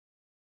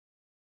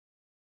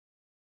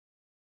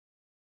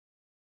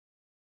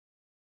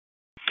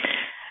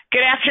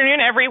Good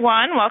afternoon,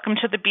 everyone. Welcome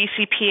to the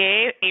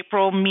BCPA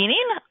April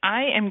meeting.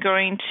 I am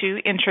going to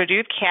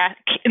introduce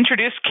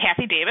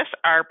Kathy Davis,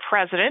 our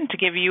president, to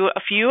give you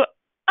a few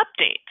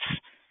updates.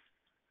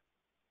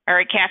 All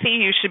right, Kathy,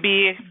 you should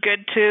be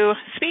good to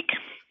speak.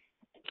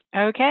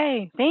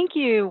 Okay, thank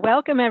you.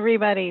 Welcome,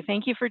 everybody.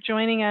 Thank you for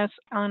joining us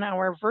on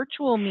our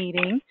virtual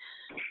meeting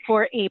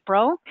for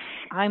April.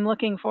 I'm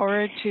looking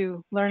forward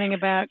to learning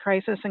about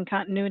crisis and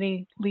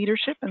continuity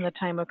leadership in the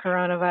time of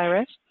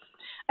coronavirus.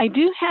 I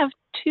do have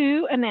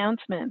two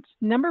announcements.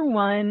 Number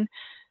one,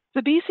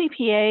 the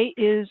BCPA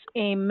is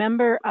a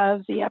member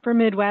of the Upper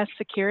Midwest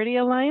Security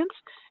Alliance,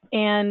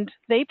 and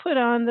they put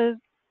on the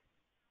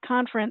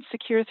conference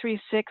Secure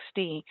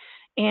 360,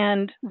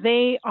 and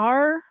they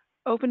are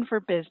open for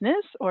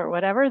business or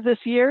whatever this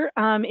year.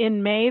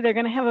 In May, they're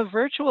going to have a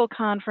virtual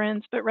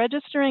conference, but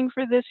registering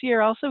for this year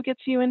also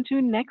gets you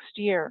into next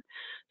year.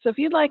 So if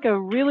you'd like a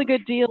really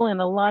good deal and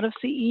a lot of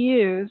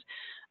CEUs,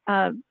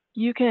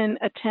 you can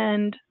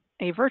attend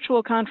a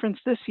virtual conference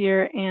this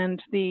year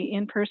and the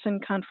in-person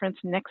conference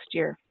next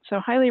year. So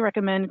highly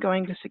recommend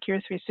going to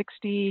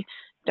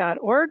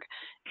secure360.org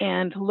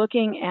and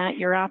looking at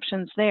your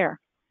options there.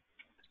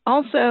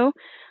 Also,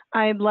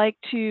 I'd like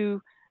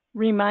to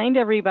remind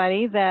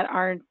everybody that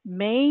our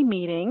May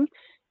meeting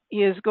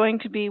is going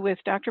to be with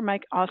Dr.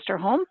 Mike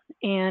Osterholm,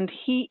 and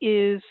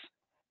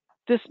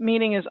this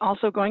meeting is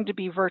also going to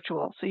be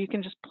virtual. So you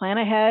can just plan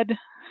ahead.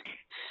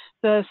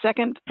 The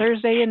second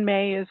Thursday in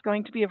May is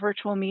going to be a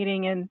virtual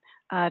meeting, and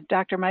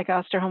Dr. Mike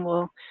Osterholm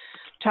will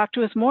talk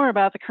to us more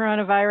about the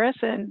coronavirus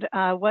and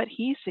what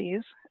he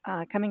sees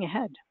coming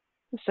ahead.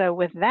 So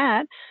with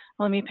that,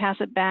 let me pass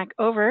it back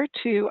over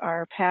to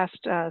our past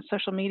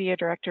social media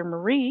director,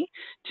 Marie,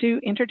 to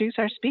introduce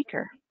our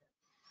speaker.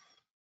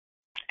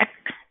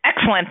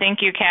 Excellent.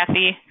 Thank you,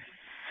 Kathy.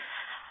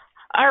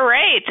 All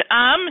right.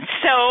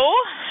 So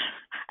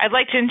I'd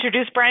like to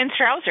introduce Bryan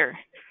Strawser.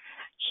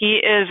 He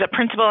is a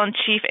principal and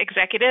chief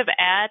executive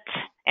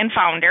and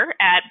founder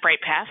at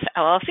Bryghtpath,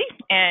 LLC,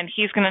 and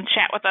he's going to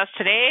chat with us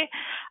today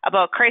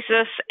about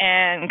crisis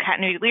and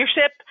continuity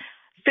leadership.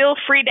 Feel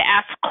free to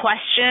ask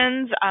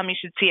questions. You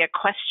should see a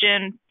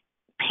question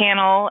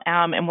panel,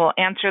 and we'll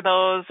answer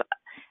those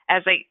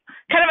as they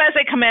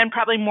come in,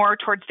 probably more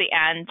towards the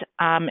end.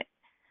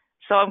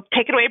 So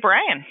take it away,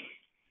 Bryan.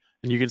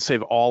 And you can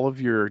save all of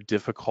your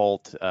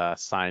difficult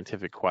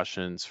scientific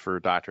questions for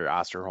Dr.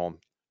 Osterholm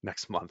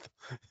next month.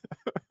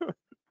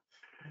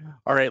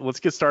 All right,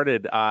 let's get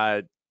started.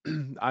 I'm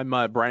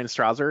Bryan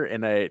Strawser,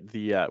 and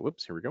here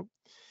we go.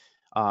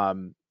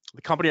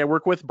 The company I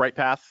work with,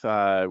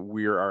 Bryghtpath,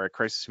 we are a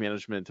crisis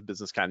management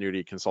business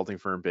continuity consulting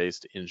firm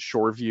based in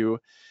Shoreview,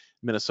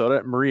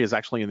 Minnesota. Marie is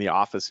actually in the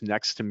office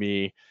next to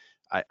me.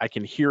 I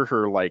can hear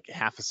her like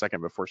half a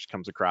second before she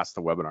comes across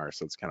the webinar,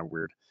 so it's kind of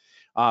weird.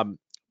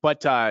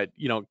 But a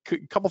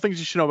couple things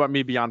you should know about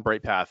me beyond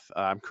Bryghtpath.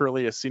 I'm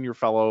currently a senior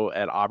fellow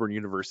at Auburn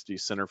University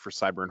Center for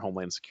Cyber and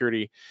Homeland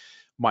Security.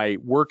 My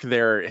work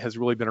there has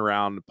really been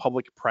around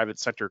public-private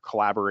sector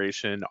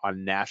collaboration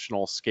on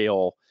national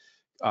scale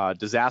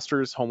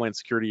disasters, homeland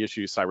security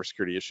issues,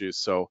 cybersecurity issues.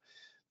 So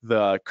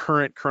the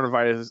current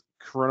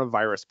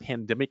coronavirus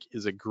pandemic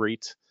is a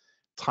great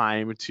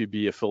time to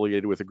be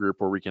affiliated with a group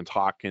where we can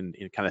talk and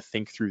kind of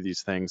think through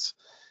these things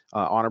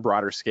on a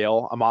broader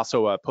scale. I'm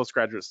also a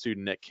postgraduate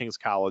student at King's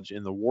College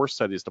in the War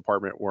Studies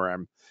department, where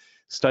I'm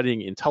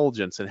studying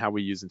intelligence and how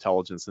we use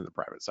intelligence in the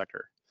private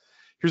sector.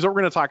 Here's what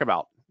we're going to talk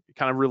about.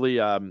 Kind of really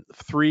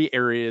three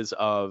areas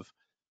of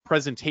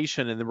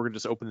presentation, and then we're going to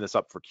just open this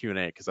up for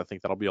Q&A because I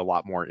think that'll be a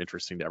lot more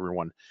interesting to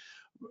everyone.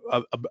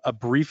 A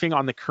briefing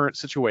on the current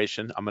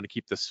situation. I'm going to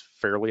keep this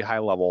fairly high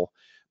level,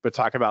 but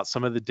talk about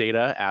some of the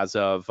data as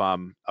of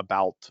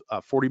about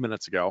 40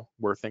 minutes ago,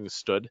 where things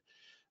stood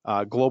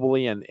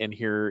globally and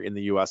here in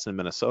the US and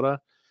Minnesota.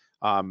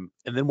 And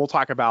then we'll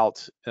talk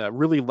about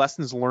really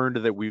lessons learned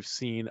that we've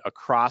seen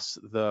across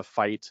the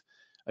fight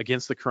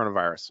against the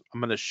coronavirus. I'm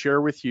going to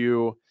share with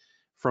you,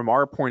 from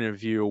our point of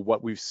view,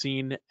 what we've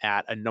seen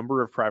at a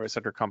number of private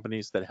sector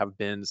companies that have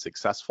been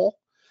successful,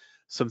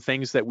 some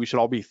things that we should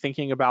all be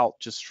thinking about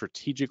just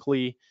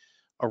strategically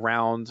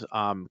around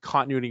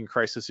continuity and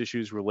crisis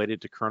issues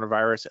related to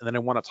coronavirus. And then I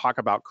want to talk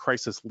about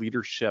crisis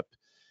leadership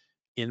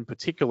in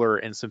particular,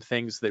 and some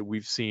things that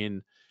we've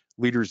seen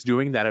leaders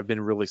doing that have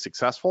been really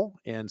successful,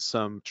 and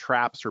some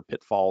traps or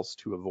pitfalls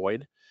to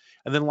avoid.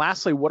 And then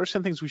lastly, what are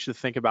some things we should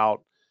think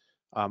about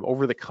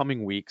over the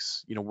coming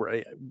weeks?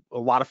 A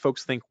lot of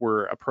folks think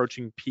we're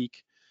approaching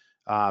peak,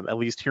 at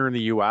least here in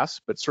the US,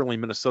 but certainly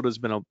Minnesota's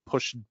been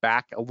pushed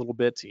back a little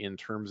bit in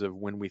terms of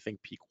when we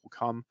think peak will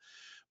come.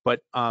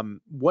 But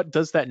what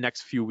does the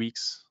next few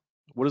weeks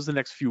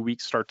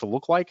start to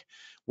look like?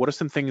 What are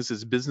some things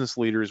as business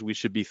leaders we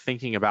should be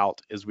thinking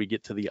about as we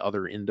get to the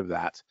other end of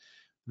that?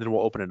 Then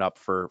we'll open it up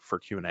for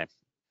Q&A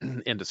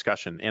and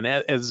discussion. And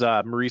as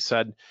Marie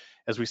said,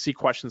 as we see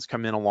questions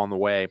come in along the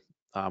way,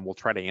 we'll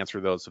try to answer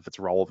those if it's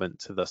relevant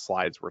to the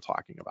slides we're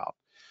talking about.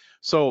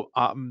 So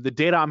the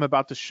data I'm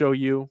about to show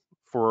you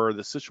for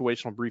the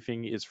situational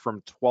briefing is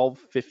from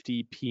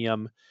 12:50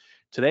 p.m.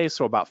 today,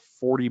 so about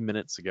 40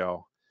 minutes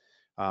ago.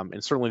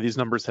 And certainly these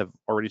numbers have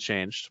already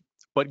changed.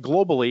 But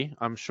globally,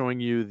 I'm showing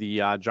you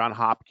the Johns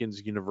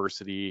Hopkins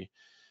University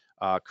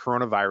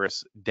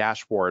coronavirus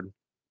dashboard.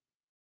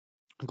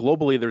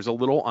 Globally, there's a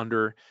little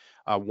under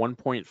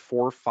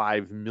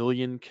 1.45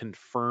 million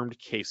confirmed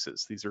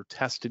cases. These are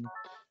tested,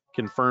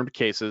 confirmed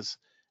cases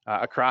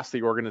across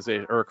the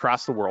organization or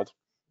across the world.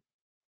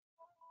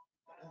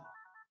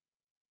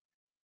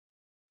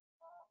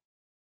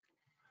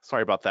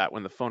 Sorry about that.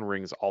 When the phone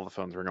rings, all the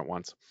phones ring at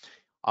once.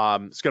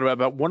 It's got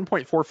about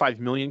 1.45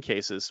 million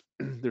cases.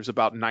 There's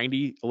about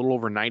a little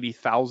over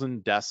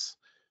 90,000 deaths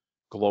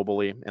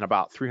globally, and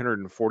about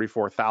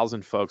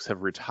 344,000 folks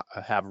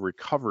have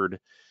recovered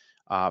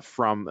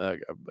from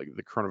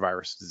the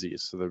coronavirus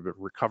disease. So they've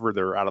recovered,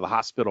 they're out of the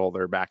hospital,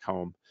 they're back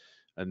home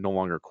and no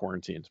longer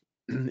quarantined.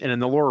 And in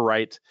the lower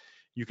right,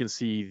 you can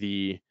see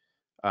the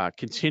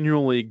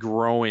continually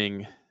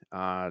growing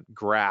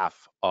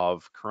graph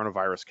of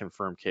coronavirus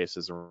confirmed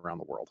cases around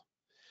the world.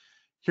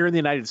 Here in the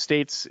United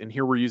States, and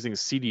here we're using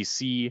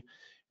CDC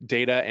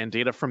data and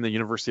data from the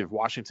University of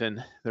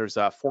Washington, there's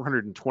a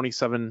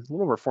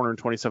little over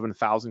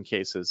 427,000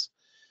 cases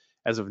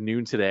as of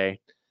noon today,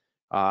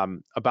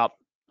 about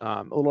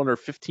a little under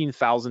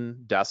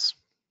 15,000 deaths.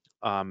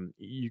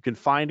 You can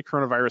find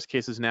coronavirus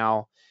cases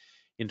now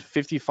in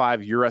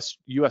 55 US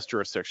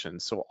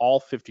jurisdictions, so all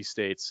 50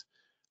 states,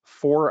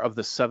 4 of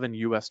the 7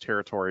 US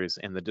territories,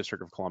 and the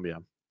District of Columbia.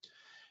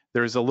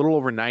 There's a little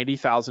over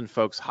 90,000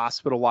 folks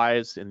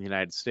hospitalized in the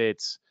United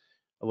States.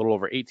 A little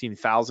over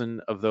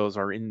 18,000 of those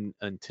are in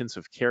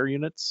intensive care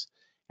units,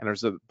 and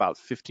there's about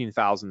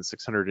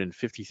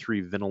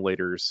 15,653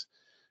 ventilators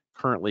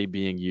currently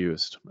being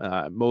used.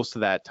 Most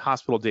of that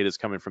hospital data is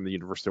coming from the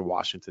University of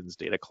Washington's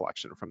data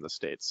collection from the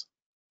states.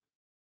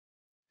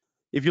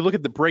 If you look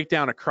at the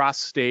breakdown across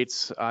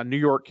states, New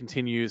York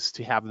continues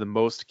to have the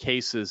most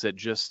cases at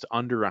just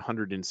under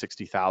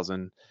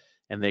 160,000,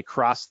 and they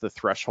crossed the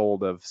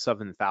threshold of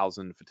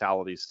 7,000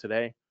 fatalities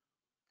today.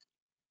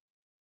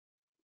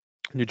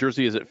 New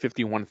Jersey is at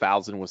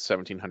 51,000 with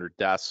 1,700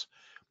 deaths.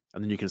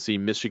 And then you can see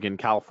Michigan,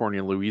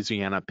 California,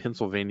 Louisiana,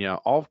 Pennsylvania,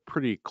 all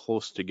pretty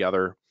close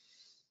together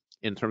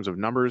in terms of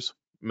numbers.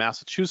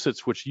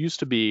 Massachusetts, which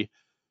used to be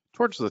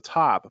towards the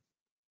top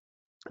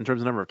in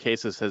terms of number of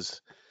cases,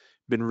 has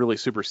been really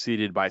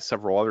superseded by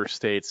several other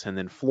states, and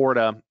then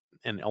Florida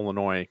and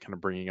Illinois kind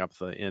of bringing up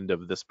the end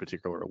of this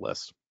particular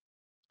list.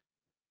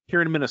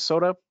 Here in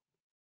Minnesota,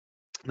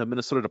 the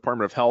Minnesota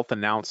Department of Health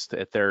announced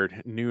at their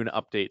noon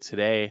update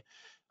today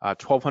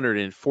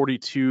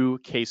 1,242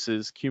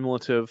 cases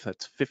cumulative.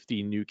 That's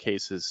 50 new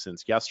cases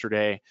since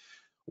yesterday.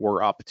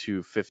 We're up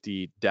to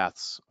 50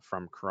 deaths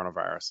from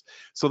coronavirus.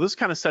 So this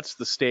kind of sets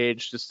the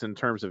stage just in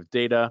terms of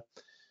data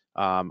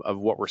of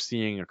what we're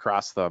seeing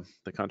across the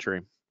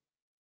country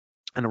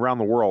and around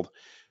the world.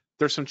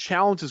 There's some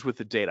challenges with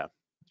the data.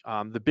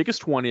 The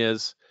biggest one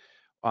is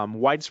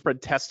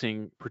widespread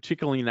testing,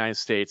 particularly in the United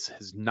States,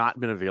 has not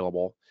been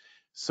available.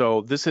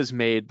 So this has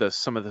made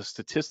some of the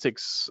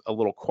statistics a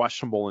little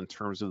questionable in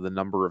terms of the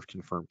number of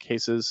confirmed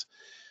cases,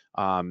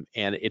 and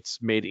it's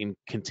made in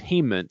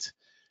containment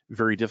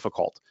very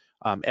difficult.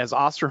 As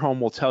Osterholm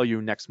will tell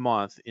you next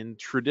month, in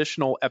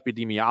traditional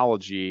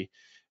epidemiology,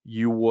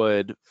 you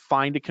would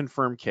find a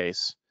confirmed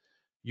case,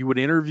 you would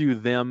interview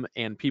them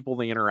and people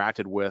they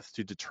interacted with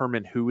to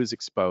determine who is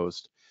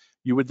exposed.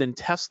 You would then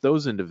test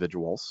those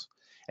individuals,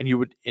 and you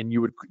would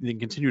then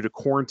continue to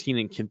quarantine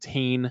and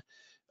contain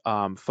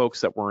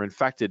folks that were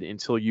infected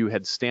until you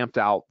had stamped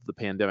out the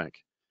pandemic.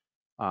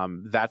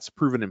 That's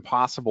proven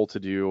impossible to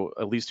do,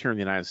 at least here in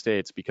the United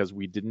States, because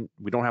we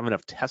don't have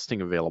enough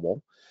testing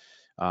available.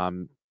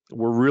 We're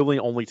really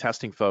only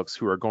testing folks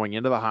who are going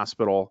into the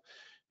hospital,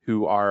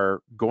 who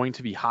are going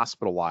to be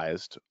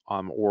hospitalized,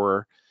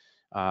 or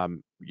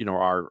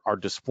are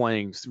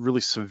displaying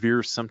really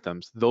severe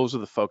symptoms. Those are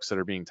the folks that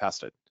are being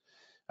tested.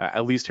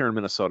 At least here in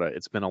Minnesota,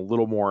 testing's been a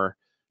little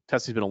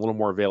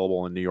more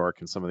available in New York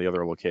and some of the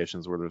other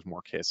locations where there's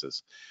more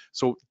cases.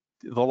 So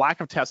the lack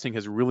of testing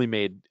has really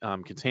made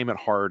containment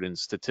hard and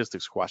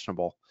statistics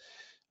questionable.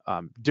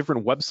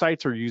 Different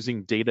websites are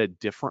using data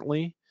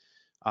differently.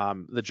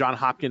 The Johns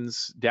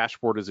Hopkins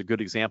dashboard is a good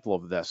example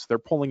of this. They're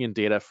pulling in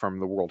data from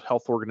the World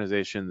Health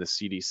Organization, the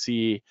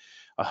CDC,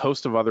 a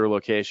host of other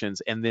locations,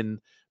 and then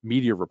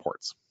media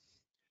reports.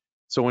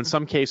 So in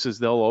some cases,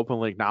 they'll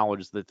openly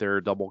acknowledge that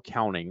they're double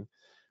counting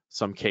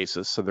some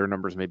cases, so their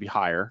numbers may be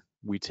higher.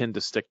 We tend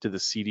to stick to the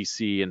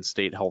CDC and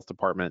state health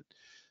department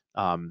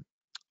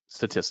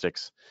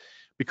statistics.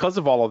 Because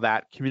of all of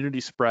that,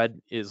 community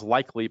spread is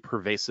likely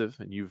pervasive,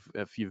 and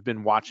if you've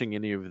been watching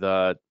any of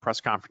the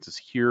press conferences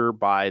here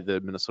by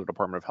the Minnesota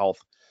Department of Health,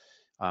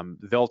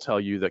 they'll tell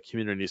you that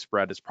community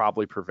spread is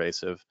probably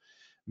pervasive,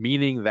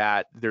 meaning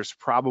that there's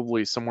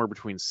probably somewhere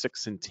between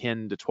 6 and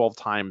 10 to 12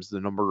 times the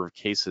number of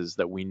cases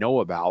that we know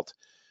about,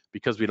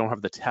 because we don't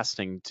have the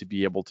testing to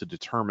be able to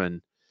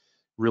determine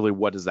really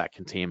what does that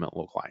containment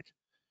look like.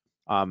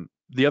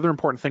 The other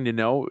important thing to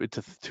know,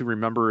 to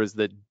remember, is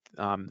that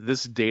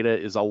this data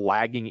is a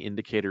lagging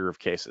indicator of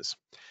cases.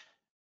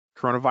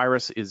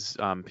 Coronavirus is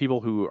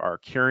people who are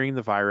carrying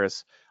the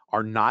virus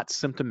are not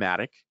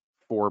symptomatic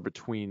for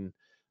between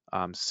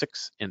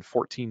 6 and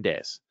 14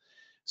 days.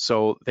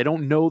 So they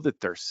don't know that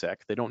they're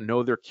sick. They don't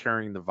know they're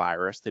carrying the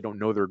virus. They don't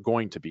know they're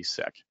going to be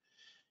sick.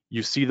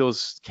 You see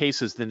those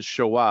cases then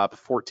show up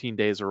 14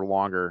 days or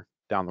longer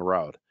down the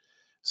road.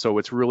 So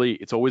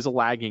it's always a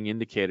lagging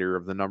indicator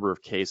of the number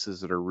of cases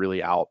that are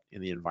really out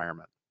in the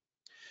environment.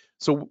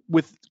 So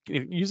with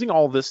using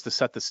all this to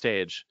set the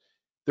stage,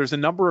 there's a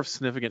number of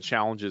significant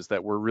challenges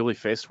that we're really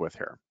faced with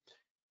here.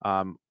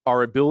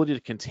 Our ability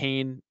to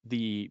contain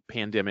the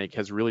pandemic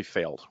has really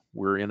failed.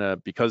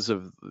 Because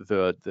of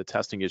the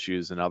testing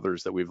issues and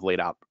others that we've laid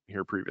out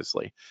here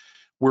previously,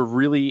 we're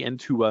really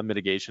into a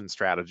mitigation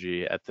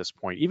strategy at this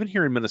point. Even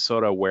here in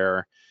Minnesota,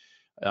 where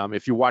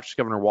if you watched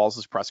Governor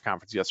Walz's press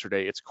conference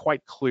yesterday, it's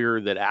quite clear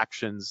that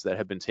actions that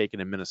have been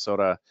taken in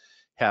Minnesota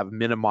have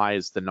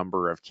minimized the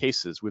number of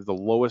cases. We have the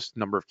lowest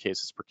number of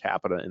cases per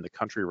capita in the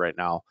country right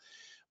now,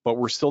 but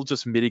we're still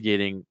just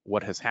mitigating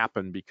what has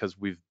happened because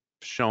we've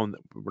shown that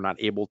we're not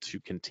able to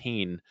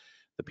contain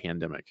the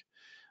pandemic.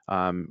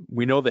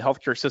 We know the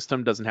healthcare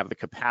system doesn't have the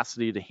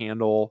capacity to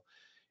handle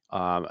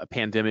a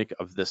pandemic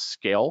of this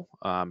scale,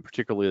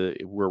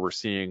 particularly where we're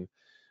seeing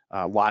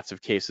lots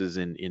of cases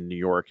in New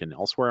York and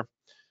elsewhere.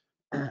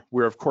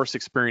 We're of course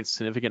experiencing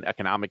significant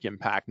economic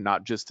impact,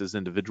 not just as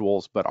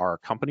individuals, but our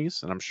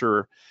companies. And I'm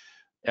sure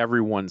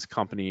everyone's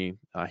company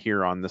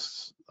here on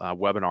this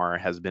webinar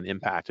has been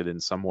impacted in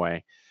some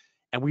way.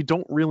 And we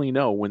don't really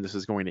know when this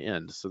is going to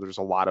end. So there's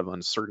a lot of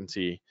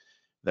uncertainty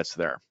that's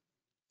there.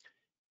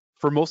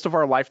 For most of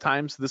our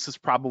lifetimes, this is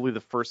probably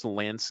the first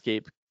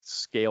landscape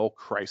scale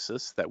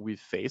crisis that we've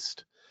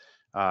faced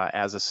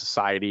as a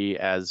society,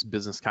 as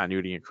business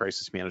continuity and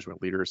crisis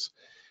management leaders.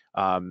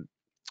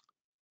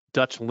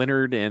 Dutch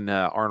Leonard and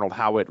Arnold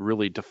Howitt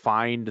really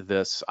defined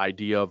this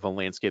idea of a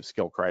landscape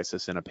scale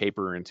crisis in a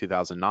paper in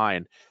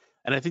 2009.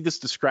 And I think this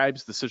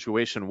describes the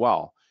situation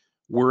well.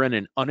 We're in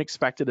an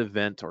unexpected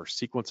event or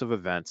sequence of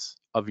events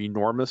of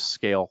enormous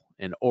scale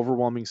and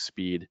overwhelming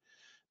speed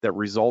that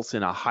results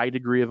in a high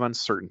degree of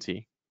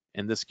uncertainty.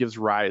 And this gives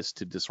rise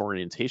to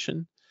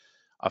disorientation,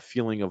 a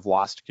feeling of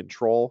lost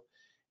control,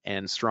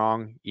 and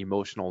strong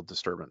emotional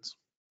disturbance.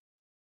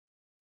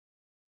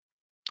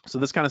 So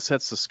this kind of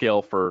sets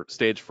the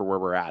stage for where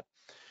we're at.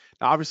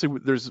 Now, obviously,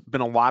 there's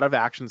been a lot of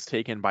actions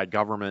taken by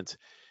government,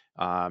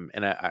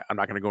 and I'm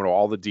not going to go into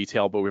all the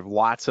detail, but we have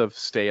lots of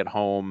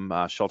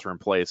stay-at-home,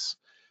 shelter-in-place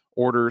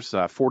orders.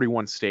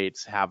 41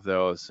 states have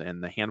those,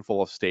 and the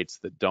handful of states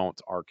that don't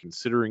are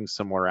considering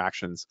similar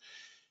actions.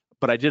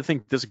 But I did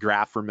think this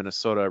graph for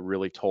Minnesota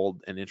really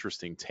told an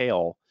interesting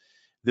tale.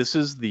 This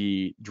is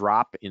the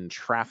drop in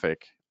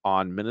traffic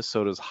on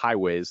Minnesota's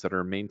highways that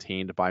are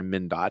maintained by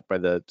MnDOT, by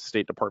the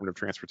State Department of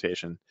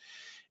Transportation.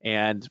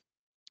 And,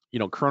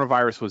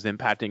 coronavirus was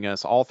impacting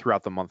us all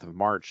throughout the month of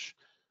March.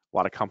 A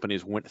lot of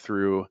companies went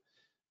through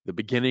the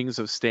beginnings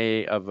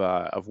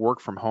of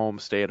work from home,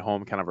 stay at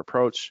home kind of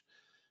approach.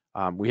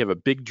 We have a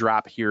big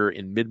drop here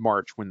in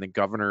mid-March when the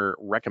governor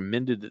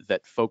recommended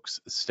that folks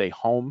stay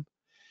home.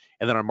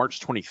 And then on March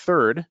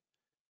 23rd,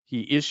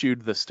 he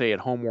issued the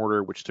stay-at-home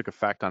order, which took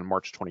effect on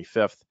March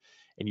 25th.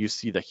 And you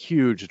see the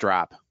huge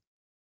drop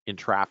in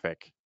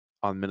traffic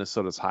on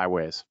Minnesota's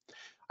highways.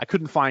 I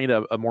couldn't find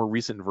a more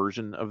recent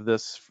version of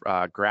this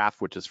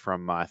graph, which is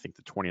from, I think,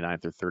 the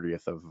 29th or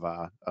 30th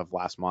of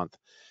last month.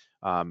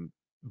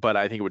 But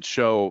I think it would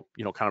show,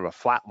 kind of a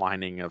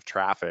flatlining of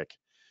traffic,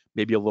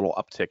 maybe a little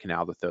uptick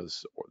now that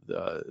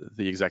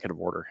the executive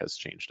order has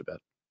changed a bit.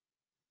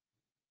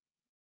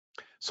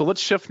 So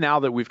let's shift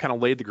now that we've kind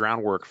of laid the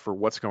groundwork for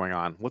what's going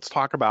on. Let's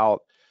talk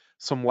about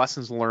some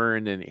lessons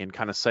learned and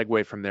kind of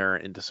segue from there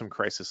into some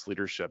crisis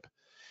leadership.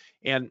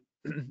 And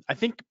I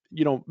think,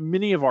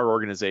 many of our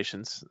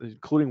organizations,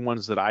 including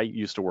ones that I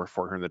used to work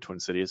for here in the Twin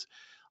Cities,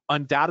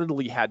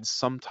 undoubtedly had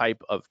some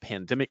type of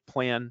pandemic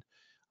plan,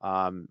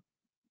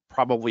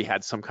 probably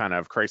had some kind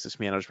of crisis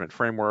management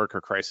framework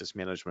or crisis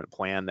management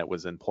plan that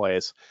was in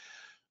place.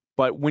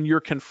 But when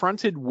you're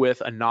confronted with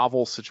a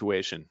novel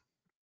situation,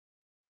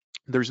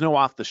 there's no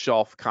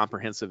off-the-shelf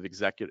comprehensive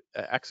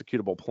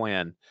executable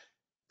plan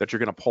that you're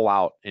going to pull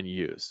out and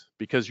use,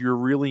 because you're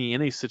really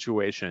in a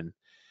situation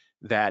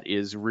that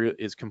is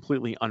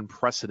completely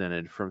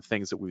unprecedented from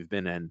things that we've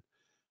been in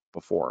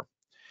before.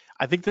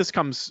 I think this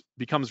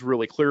becomes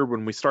really clear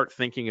when we start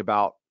thinking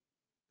about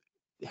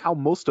how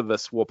most of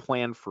us will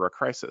plan for a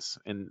crisis.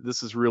 And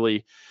this is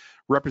really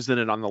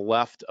represented on the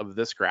left of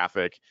this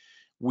graphic.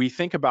 We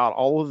think about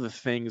all of the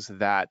things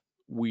that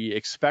we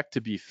expect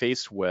to be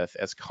faced with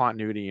as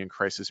continuity and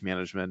crisis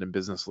management and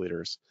business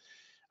leaders.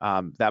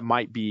 That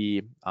might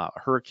be a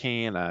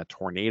hurricane, a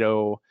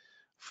tornado,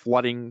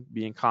 flooding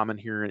being common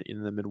here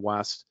in the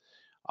Midwest,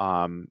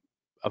 a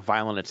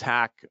violent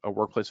attack, a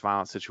workplace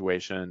violence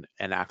situation,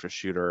 an active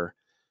shooter,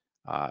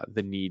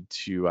 the need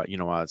to,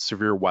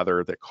 severe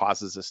weather that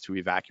causes us to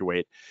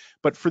evacuate.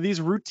 But for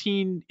these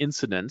routine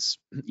incidents,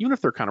 even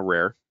if they're kind of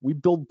rare, we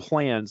build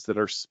plans that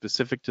are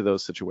specific to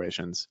those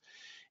situations.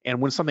 And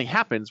when something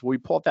happens, we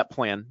pull out that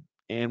plan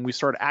and we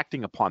start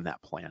acting upon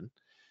that plan,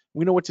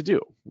 we know what to do.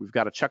 We've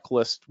got a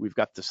checklist. We've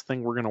got this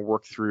thing we're going to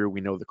work through.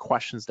 We know the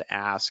questions to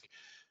ask.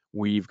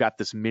 We've got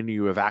this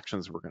menu of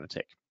actions we're going to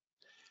take.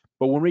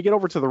 But when we get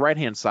over to the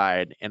right-hand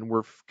side and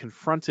we're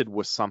confronted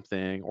with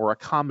something or a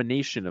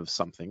combination of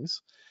some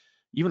things,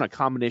 even a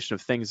combination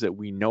of things that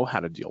we know how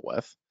to deal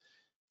with,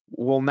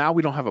 well, now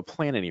we don't have a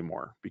plan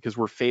anymore because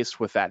we're faced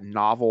with that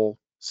novel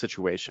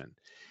situation.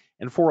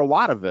 And for a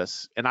lot of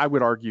us, and I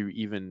would argue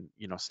even,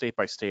 state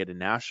by state and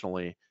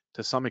nationally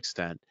to some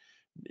extent,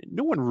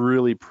 no one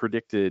really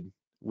predicted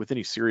with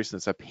any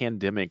seriousness a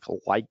pandemic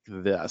like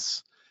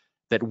this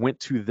that went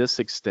to this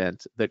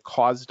extent that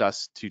caused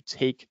us to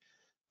take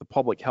the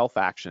public health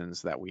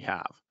actions that we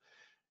have.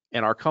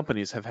 And our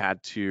companies have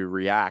had to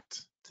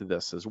react to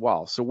this as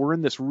well. So we're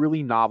in this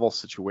really novel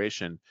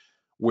situation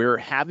where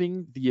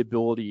having the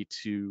ability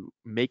to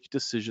make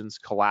decisions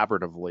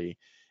collaboratively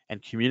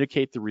and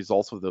communicate the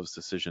results of those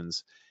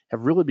decisions have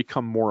really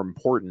become more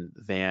important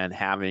than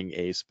having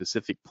a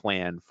specific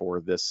plan for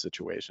this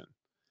situation.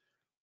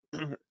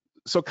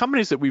 So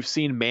companies that we've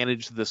seen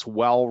manage this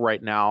well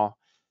right now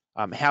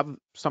have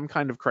some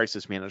kind of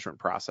crisis management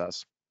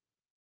process.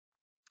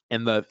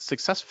 And the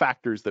success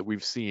factors that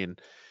we've seen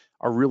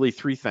are really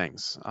three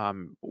things.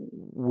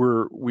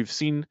 We've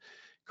seen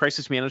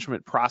crisis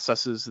management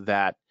processes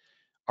that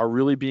are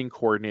really being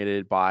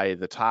coordinated by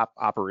the top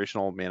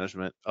operational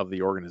management of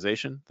the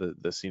organization,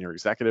 the senior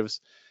executives,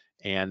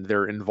 and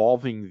they're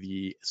involving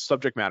the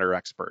subject matter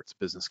experts,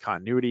 business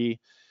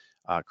continuity,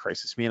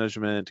 crisis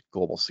management,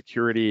 global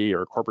security,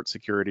 or corporate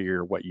security,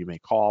 or what you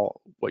might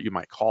call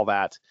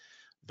that,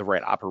 the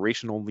right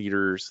operational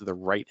leaders, the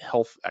right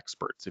health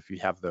experts, if you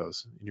have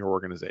those in your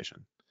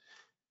organization.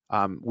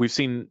 We've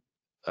seen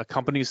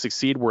companies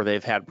succeed where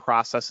they've had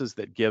processes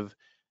that give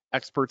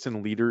experts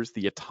and leaders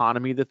the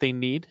autonomy that they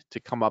need to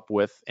come up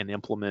with and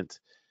implement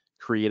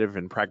creative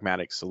and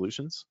pragmatic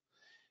solutions.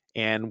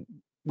 And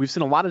we've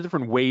seen a lot of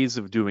different ways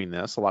of doing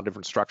this, a lot of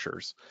different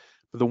structures.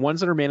 But the ones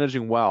that are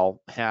managing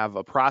well have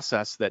a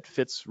process that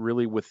fits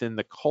really within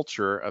the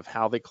culture of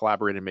how they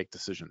collaborate and make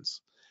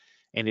decisions.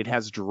 And it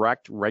has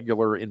direct,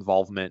 regular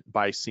involvement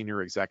by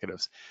senior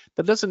executives.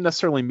 That doesn't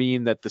necessarily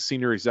mean that the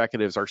senior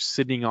executives are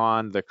sitting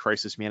on the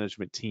crisis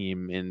management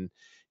team and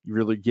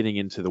really getting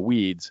into the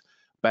weeds,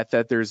 but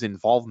that there's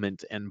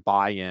involvement and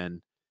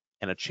buy-in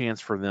and a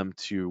chance for them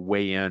to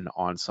weigh in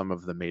on some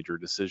of the major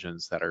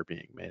decisions that are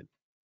being made.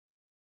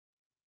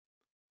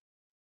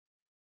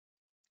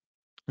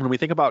 When we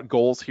think about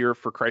goals here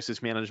for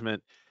crisis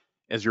management,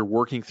 as you're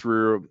working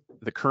through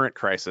the current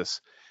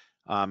crisis,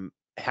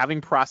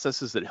 having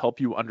processes that help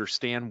you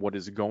understand what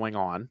is going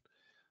on,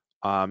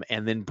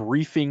 and then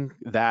briefing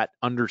that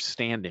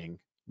understanding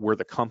where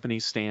the company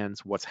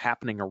stands, what's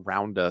happening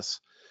around us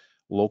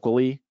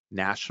locally,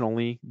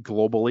 nationally,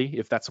 globally,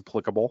 if that's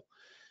applicable,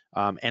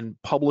 and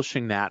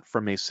publishing that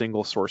from a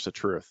single source of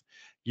truth.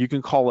 You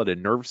can call it a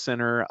nerve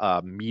center,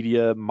 a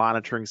media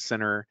monitoring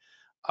center,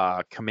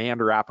 a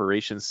command or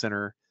operations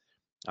center.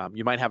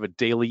 You might have a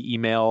daily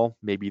email.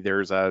 Maybe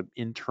there's an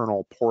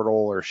internal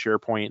portal or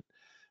SharePoint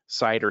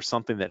site or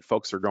something that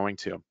folks are going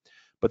to.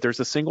 But there's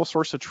a single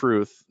source of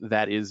truth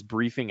that is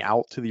briefing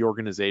out to the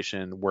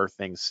organization where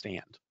things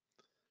stand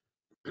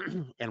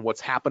and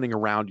what's happening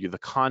around you, the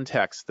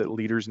context that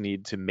leaders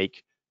need to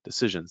make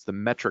decisions, the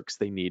metrics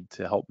they need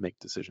to help make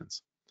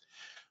decisions.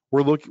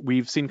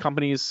 We've seen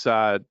companies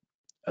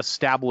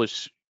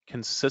establish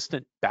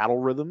consistent battle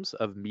rhythms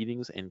of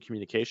meetings and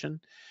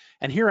communication.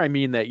 And here I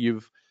mean that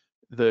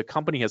the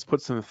company has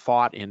put some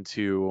thought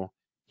into,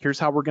 here's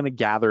how we're going to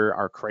gather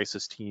our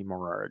crisis team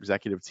or our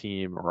executive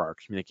team or our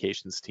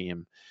communications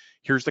team.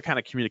 Here's the kind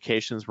of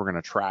communications we're going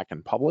to track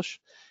and publish.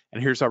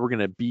 And here's how we're going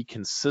to be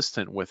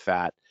consistent with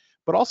that,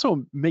 but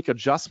also make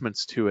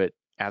adjustments to it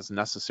as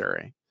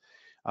necessary.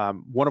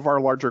 One of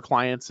our larger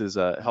clients is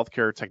a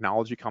healthcare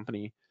technology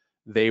company.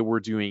 They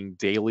were doing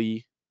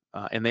daily,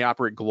 and they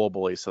operate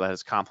globally, so that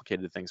has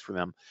complicated things for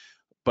them.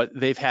 But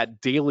they've had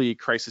daily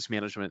crisis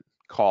management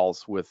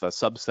calls with a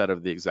subset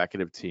of the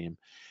executive team.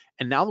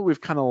 And now that we've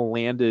kind of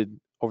landed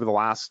over the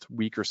last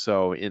week or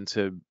so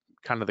into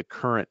kind of the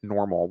current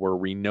normal where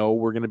we know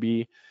we're going to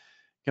be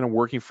kind of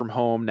working from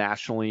home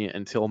nationally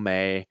until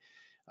May,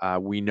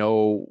 we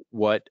know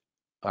what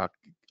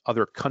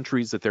other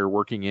countries that they're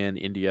working in,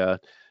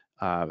 India,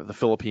 the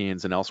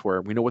Philippines and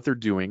elsewhere, we know what they're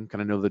doing,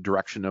 kind of know the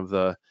direction of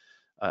at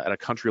a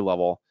country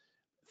level.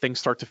 Things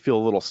start to feel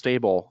a little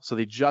stable. So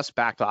they just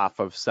backed off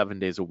of 7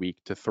 days a week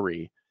to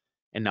 3.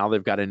 And now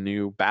they've got a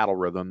new battle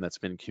rhythm that's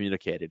been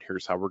communicated.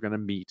 Here's how we're going to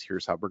meet.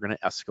 Here's how we're going to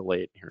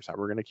escalate. Here's how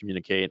we're going to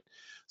communicate.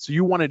 So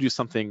you want to do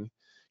something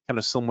kind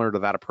of similar to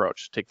that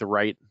approach. Take the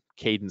right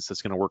cadence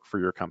that's going to work for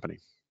your company.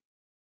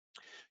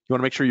 You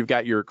want to make sure you've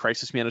got your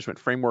crisis management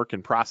framework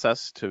and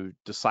process to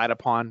decide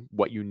upon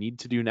what you need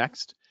to do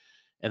next,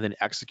 and then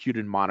execute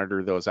and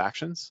monitor those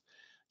actions.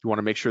 You want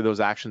to make sure those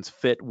actions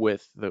fit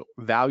with the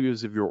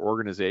values of your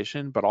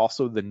organization, but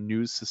also the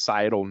new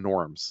societal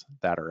norms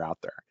that are out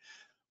there.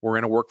 We're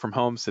in a work from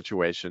home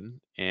situation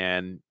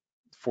and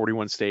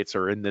 41 states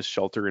are in this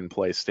shelter in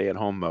place, stay at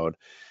home mode.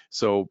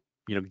 So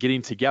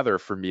getting together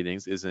for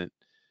meetings isn't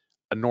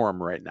a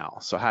norm right now.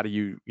 So how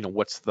do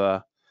what's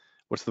the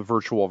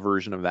virtual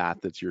version of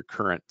that that's your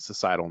current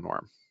societal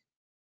norm?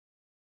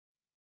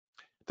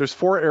 There's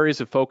 4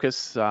 areas of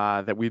focus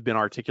that we've been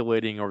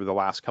articulating over the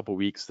last couple of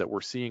weeks that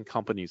we're seeing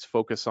companies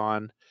focus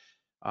on,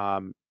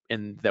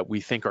 and that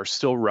we think are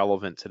still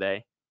relevant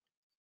today.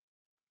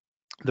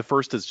 The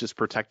first is just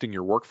protecting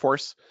your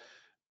workforce,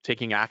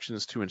 taking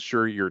actions to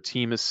ensure your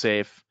team is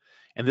safe.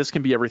 And this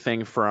can be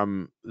everything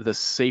from the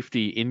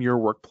safety in your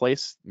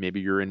workplace.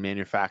 Maybe you're in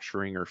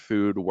manufacturing or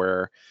food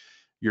where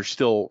you're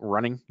still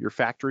running your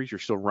factories, you're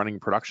still running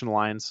production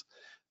lines.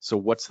 So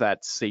what's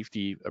that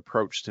safety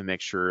approach to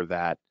make sure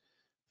that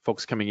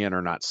folks coming in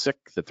are not sick,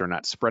 that they're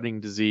not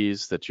spreading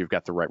disease, that you've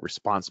got the right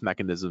response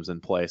mechanisms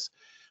in place,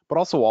 but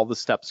also all the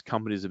steps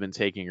companies have been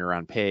taking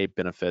around pay,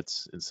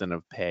 benefits,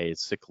 incentive pay,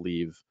 sick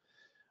leave,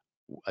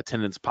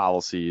 attendance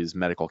policies,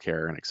 medical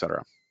care, and et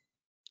cetera.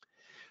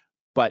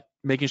 But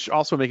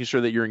also making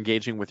sure that you're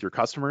engaging with your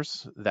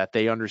customers, that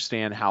they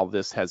understand how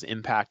this has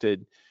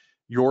impacted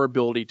your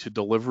ability to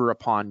deliver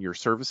upon your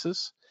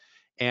services.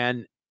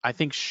 And I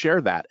think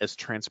share that as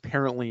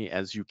transparently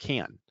as you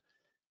can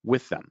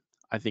with them.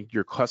 I think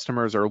your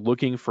customers are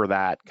looking for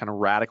that kind of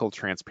radical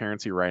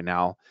transparency right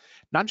now,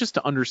 not just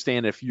to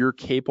understand if you're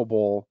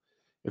capable,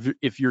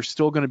 if you're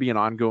still going to be an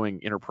ongoing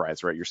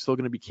enterprise, right? You're still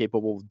going to be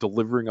capable of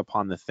delivering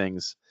upon the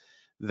things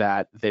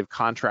that they've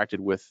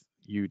contracted with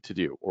you to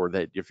do, or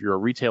that if you're a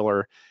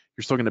retailer,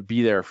 you're still going to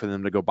be there for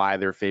them to go buy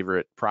their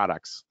favorite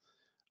products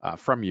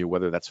from you,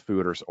 whether that's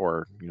food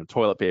or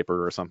toilet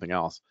paper or something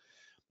else.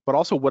 But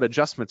also what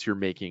adjustments you're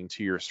making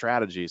to your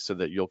strategy so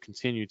that you'll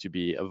continue to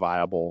be a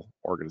viable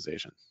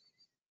organization.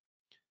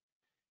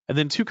 And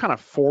then 2 kind of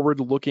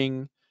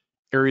forward-looking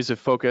areas of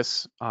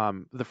focus.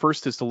 The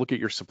first is to look at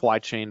your supply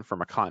chain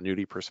from a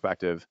continuity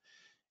perspective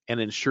and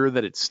ensure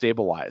that it's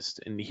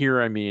stabilized. And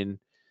here I mean,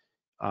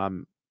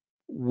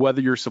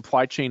 whether your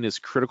supply chain is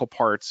critical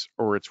parts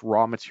or it's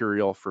raw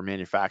material for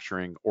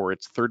manufacturing or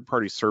it's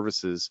third-party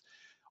services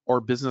or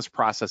business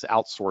process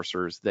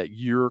outsourcers that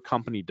your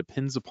company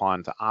depends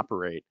upon to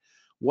operate,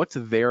 what's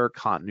their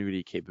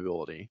continuity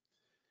capability?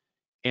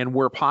 And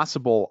where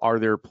possible, are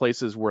there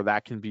places where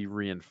that can be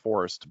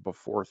reinforced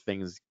before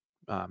things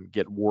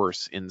get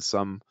worse in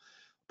some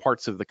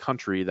parts of the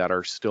country that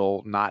are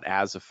still not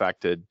as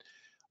affected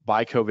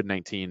by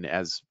COVID-19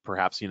 as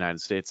perhaps the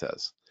United States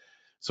has?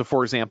 So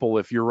for example,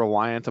 if you're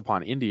reliant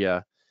upon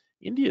India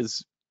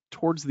is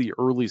towards the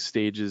early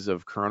stages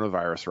of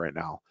coronavirus right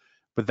now,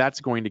 but that's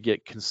going to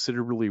get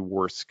considerably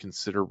worse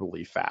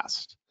considerably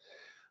fast.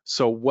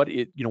 So what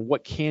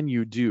can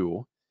you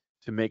do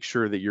to make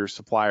sure that your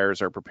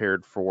suppliers are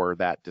prepared for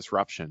that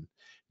disruption?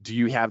 Do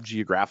you have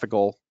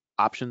geographical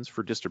options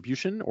for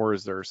distribution, or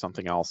is there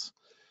something else,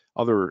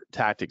 other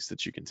tactics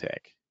that you can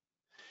take?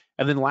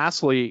 And then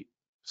lastly,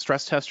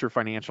 stress test your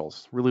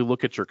financials. Really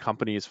look at your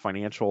company's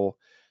financial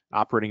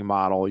operating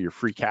model, your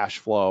free cash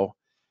flow,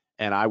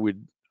 and I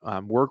would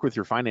work with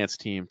your finance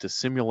team to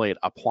simulate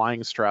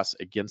applying stress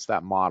against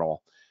that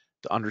model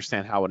to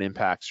understand how it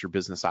impacts your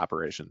business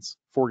operations.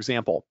 For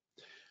example,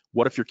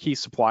 what if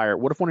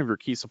one of your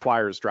key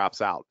suppliers drops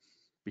out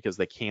because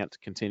they can't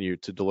continue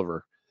to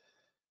deliver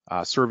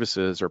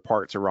services or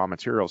parts or raw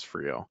materials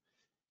for you,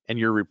 and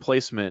your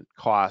replacement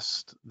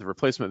cost, the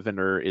replacement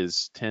vendor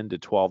is 10 to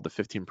 12 to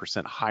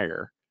 15%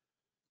 higher,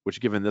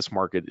 which given this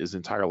market is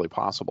entirely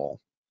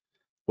possible.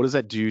 What does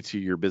that do to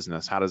your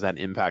business? How does that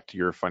impact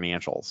your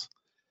financials?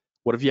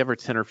 What if you have a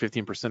 10 or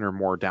 15% or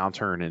more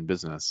downturn in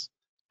business?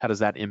 How does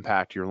that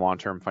impact your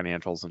long-term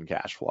financials and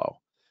cash flow?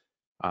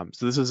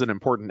 So this is an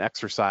important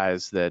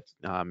exercise that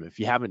if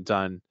you haven't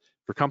done,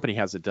 if your company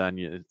hasn't done,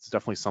 it's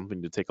definitely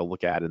something to take a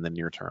look at in the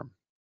near term.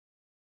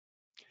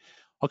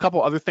 A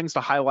couple other things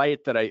to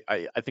highlight that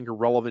I think are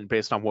relevant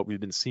based on what we've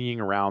been seeing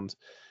around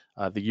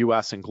the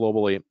US and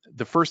globally.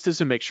 The first is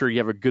to make sure you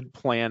have a good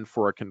plan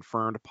for a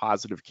confirmed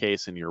positive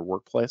case in your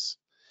workplace.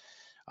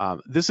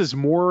 This is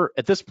more,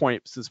 at this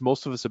point, since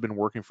most of us have been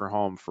working from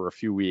home for a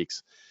few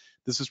weeks,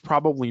 this is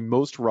probably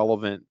most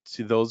relevant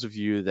to those of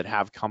you that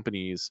have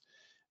companies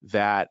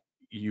that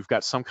you've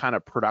got some kind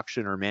of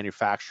production or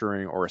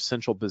manufacturing or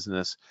essential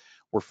business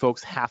where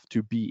folks have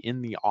to be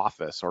in the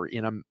office or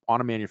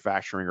on a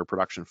manufacturing or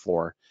production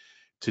floor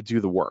to do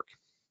the work.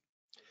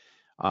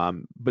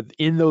 But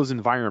in those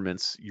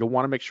environments, you'll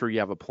want to make sure you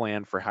have a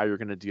plan for how you're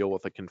going to deal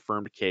with a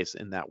confirmed case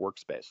in that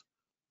workspace.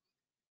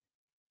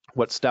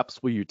 What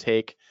steps will you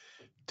take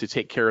to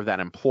take care of that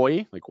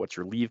employee? Like, what's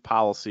your leave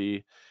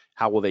policy?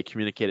 How will they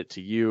communicate it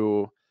to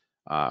you?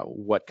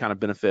 What kind of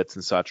benefits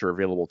and such are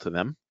available to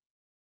them?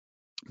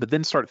 But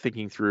then start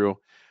thinking through,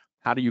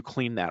 how do you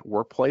clean that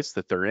workplace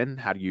that they're in?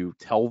 How do you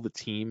tell the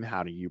team?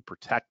 How do you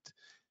protect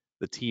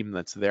the team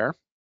that's there?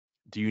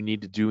 Do you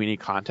need to do any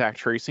contact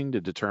tracing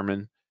to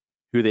determine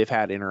who they've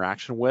had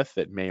interaction with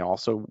that may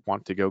also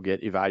want to go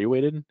get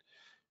evaluated?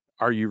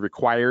 Are you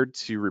required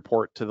to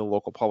report to the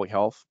local public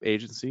health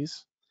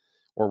agencies,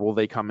 or will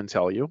they come and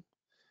tell you?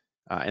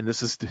 And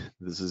this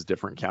is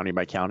different county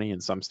by county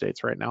in some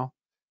states right now.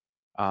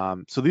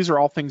 So these are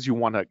all things you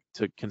want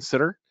to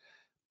consider.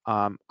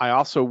 I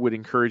also would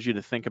encourage you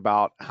to think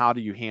about how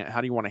do you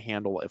want to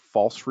handle a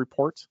false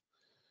report.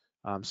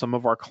 Some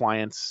of our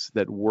clients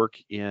that work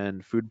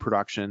in food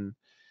production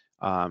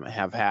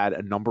have had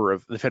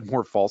they've had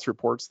more false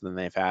reports than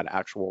they've had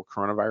actual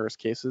coronavirus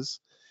cases.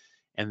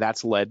 And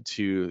that's led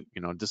to,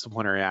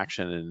 disciplinary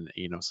action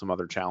and, some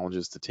other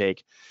challenges to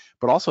take.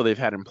 But also they've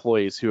had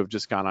employees who have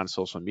just gone on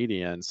social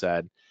media and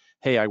said,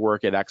 hey, I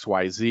work at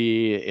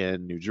XYZ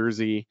in New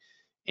Jersey,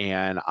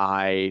 and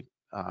I've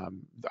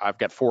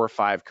got 4 or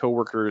 5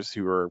 coworkers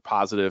who are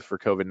positive for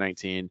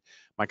COVID-19.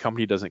 My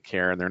company doesn't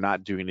care, and they're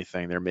not doing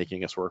anything. They're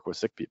making us work with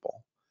sick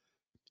people.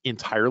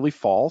 Entirely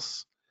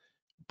false,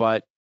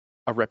 but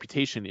a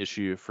reputation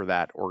issue for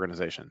that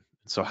organization.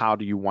 So how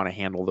do you want to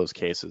handle those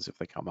cases if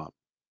they come up?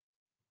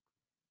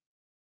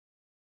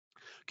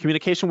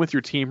 Communication with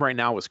your team right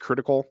now is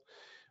critical.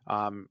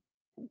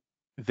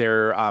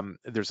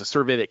 There's a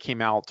survey that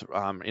came out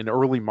in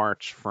early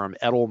March from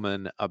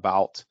Edelman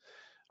about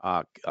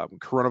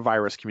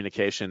coronavirus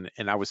communication,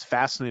 and I was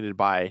fascinated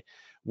by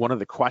one of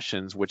the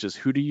questions, which is,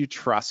 who do you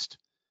trust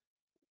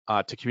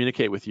to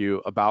communicate with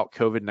you about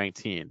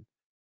COVID-19?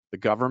 The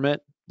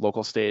government,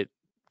 local, state,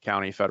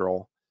 county,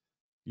 federal,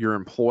 your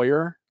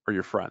employer, or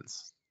your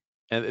friends?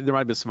 And there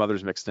might be some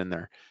others mixed in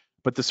there.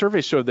 But the survey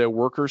showed that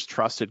workers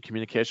trusted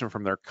communication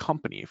from their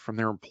company, from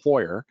their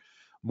employer,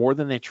 more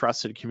than they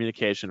trusted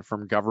communication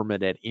from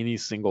government at any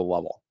single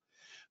level.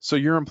 So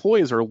your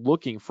employees are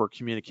looking for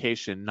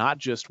communication, not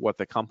just what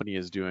the company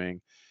is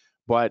doing,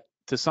 but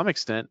to some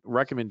extent,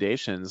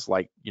 recommendations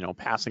like,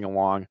 passing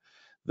along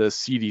the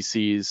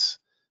CDC's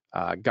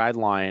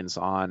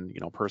guidelines on,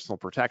 personal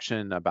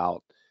protection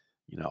about,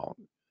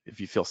 if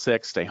you feel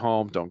sick, stay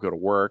home, don't go to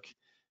work.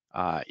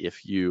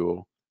 If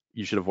you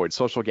should avoid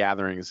social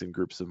gatherings in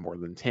groups of more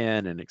than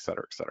 10, and et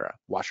cetera, et cetera.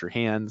 Wash your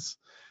hands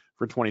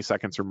for 20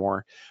 seconds or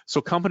more.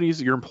 So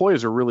your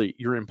employees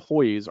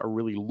are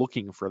really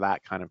looking for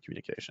that kind of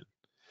communication.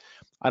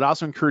 I'd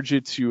also encourage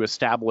you to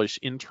establish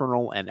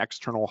internal and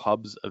external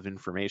hubs of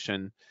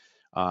information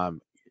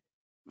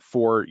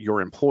for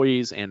your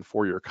employees and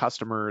for your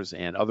customers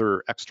and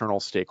other external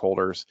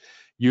stakeholders.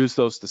 Use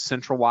those to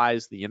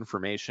centralize the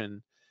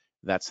information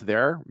that's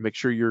there. Make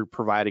sure you're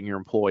providing your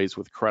employees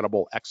with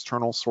credible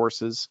external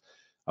sources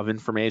of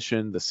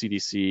information, the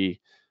CDC,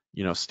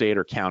 state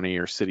or county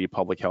or city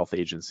public health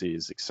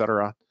agencies, et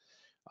cetera.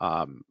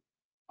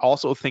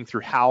 Also think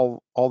through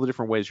how all the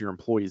different ways your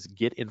employees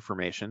get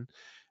information.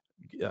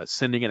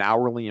 Sending an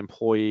hourly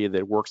employee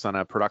that works on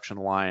a production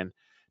line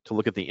to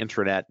look at the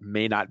intranet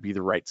may not be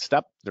the right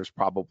step. There's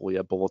probably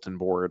a bulletin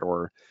board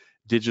or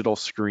digital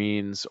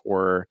screens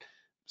or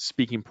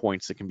speaking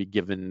points that can be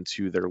given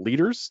to their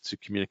leaders to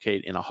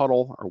communicate in a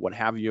huddle or what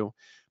have you,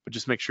 but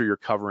just make sure you're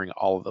covering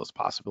all of those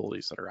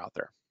possibilities that are out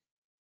there.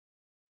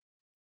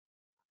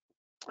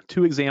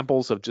 2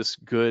 examples of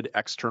just good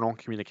external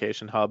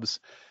communication hubs.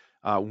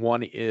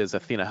 One is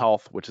Athena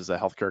Health, which is a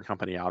healthcare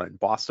company out in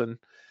Boston.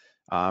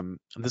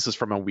 This is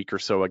from a week or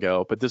so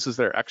ago, but this is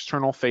their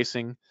external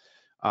facing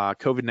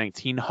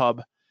COVID-19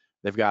 hub.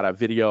 They've got a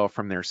video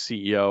from their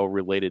CEO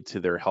related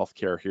to their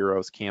Healthcare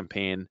Heroes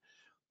campaign.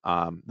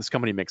 This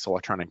company makes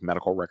electronic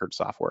medical record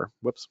software.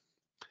 Whoops.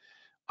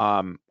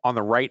 On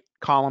the right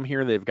column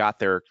here, they've got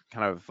their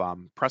kind of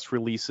press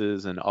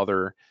releases and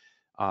other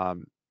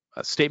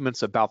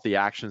statements about the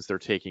actions they're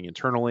taking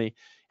internally.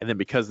 And then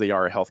because they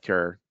are a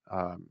healthcare,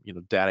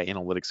 data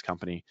analytics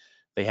company,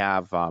 they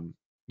have,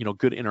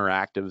 good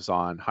interactives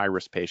on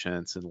high-risk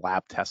patients and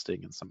lab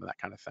testing and some of that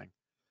kind of thing.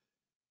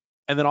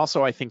 And then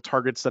also, I think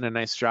Target's done a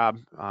nice job,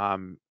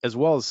 as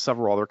well as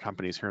several other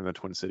companies here in the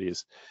Twin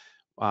Cities.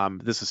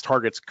 This is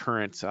Target's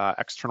current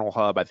external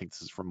hub. I think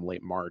this is from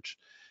late March.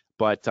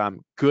 But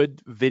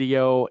good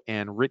video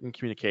and written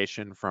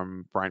communication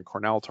from Bryan,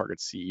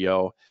 Target's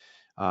CEO,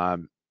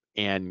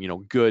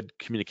 and good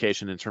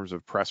communication in terms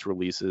of press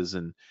releases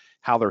and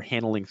how they're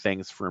handling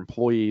things for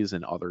employees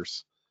and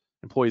others,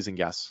 employees and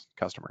guests,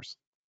 customers.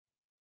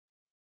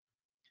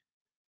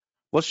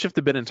 Let's shift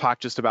a bit and talk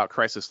just about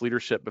crisis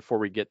leadership before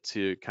we get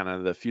to kind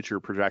of the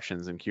future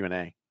projections and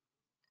Q&A.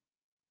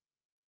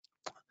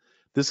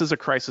 This is a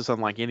crisis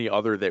unlike any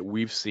other that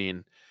we've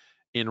seen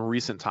in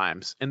recent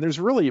times. And there's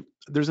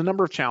a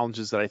number of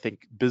challenges that I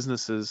think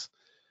businesses,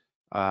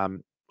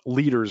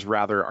 leaders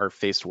rather, are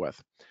faced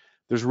with.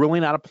 There's really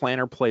not a plan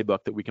or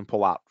playbook that we can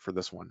pull out for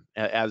this one.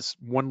 As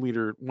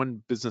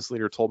one business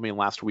leader told me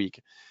last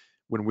week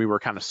when we were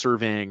kind of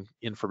surveying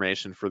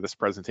information for this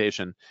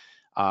presentation,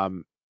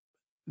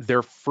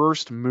 their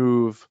first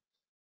move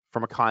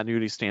from a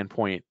continuity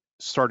standpoint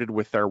started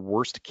with their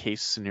worst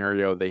case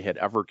scenario they had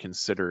ever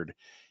considered,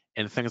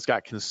 and things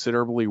got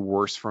considerably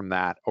worse from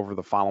that over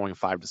the following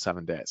 5 to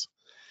 7 days.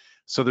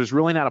 So there's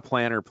really not a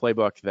plan or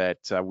playbook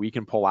that we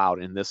can pull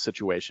out in this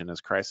situation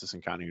as crisis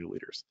and continuity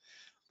leaders.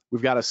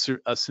 We've got a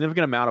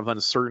significant amount of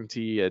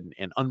uncertainty and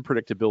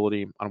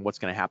unpredictability on what's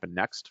going to happen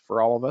next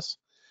for all of us.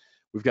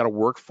 We've got a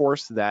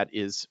workforce that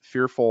is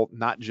fearful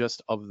not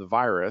just of the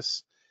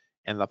virus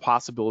and the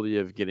possibility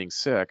of getting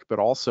sick, but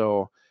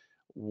also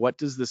what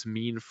does this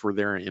mean for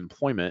their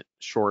employment,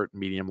 short,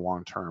 medium,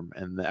 long term,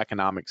 and the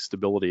economic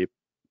stability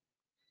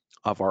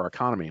of our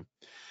economy?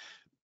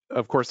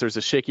 Of course, there's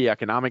a shaky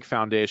economic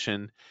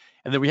foundation.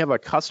 And then we have a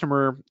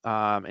customer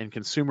and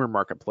consumer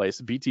marketplace,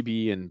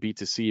 B2B and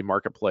B2C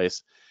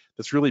marketplace,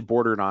 that's really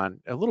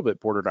a little bit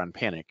bordered on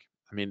panic.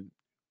 I mean,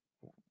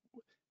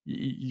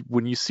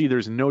 when you see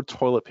there's no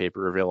toilet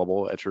paper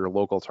available at your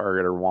local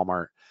Target or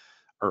Walmart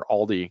or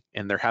Aldi,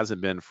 and there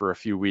hasn't been for a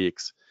few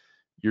weeks,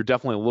 you're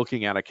definitely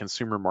looking at a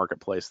consumer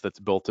marketplace that's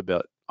built a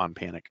bit on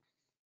panic.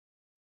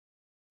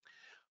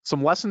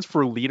 Some lessons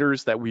for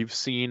leaders that we've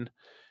seen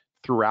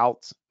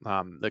throughout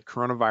the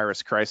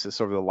coronavirus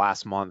crisis over the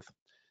last month.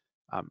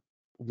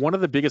 One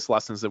of the biggest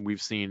lessons that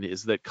we've seen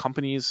is that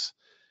companies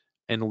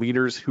and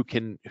leaders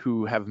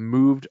who have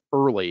moved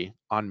early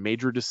on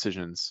major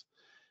decisions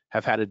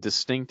have had a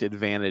distinct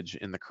advantage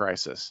in the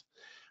crisis.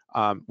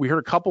 We heard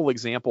a couple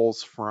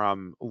examples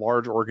from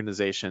large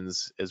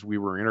organizations as we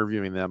were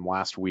interviewing them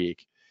last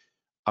week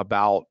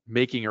about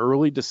making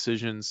early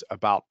decisions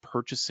about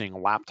purchasing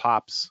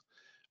laptops,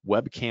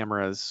 web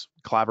cameras,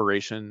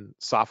 collaboration,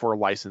 software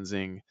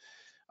licensing,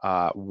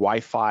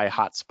 Wi-Fi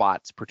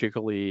hotspots,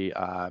 particularly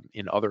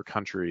in other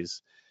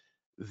countries,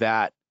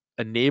 that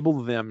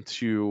enabled them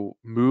to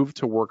move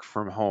to work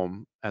from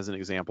home, as an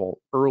example,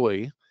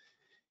 early,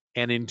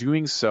 and in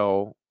doing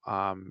so,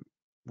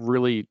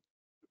 really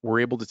were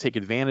able to take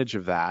advantage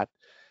of that.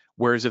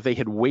 Whereas if they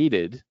had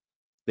waited,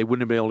 they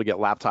wouldn't have been able to get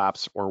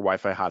laptops or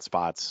Wi-Fi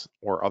hotspots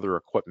or other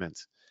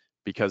equipment,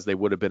 because they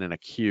would have been in a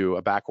queue,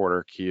 a back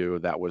order queue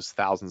that was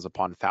thousands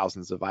upon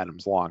thousands of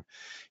items long.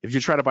 If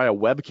you try to buy a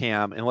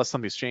webcam, unless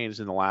something's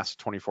changed in the last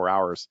 24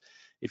 hours,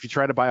 if you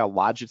try to buy a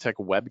Logitech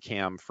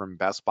webcam from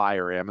Best Buy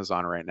or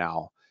Amazon right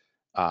now,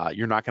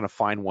 you're not going to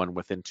find one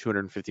within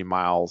 250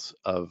 miles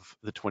of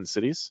the Twin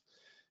Cities.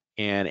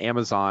 And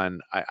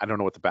Amazon, I don't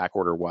know what the back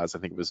order was. I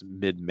think it was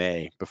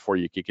mid-May before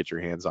you could get your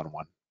hands on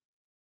one.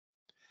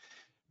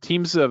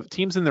 Teams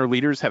and their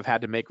leaders have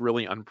had to make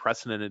really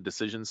unprecedented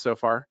decisions so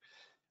far.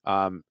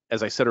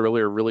 As I said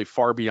earlier, really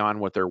far beyond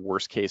what their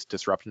worst case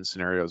disruption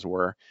scenarios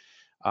were.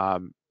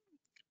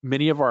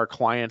 Many of our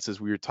clients,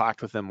 as we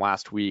talked with them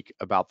last week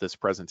about this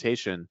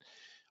presentation,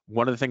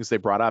 one of the things they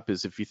brought up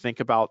is if you think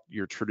about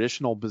your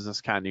traditional business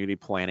continuity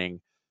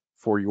planning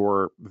for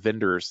your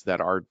vendors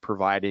that are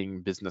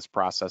providing business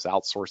process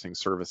outsourcing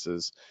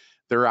services,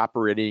 they're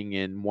operating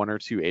in 1 or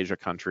 2 Asia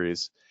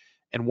countries.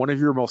 And one of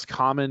your most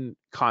common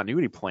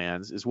continuity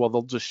plans is, well,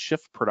 they'll just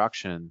shift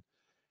production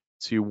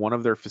to one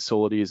of their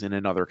facilities in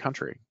another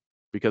country,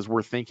 because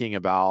we're thinking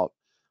about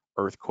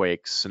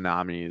earthquakes,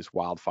 tsunamis,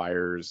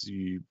 wildfires,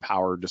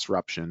 power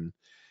disruption.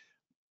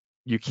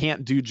 You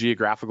can't do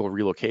geographical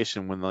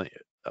relocation when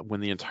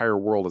the entire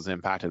world is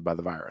impacted by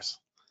the virus.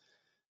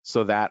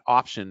 So that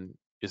option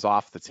is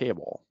off the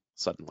table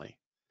suddenly.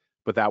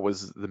 But that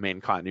was the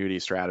main continuity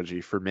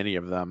strategy for many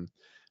of them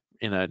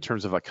in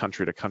terms of a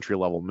country to country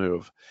level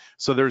move.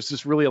 So there's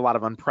just really a lot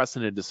of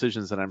unprecedented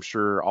decisions that I'm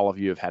sure all of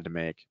you have had to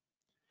make.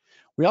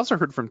 We also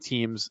heard from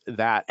teams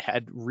that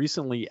had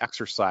recently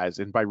exercised,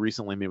 and by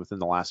recently I mean within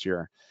the last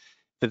year,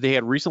 that they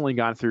had recently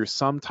gone through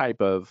some type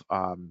of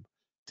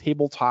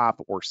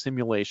tabletop or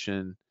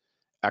simulation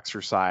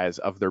exercise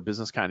of their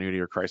business continuity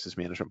or crisis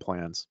management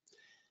plans.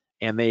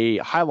 And they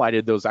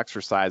highlighted those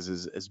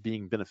exercises as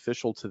being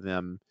beneficial to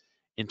them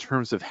in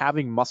terms of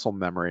having muscle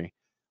memory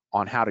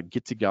on how to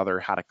get together,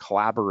 how to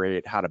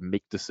collaborate, how to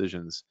make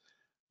decisions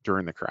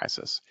during the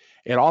crisis.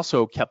 It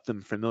also kept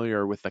them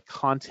familiar with the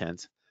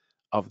content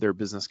of their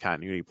business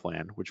continuity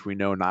plan, which we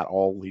know not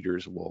all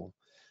leaders will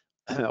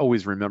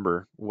always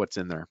remember what's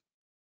in there.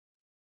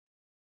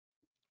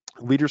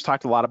 Leaders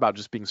talked a lot about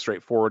just being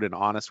straightforward and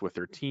honest with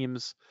their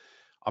teams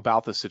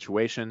about the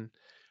situation.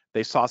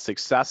 They saw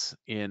success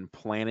in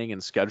planning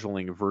and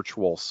scheduling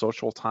virtual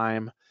social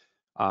time.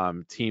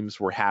 Teams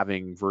were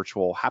having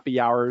virtual happy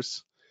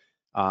hours.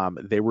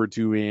 They were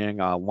doing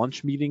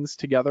lunch meetings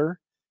together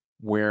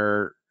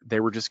where they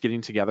were just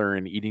getting together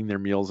and eating their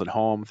meals at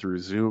home through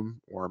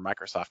Zoom or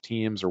Microsoft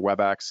Teams or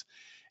WebEx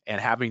and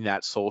having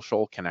that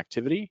social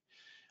connectivity.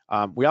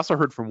 We also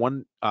heard from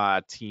one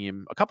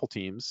team, a couple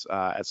teams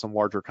at some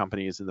larger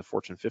companies in the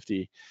Fortune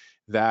 50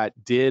 that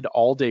did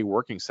all-day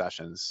working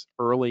sessions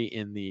early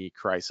in the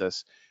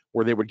crisis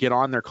where they would get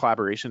on their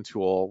collaboration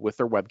tool with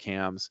their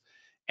webcams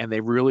and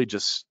they really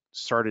just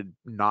started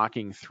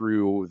knocking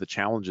through the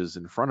challenges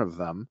in front of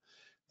them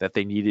that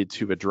they needed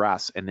to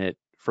address. And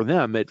for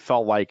them, it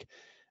felt like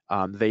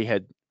they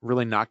had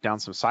really knocked down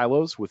some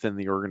silos within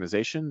the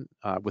organization,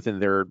 within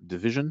their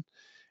division,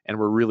 and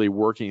were really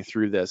working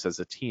through this as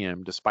a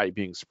team despite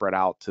being spread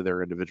out to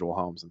their individual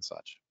homes and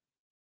such.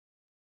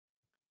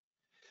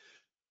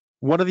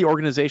 One of the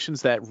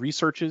organizations that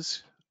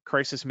researches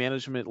crisis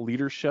management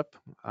leadership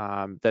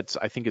that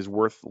I think is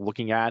worth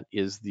looking at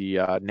is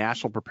the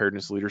National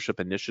Preparedness Leadership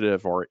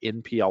Initiative, or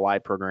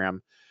NPLI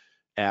program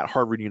at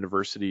Harvard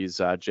University's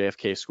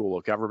JFK School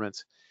of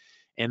Government.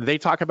 And they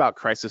talk about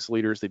crisis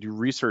leaders. They do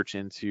research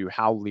into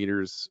how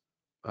leaders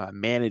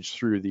manage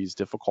through these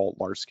difficult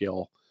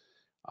large-scale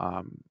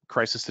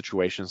crisis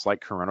situations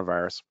like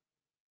coronavirus.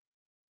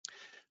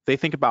 They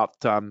think about,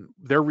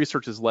 their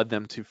research has led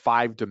them to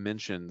 5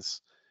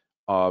 dimensions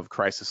of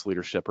crisis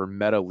leadership, or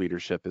meta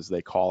leadership as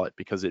they call it,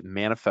 because it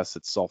manifests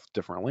itself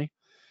differently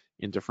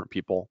in different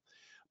people.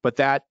 But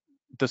that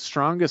the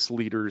strongest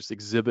leaders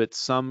exhibit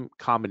some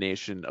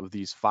combination of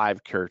these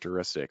 5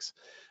 characteristics.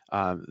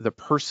 The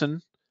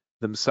person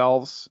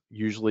themselves,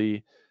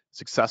 usually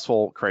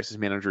successful crisis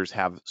managers,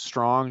 have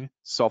strong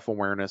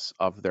self-awareness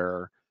of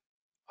their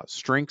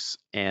strengths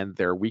and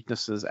their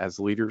weaknesses as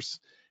leaders,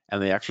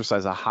 and they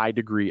exercise a high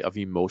degree of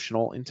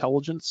emotional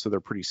intelligence, so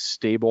they're pretty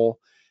stable,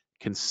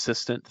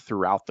 consistent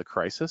throughout the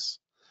crisis.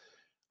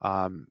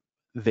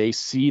 They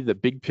see the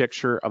big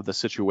picture of the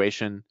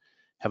situation,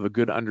 have a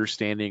good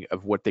understanding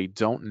of what they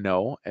don't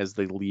know as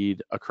they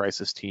lead a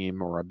crisis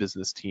team or a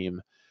business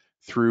team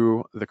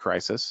through the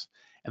crisis,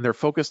 and they're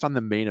focused on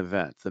the main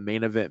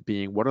event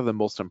being, what are the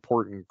most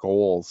important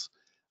goals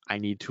I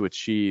need to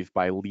achieve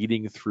by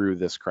leading through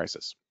this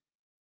crisis?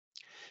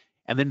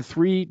 And then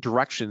 3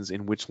 directions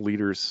in which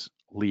leaders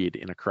lead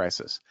in a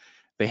crisis.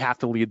 They have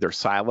to lead their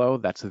silo,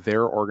 that's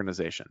their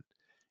organization.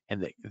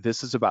 And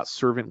this is about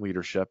servant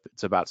leadership.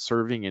 It's about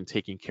serving and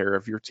taking care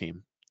of your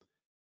team.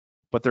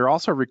 But they're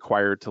also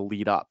required to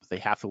lead up. They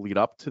have to lead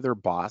up to their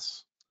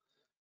boss,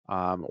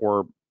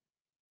 or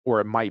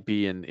it might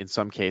be in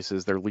some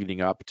cases they're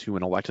leading up to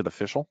an elected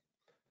official.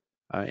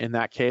 In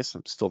that case,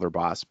 I'm still their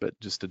boss, but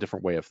just a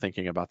different way of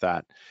thinking about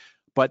that.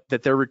 But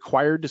that they're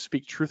required to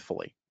speak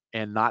truthfully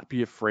and not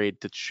be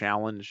afraid to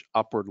challenge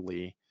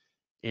upwardly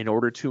in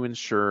order to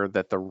ensure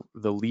that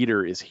the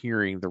leader is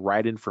hearing the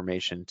right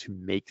information to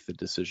make the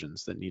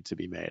decisions that need to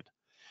be made.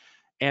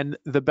 And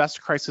the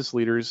best crisis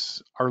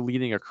leaders are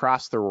leading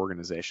across their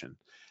organization.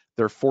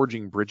 They're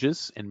forging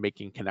bridges and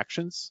making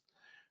connections.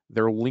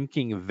 They're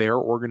linking their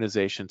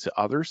organization to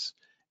others,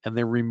 and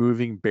they're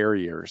removing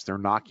barriers. They're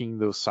knocking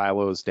those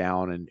silos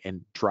down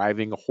and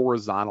driving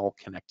horizontal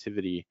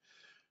connectivity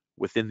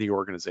within the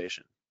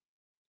organization.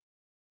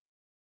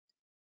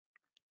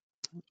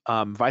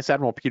 Vice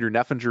Admiral Peter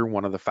Neffinger,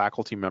 one of the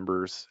faculty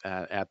members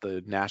at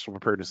the National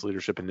Preparedness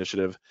Leadership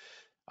Initiative,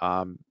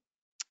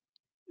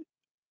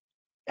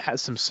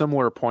 has some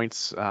similar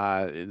points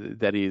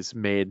that he's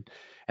made,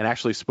 and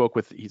actually spoke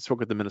with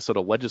the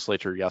Minnesota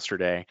legislature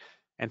yesterday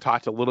and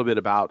talked a little bit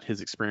about his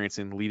experience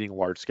in leading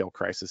large-scale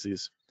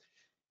crises.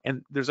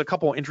 And there's a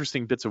couple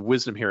interesting bits of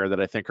wisdom here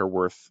that I think are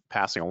worth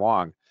passing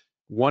along.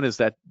 One is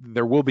that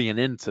there will be an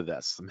end to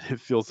this. It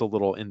feels a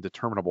little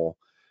indeterminable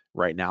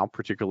right now,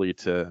 particularly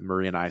to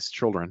Marie and I's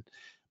children,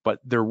 but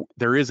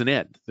there is an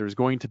end. There's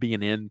going to be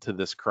an end to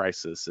this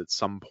crisis at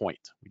some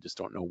point. We just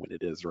don't know when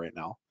it is right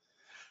now.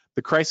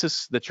 The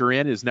crisis that you're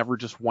in is never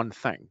just one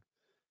thing.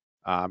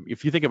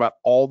 If you think about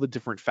all the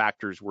different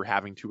factors we're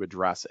having to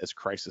address as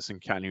crisis and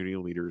continuity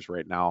leaders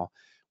right now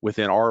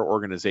within our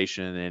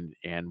organization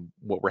and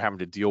what we're having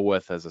to deal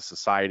with as a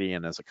society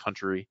and as a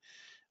country,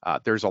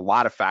 there's a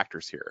lot of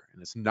factors here.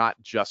 And it's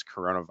not just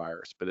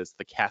coronavirus, but it's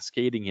the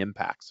cascading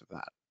impacts of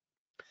that.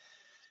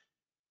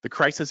 The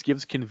crisis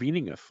gives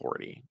convening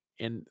authority.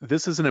 And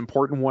this is an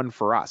important one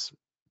for us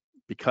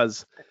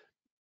because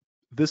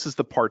this is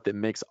the part that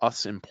makes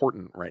us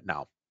important right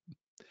now.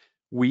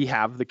 We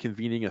have the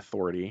convening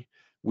authority.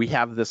 We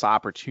have this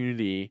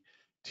opportunity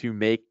to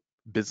make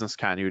business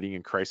continuity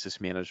and crisis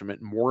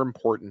management more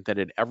important than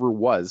it ever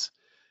was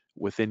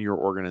within your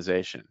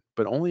organization,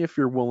 but only if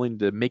you're willing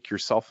to make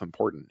yourself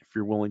important, if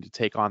you're willing to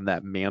take on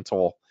that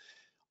mantle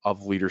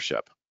of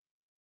leadership.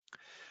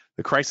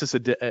 The crisis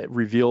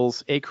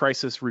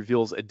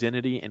reveals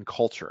identity and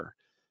culture.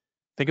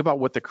 Think about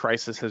what the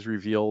crisis has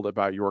revealed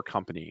about your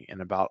company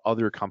and about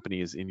other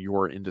companies in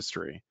your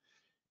industry.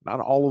 Not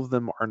all of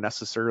them are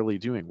necessarily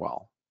doing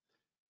well.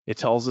 It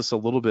tells us a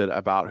little bit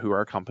about who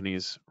our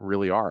companies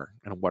really are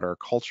and what our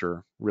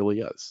culture really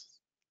is.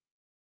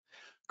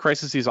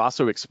 Crises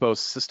also expose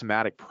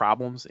systematic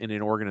problems in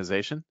an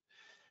organization,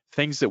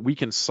 things that we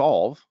can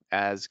solve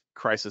as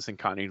crisis and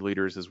continuity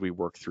leaders as we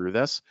work through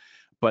this,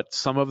 but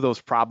some of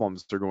those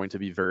problems are going to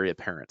be very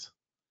apparent.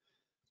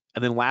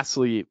 And then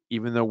lastly,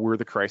 even though we're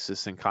the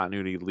crisis and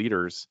continuity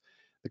leaders,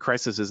 the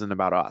crisis isn't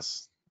about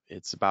us.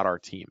 It's about our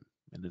team,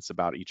 and it's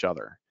about each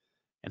other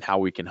and how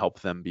we can help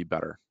them be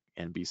better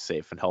and be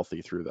safe and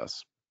healthy through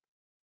this.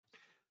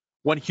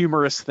 One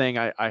humorous thing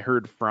I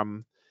heard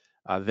from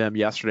them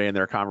yesterday in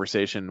their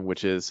conversation,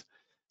 which is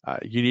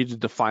you need to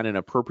define an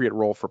appropriate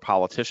role for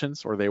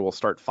politicians or they will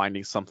start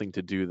finding something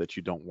to do that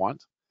you don't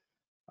want.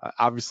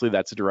 Obviously,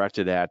 that's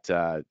directed at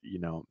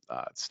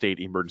state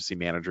emergency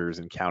managers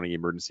and county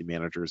emergency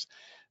managers,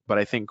 but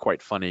I think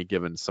quite funny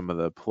given some of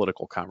the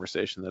political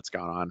conversation that's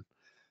gone on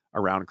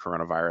around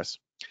coronavirus.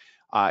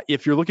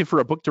 If you're looking for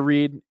a book to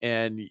read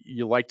and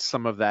you liked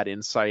some of that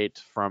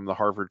insight from the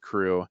Harvard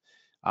crew,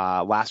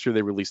 last year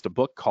they released a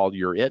book called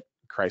You're It,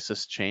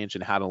 Crisis, Change,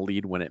 and How to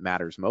Lead When It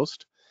Matters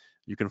Most.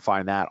 You can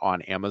find that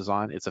on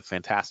Amazon. It's a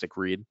fantastic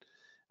read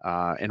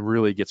and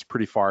really gets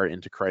pretty far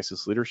into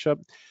crisis leadership.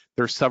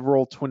 There are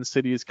several Twin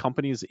Cities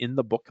companies in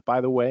the book,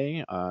 by the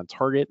way,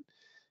 Target,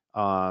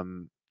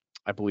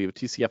 I believe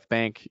TCF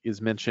Bank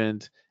is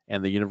mentioned,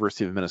 and the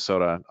University of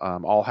Minnesota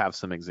all have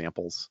some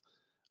examples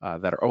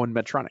that are, and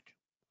Medtronic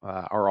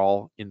are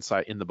all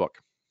inside in the book.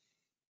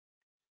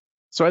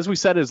 So as we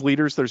said, as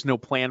leaders, there's no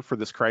plan for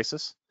this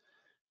crisis,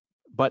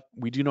 but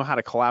we do know how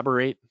to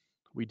collaborate.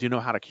 We do know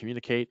how to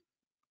communicate.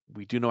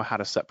 We do know how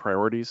to set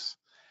priorities.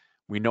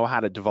 We know how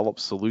to develop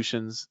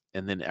solutions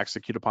and then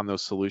execute upon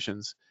those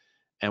solutions,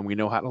 and we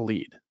know how to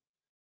lead.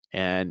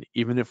 And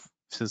even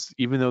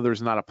though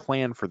there's not a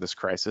plan for this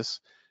crisis,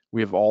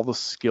 we have all the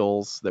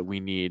skills that we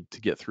need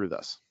to get through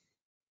this.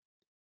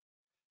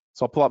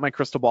 So I'll pull out my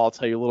crystal ball,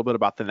 tell you a little bit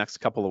about the next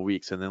couple of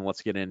weeks, and then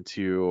let's get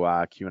into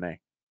Q&A.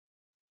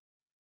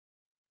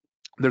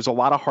 There's a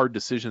lot of hard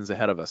decisions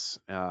ahead of us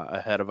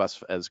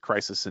as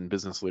crisis and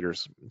business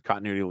leaders,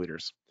 continuity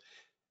leaders.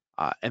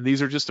 And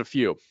these are just a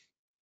few,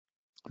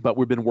 but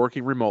we've been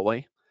working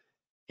remotely,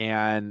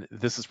 and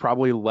this has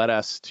probably led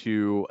us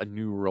to a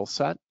new rule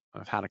set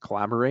of how to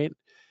collaborate,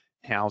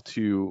 how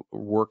to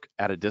work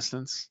at a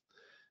distance,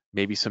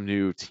 maybe some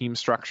new team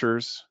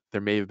structures.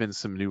 There may have been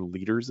some new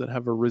leaders that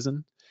have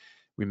arisen.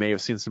 We may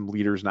have seen some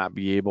leaders not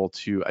be able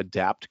to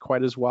adapt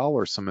quite as well,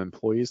 or some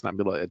employees not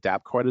be able to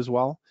adapt quite as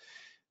well.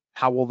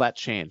 How will that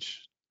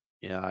change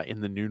in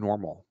the new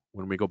normal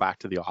when we go back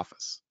to the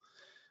office?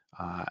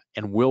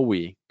 And will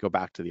we go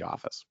back to the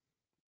office?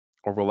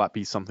 Or will that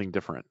be something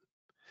different?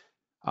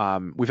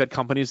 We've had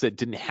companies that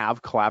didn't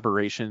have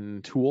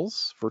collaboration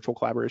tools, virtual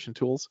collaboration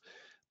tools,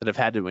 that have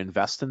had to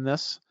invest in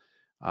this.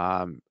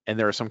 And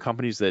there are some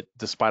companies that,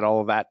 despite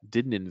all of that,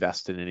 didn't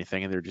invest in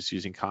anything, and they're just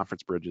using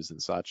conference bridges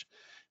and such.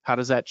 How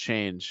does that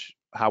change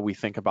how we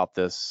think about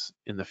this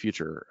in the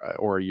future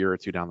or a year or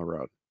two down the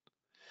road?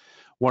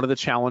 One of the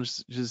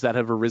challenges that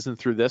have arisen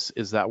through this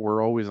is that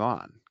we're always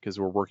on because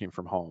we're working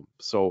from home.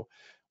 So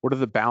what are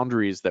the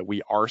boundaries that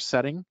we are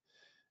setting?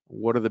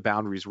 What are the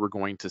boundaries we're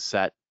going to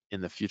set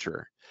in the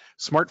future?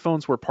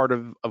 Smartphones were part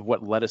of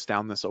what led us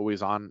down this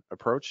always on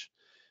approach.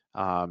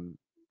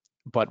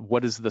 But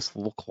what does this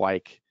look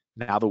like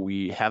now that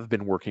we have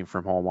been working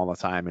from home all the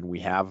time and we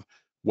have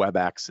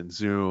WebEx and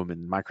Zoom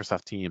and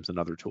Microsoft Teams and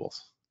other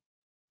tools?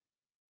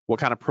 What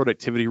kind of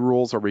productivity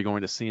rules are we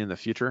going to see in the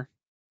future?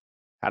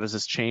 How does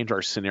this change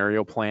our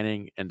scenario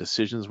planning and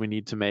decisions we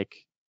need to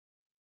make?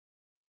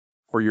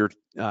 For your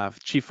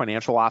chief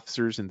financial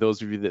officers and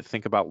those of you that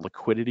think about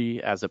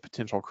liquidity as a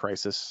potential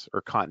crisis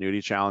or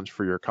continuity challenge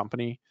for your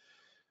company,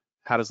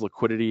 how does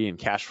liquidity and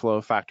cash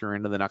flow factor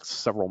into the next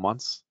several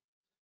months?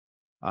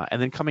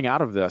 And then coming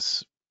out of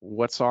this,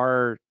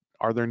 are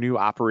there new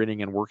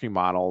operating and working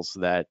models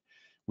that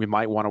we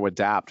might want to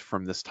adapt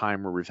from this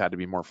time where we've had to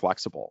be more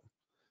flexible?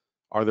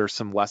 Are there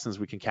some lessons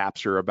we can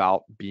capture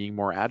about being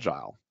more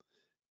agile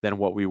than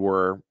what we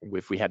were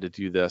if we had to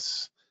do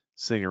this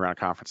sitting around a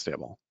conference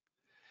table?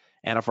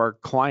 And if our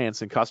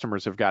clients and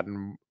customers have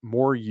gotten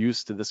more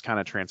used to this kind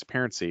of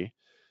transparency,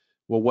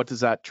 well, what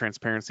does that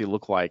transparency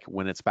look like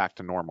when it's back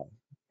to normal,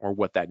 or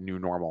what that new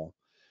normal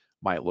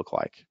might look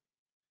like?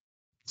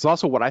 It's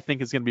also what I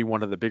think is going to be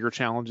one of the bigger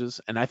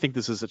challenges, and I think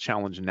this is a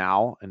challenge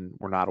now, and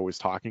we're not always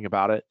talking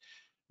about it,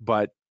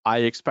 but I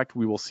expect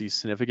we will see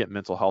significant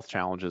mental health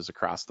challenges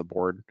across the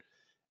board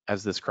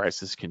as this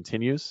crisis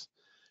continues.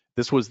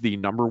 This was the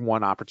number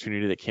one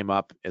opportunity that came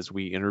up as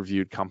we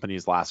interviewed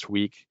companies last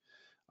week,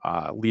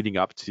 leading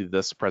up to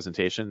this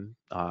presentation,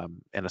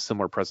 and a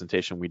similar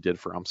presentation we did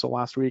for UMSA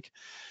last week,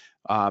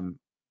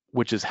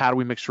 which is how do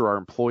we make sure our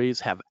employees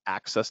have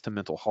access to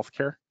mental health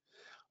care?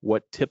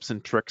 What tips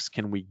and tricks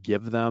can we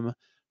give them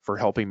for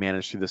helping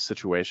manage through this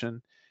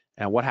situation?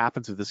 And what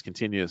happens if this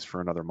continues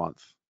for another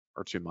month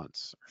or 2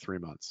 months or 3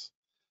 months?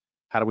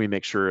 How do we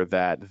make sure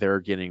that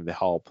they're getting the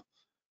help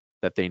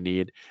that they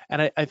need?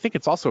 And I think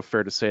it's also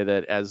fair to say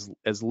that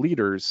as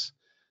leaders,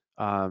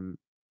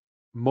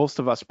 most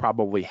of us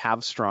probably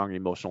have strong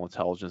emotional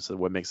intelligence, that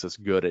what makes us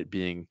good at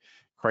being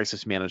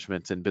crisis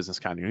management and business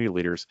continuity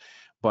leaders.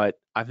 But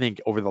I think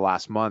over the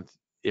last month,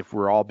 if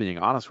we're all being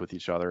honest with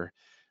each other,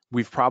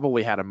 we've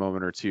probably had a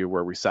moment or two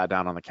where we sat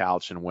down on the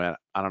couch and went,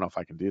 I don't know if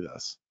I can do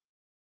this.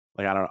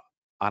 Like, I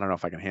don't know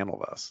if I can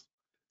handle this.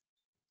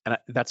 And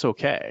that's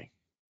okay.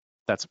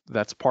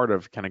 That's part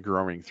of kind of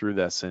growing through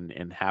this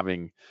and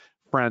having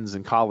friends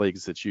and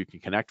colleagues that you can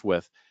connect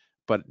with.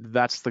 But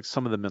that's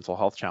some of the mental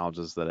health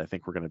challenges that I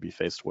think we're going to be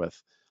faced with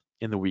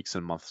in the weeks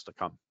and months to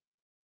come.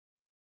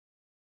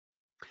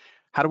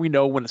 How do we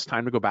know when it's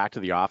time to go back to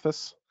the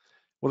office?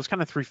 Well, there's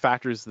kind of three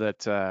factors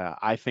that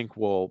I think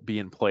will be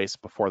in place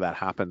before that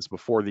happens,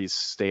 before these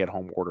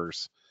stay-at-home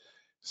orders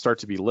start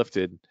to be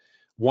lifted.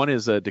 One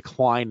is a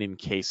decline in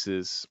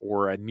cases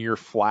or a near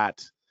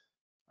flat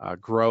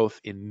growth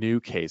in new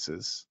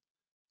cases.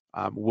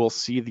 We'll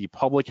see the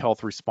public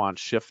health response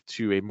shift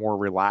to a more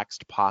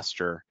relaxed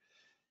posture.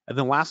 And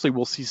then lastly,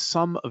 we'll see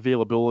some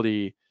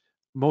availability,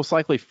 most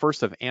likely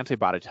first of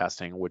antibody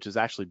testing, which is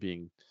actually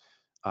being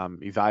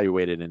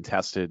evaluated and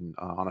tested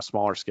on a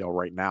smaller scale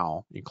right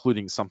now,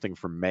 including something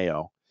from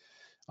Mayo.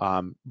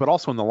 But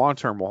also in the long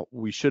term,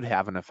 we should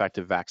have an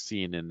effective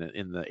vaccine in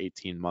the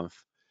 18-month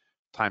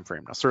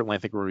timeframe. Now, certainly I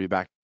think we're going to be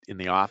back in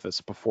the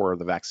office before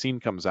the vaccine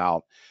comes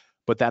out,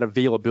 But that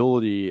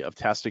availability of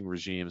testing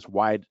regimes,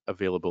 wide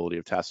availability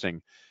of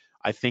testing,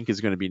 I think is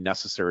going to be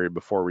necessary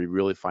before we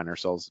really find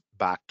ourselves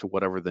back to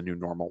whatever the new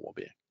normal will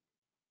be.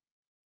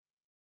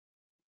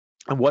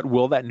 And what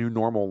will that new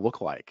normal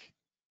look like?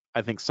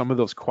 I think some of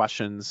those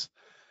questions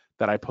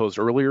that I posed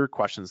earlier,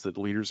 questions that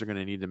leaders are going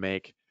to need to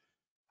make,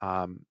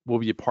 will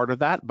be a part of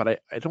that,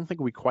 but I don't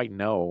think we quite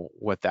know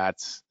what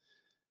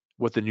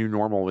the new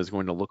normal is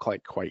going to look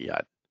like quite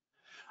yet.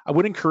 I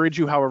would encourage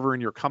you, however,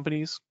 in your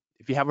companies,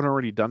 if you haven't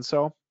already done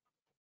so,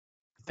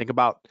 think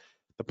about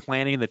the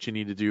planning that you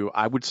need to do.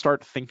 I would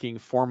start thinking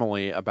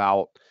formally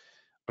about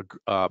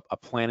a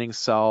planning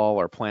cell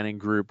or planning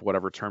group,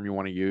 whatever term you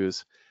want to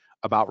use,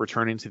 about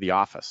returning to the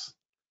office.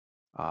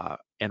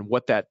 And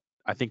what that,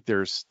 I think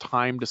there's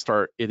time to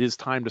start, it is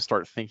time to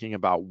start thinking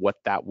about what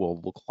that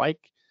will look like.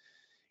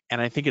 And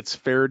I think it's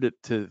fair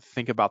to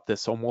think about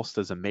this almost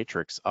as a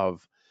matrix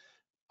of,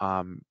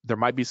 there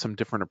might be some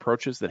different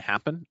approaches that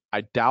happen.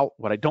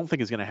 What I don't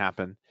think is going to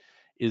happen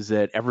is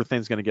that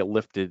everything's going to get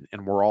lifted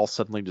and we're all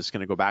suddenly just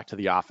going to go back to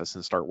the office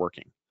and start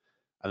working.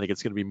 I think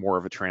it's going to be more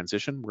of a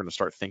transition. We're going to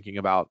start thinking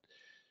about,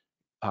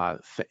 I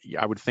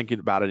would think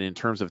about it in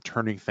terms of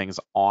turning things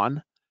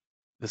on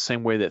the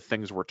same way that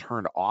things were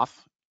turned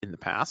off in the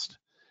past.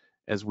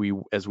 As we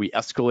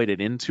escalated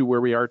into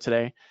where we are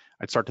today,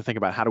 I'd start to think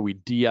about how do we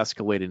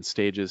de-escalate in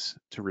stages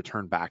to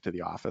return back to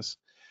the office.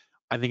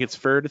 I think it's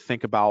fair to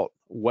think about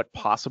what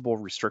possible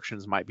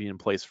restrictions might be in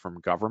place from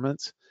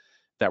governments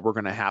that we're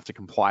going to have to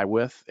comply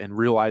with and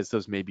realize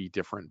those may be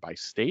different by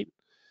state.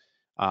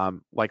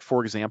 Like,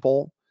 for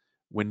example,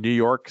 when New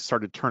York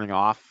started turning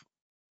off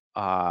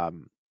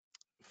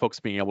folks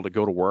being able to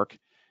go to work,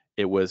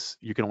 it was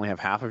you can only have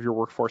half of your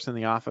workforce in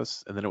the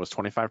office, and then it was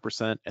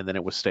 25%, and then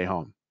it was stay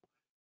home.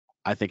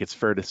 I think it's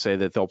fair to say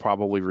that they'll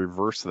probably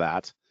reverse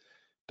that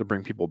to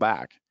bring people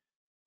back.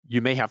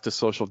 You may have to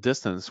social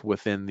distance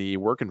within the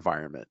work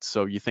environment.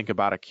 So you think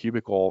about a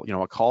cubicle,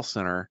 a call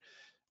center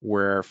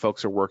where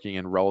folks are working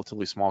in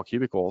relatively small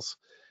cubicles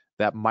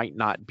that might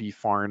not be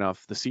far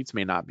enough, the seats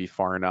may not be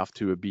far enough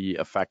to be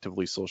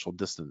effectively social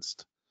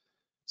distanced.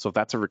 So if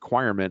that's a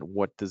requirement,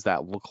 what does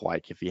that look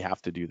like if you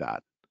have to do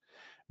that?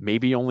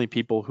 Maybe only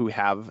people who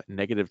have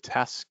negative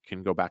tests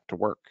can go back to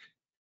work.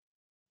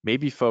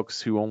 Maybe folks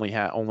who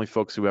only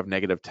folks who have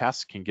negative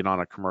tests can get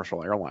on a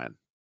commercial airline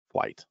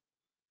flight.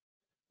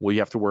 Will you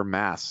have to wear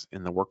masks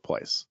in the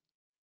workplace?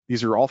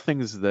 These are all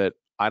things that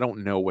I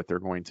don't know what they're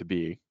going to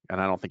be, and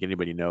I don't think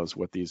anybody knows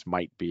what these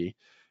might be.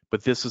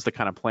 But this is the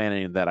kind of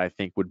planning that I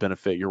think would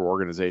benefit your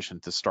organization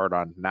to start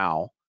on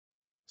now,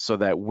 so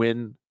that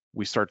when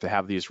we start to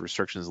have these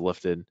restrictions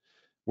lifted,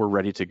 we're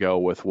ready to go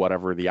with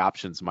whatever the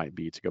options might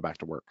be to go back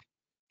to work,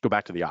 go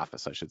back to the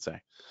office, I should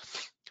say.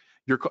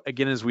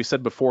 Again, as we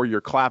said before,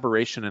 your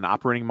collaboration and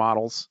operating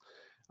models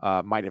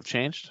might have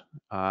changed,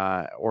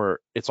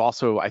 or it's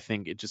also, I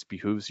think it just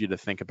behooves you to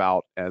think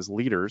about as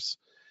leaders,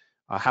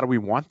 how do we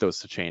want those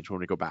to change when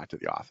we go back to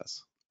the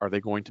office? Are they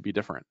going to be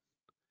different?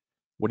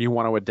 When do you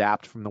want to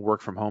adapt from the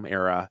work from home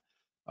era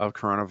of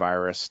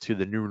coronavirus to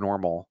the new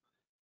normal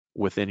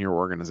within your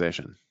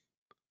organization?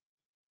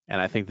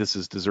 And I think this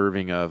is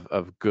deserving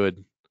of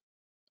good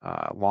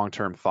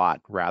long-term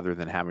thought rather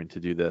than having to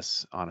do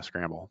this on a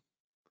scramble.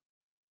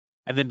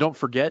 And then don't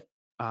forget,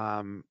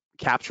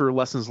 capture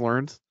lessons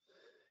learned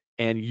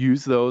and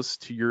use those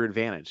to your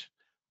advantage.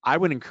 I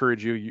would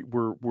encourage you,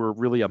 we're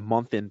really a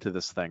month into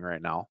this thing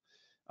right now,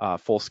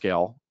 full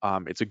scale.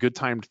 It's a good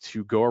time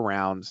to go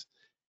around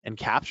and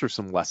capture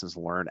some lessons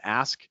learned.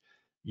 Ask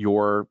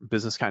your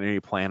business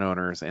continuity plan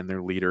owners and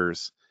their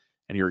leaders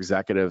and your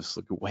executives,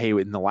 hey,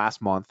 in the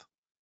last month,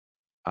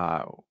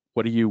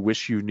 what do you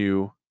wish you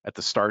knew at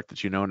the start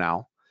that you know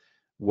now?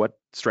 What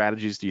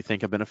strategies do you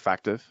think have been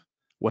effective?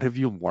 What have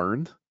you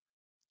learned?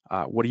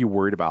 What are you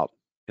worried about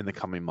in the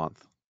coming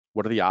month?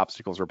 What are the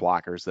obstacles or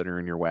blockers that are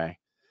in your way?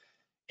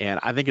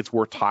 And I think it's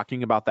worth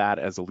talking about that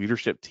as a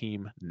leadership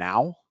team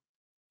now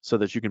so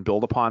that you can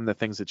build upon the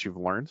things that you've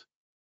learned.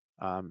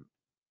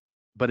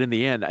 But in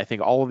the end, I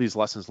think all of these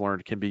lessons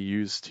learned can be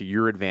used to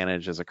your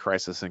advantage as a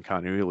crisis and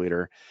continuity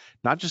leader,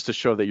 not just to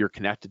show that you're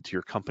connected to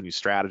your company's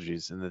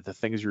strategies and that the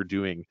things you're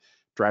doing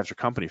drives your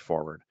company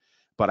forward,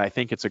 but I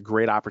think it's a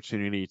great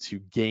opportunity to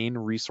gain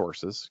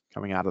resources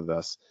coming out of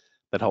this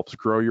that helps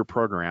grow your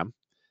program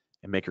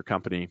and make your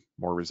company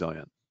more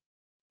resilient.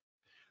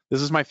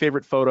 This is my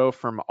favorite photo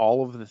from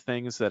all of the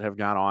things that have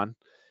gone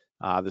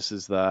on. This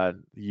is the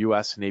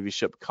U.S. Navy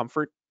ship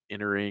Comfort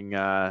entering,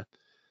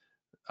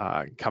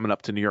 coming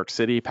up to New York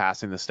City,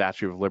 passing the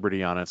Statue of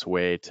Liberty on its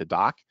way to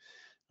dock.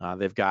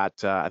 They've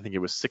got, I think it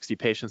was 60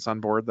 patients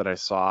on board that I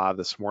saw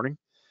this morning.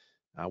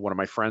 One of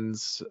my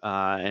friends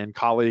and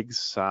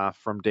colleagues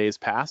from days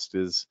past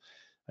is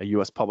a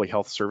U.S. Public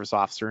Health Service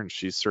officer, and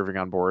she's serving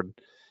on board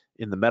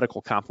in the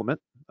medical complement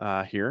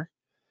here.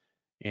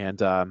 And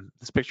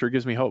this picture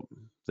gives me hope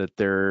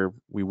that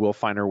we will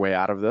find our way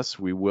out of this.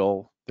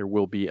 There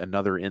will be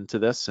another end to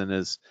this, and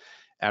as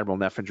Admiral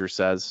Neffinger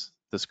says,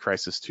 this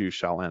crisis too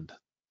shall end.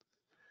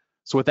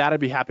 So with that, I'd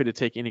be happy to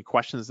take any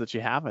questions that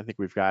you have. I think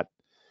we've got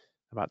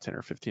about 10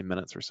 or 15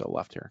 minutes or so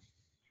left here.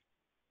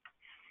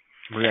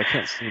 Maria, I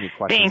can't see any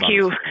questions Thank on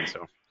you. the screen,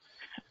 so.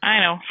 I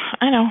know.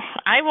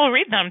 I will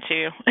read them to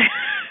you.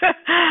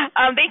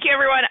 Thank you,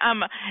 everyone.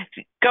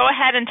 Go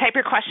ahead and type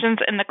your questions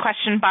in the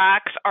question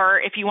box, or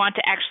if you want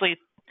to actually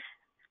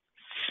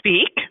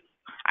speak,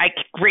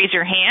 raise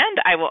your hand.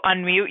 I will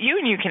unmute you,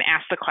 and you can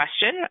ask the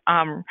question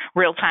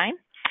real time.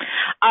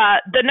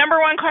 The number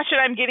one question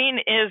I'm getting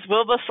is,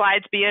 will the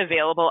slides be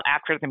available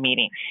after the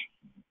meeting?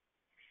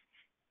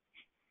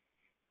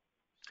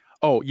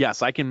 Oh,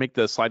 yes, I can make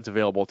the slides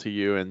available to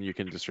you, and you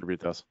can distribute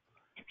those.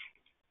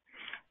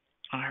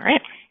 All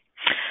right.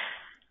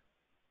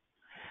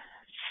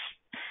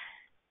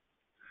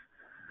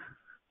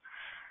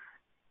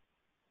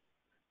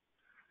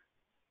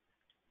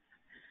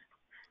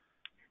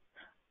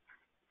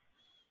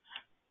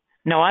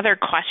 No other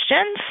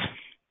questions?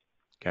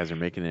 You guys are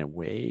making it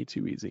way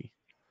too easy.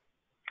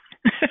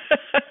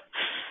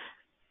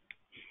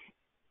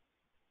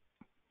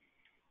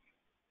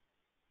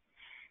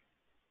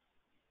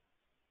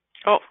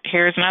 Oh,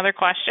 here's another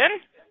question.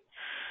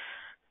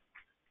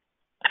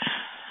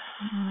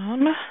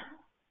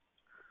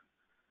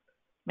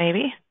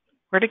 Maybe.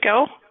 Where'd it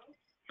go?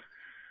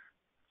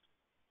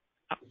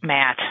 Oh,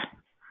 Matt.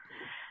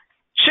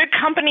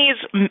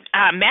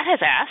 Matt has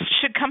asked,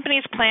 should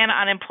companies plan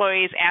on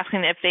employees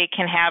asking if they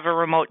can have a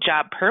remote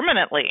job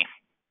permanently?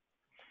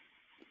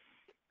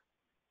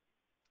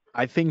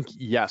 I think,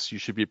 yes, you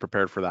should be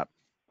prepared for that.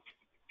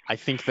 I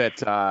think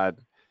that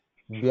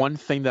one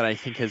thing that I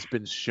think has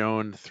been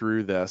shown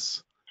through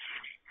this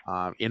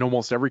in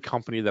almost every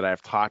company that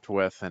I've talked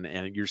with,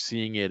 and you're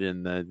seeing it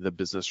in the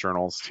business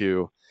journals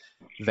too,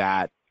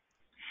 that,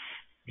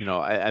 you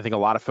know, I think a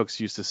lot of folks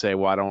used to say,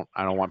 well,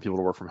 I don't want people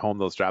to work from home.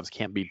 Those jobs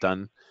can't be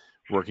done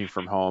working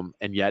from home.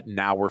 And yet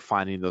now we're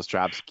finding those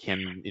jobs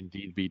can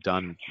indeed be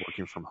done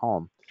working from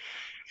home.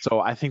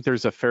 So I think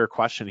there's a fair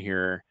question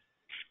here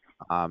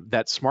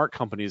that smart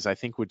companies, I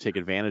think, would take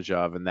advantage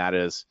of. And that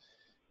is,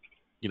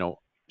 you know,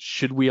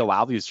 should we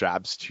allow these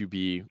jobs to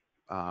be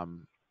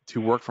to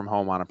work from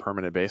home on a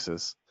permanent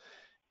basis?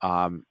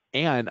 And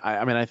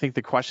I think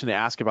the question to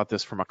ask about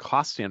this from a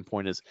cost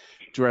standpoint is,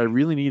 do I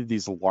really need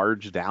these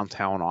large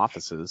downtown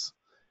offices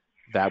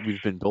that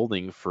we've been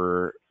building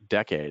for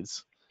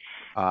decades?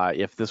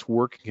 If this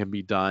work can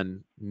be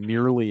done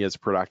nearly as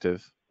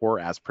productive or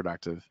as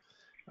productive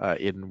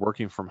in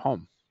working from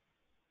home.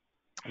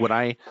 When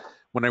I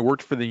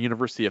worked for the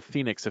University of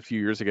Phoenix a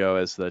few years ago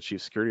as the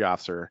chief security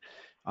officer,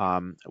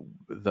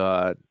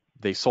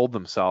 they sold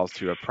themselves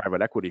to a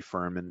private equity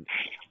firm, and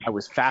I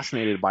was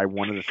fascinated by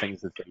one of the things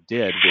that they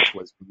did, which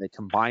was when they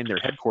combined their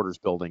headquarters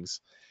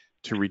buildings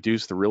to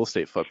reduce the real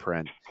estate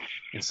footprint.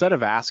 Instead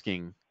of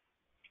asking,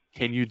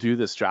 can you do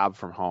this job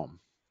from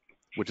home,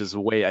 which is the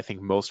way I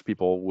think most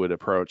people would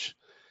approach,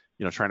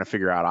 you know, trying to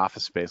figure out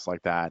office space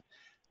like that,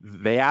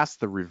 they asked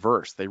the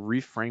reverse. They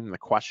reframed the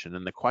question,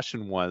 and the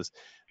question was,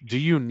 do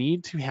you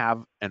need to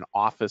have an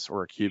office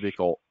or a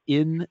cubicle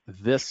in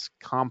this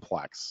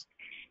complex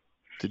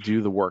to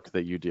do the work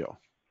that you do?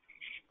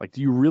 Like,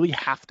 do you really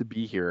have to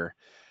be here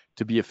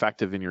to be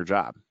effective in your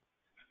job?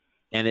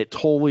 And it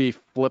totally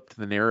flipped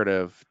the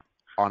narrative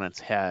on its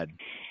head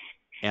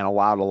and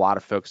allowed a lot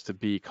of folks to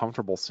be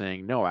comfortable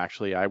saying, no,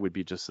 actually, I would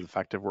be just as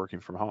effective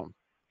working from home.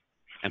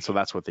 And so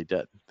that's what they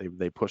did.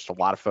 They pushed a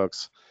lot of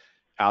folks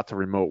out to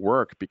remote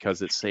work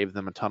because it saved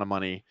them a ton of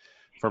money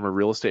from a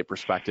real estate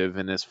perspective.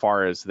 And as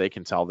far as they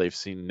can tell, they've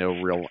seen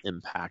no real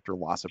impact or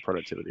loss of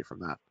productivity from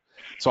that.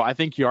 So I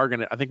think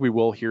I think we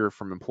will hear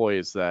from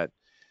employees that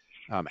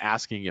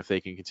asking if they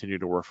can continue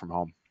to work from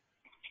home.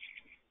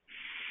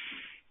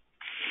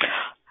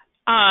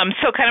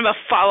 So kind of a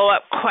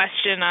follow-up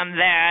question on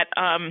that.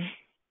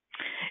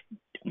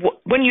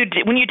 When you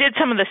did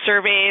some of the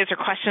surveys or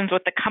questions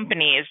with the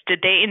companies, did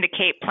they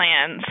indicate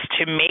plans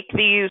to make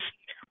these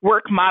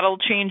work model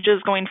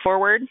changes going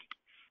forward?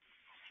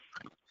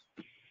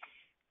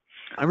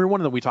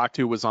 Everyone that we talked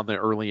to was on the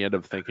early end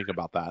of thinking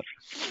about that.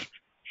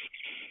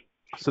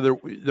 So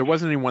there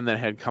wasn't anyone that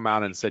had come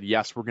out and said,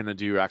 yes, we're going to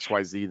do X,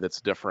 Y, Z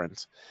that's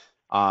different.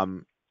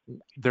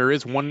 There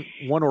is one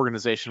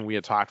organization we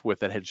had talked with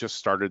that had just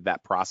started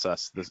that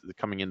process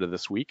coming into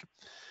this week.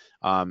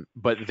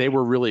 But they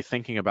were really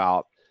thinking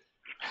about,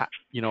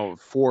 you know,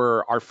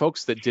 for our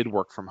folks that did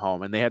work from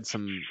home, and they had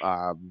some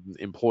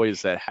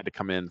employees that had to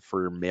come in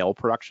for mail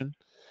production,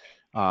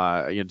 you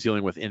know,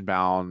 dealing with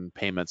inbound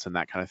payments and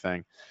that kind of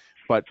thing.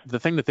 But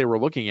the thing that they were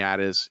looking at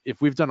is, if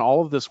we've done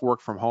all of this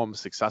work from home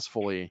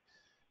successfully,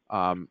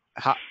 they're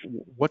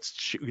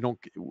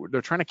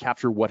trying to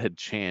capture what had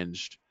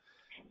changed,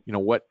 you know,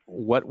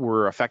 what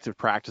were effective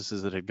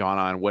practices that had gone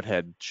on, what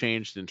had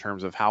changed in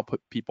terms of how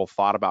people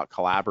thought about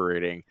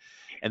collaborating,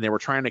 and they were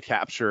trying to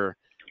capture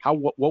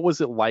what was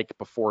it like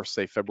before,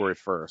 say, February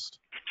 1st,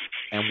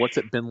 and what's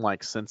it been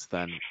like since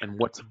then, and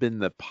what's been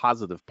the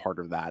positive part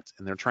of that,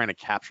 and they're trying to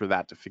capture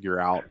that to figure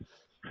out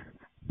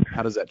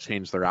how does that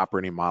change their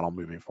operating model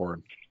moving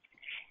forward.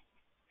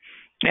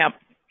 Yeah.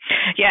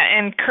 Yeah,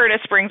 and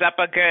Curtis brings up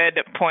a good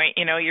point.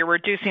 You know, you're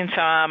reducing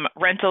some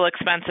rental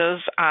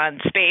expenses on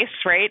space,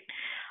 right?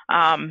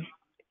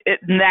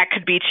 That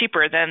could be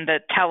cheaper than the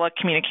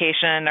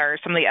telecommunication or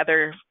some of the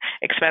other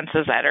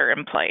expenses that are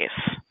in place.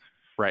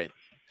 Right.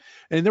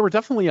 And there were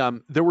definitely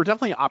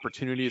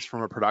opportunities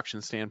from a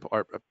production standpoint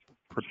or a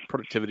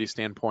productivity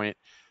standpoint.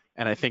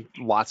 And I think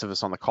lots of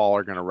us on the call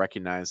are going to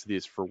recognize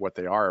these for what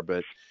they are.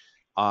 But,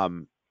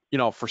 you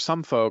know, for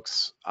some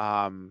folks,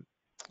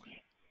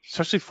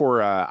 especially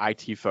for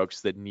IT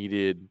folks that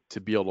needed to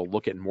be able to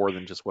look at more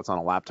than just what's on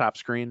a laptop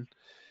screen,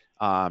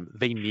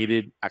 they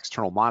needed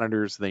external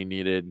monitors. They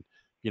needed,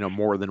 you know,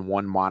 more than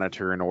one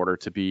monitor in order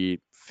to be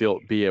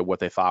at what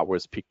they thought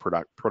was peak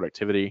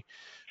productivity.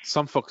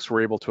 Some folks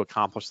were able to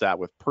accomplish that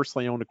with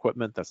personally owned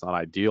equipment. That's not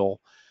ideal.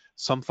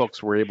 Some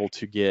folks were able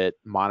to get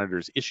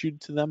monitors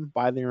issued to them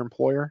by their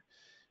employer,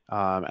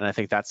 and I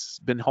think that's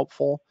been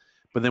helpful.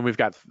 But then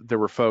there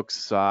were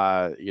folks, you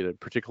know,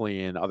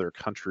 particularly in other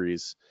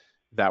countries,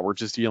 that were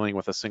just dealing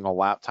with a single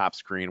laptop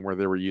screen where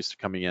they were used to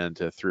coming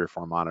into 3 or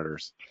 4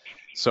 monitors.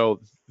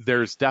 So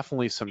there's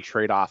definitely some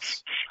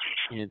trade-offs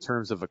in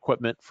terms of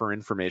equipment for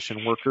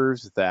information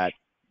workers that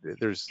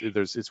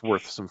it's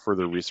worth some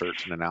further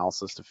research and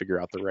analysis to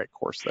figure out the right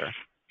course there.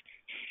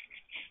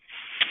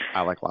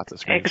 I like lots of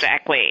screens.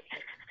 Exactly.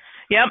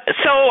 Yep.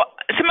 So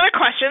some other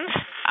questions,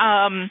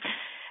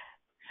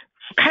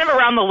 kind of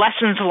around the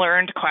lessons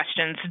learned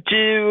questions.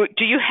 Do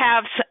you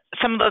have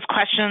some of those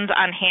questions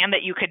on hand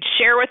that you could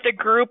share with the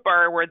group,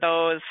 or were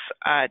those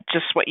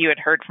just what you had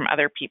heard from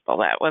other people?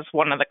 That was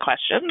one of the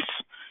questions.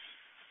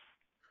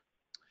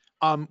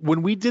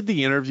 When we did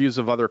the interviews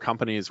of other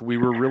companies, we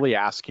were really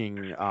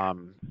asking, I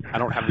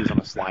don't have these on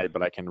a slide,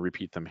 but I can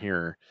repeat them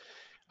here.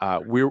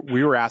 We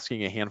were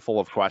asking a handful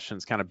of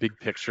questions, kind of big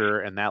picture,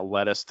 and that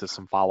led us to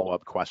some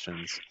follow-up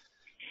questions.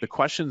 The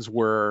questions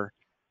were,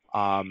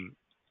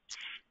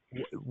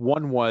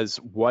 one was,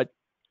 what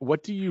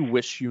do you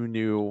wish you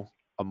knew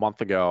a month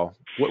ago?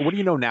 What do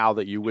you know now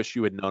that you wish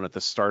you had known at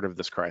the start of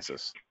this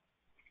crisis?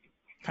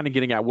 Kind of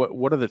getting at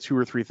what are the 2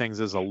 or 3 things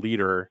as a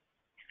leader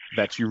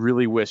that you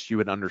really wish you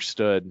had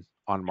understood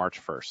on March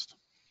 1st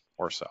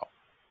or so,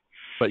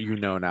 but you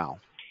know now.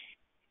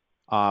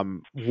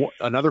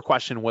 Another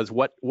question was,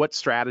 what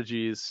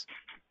strategies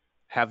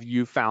have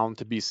you found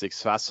to be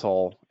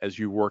successful as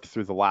you worked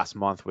through the last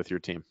month with your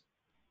team?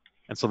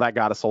 And so that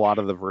got us a lot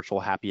of the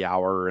virtual happy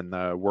hour and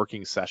the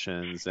working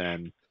sessions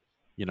and,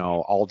 you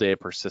know, all day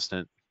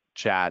persistent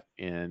chat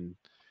in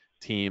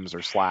Teams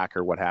or Slack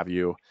or what have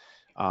you.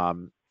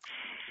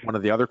 One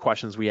of the other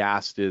questions we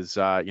asked is,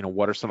 you know,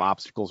 what are some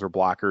obstacles or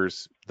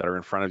blockers that are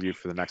in front of you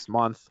for the next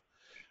month?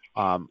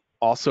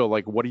 Also,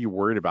 like, what are you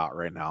worried about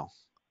right now?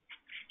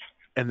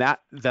 And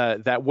that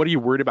what are you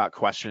worried about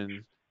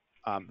question,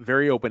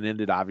 very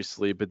open-ended,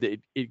 obviously, but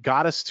it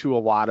got us to a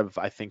lot of,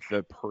 I think,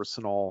 the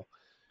personal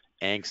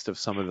angst of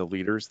some of the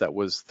leaders. That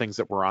was things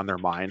that were on their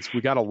minds.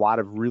 We got a lot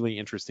of really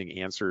interesting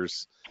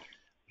answers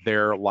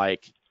there,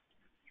 like,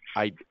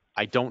 I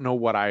don't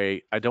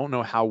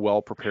know how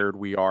well prepared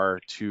we are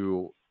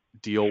to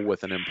deal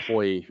with an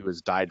employee who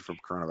has died from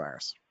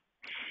coronavirus.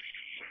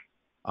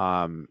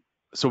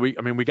 So we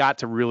got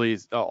to really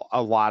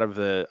a lot of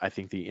I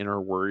think the inner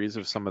worries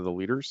of some of the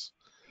leaders.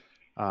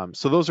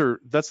 So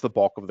that's the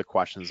bulk of the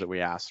questions that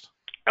we asked.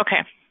 Okay.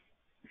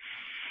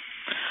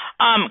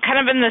 Kind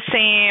of in the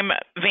same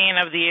vein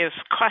of these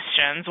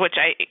questions, which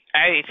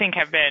I think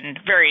have been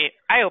very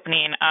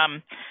eye-opening.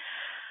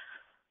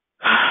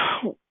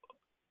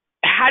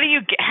 How do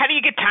you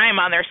get time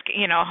on there?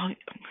 You know,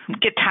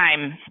 get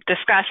time,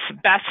 discuss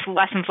best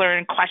lessons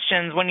learned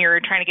questions when you're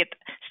trying to get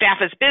staff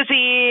is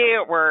busy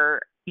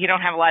or you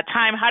don't have a lot of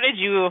time.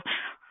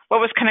 What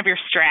was kind of your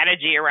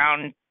strategy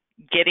around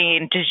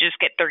getting to just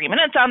get 30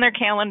 minutes on their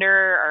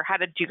calendar, or how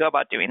did you go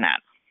about doing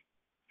that?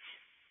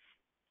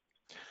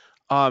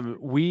 So I'm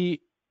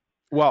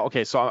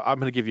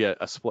going to give you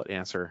a split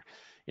answer.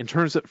 In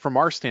terms of, from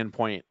our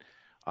standpoint,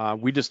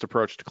 we just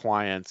approached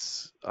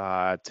clients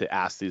to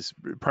ask these,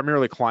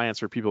 primarily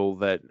clients or people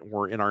that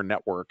were in our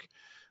network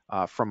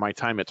from my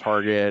time at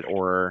Target,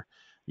 or,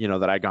 you know,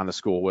 that I'd gone to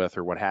school with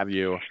or what have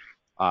you,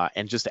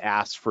 and just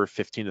asked for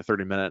 15 to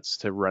 30 minutes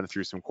to run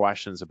through some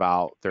questions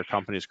about their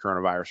company's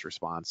coronavirus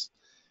response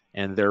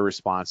and their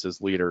response as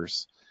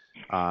leaders.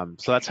 So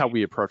that's how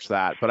we approach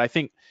that. But I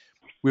think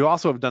we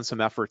also have done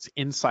some efforts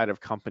inside of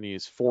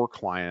companies for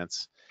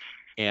clients.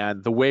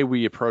 And the way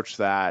we approach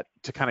that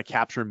to kind of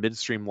capture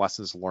midstream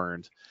lessons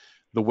learned,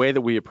 the way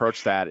that we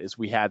approach that is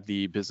we had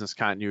the business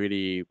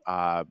continuity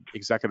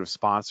executive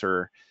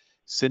sponsor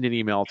send an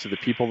email to the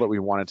people that we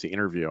wanted to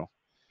interview.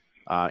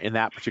 In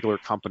that particular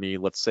company,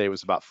 let's say it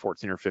was about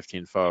 14 or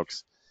 15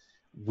 folks.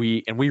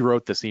 We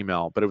wrote this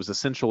email, but it was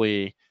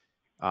essentially,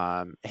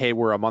 hey,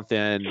 we're a month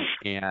in,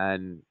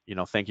 and, you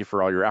know, thank you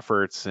for all your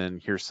efforts,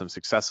 and here's some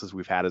successes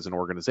we've had as an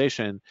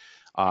organization.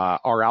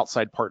 Our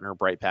outside partner,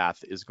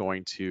 Bryghtpath, is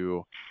going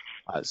to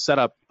set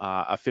up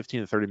a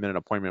 15 to 30 minute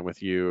appointment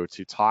with you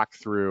to talk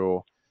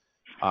through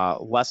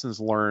lessons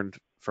learned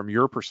from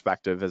your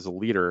perspective as a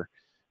leader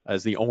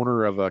as the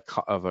owner of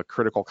a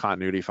critical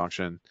continuity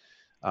function,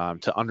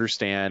 to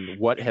understand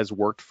what has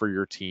worked for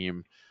your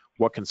team,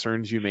 what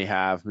concerns you may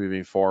have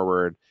moving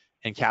forward,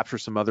 and capture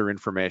some other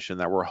information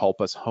that will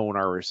help us hone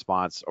our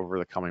response over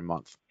the coming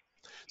month.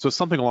 So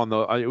something along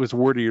the, it was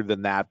wordier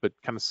than that, but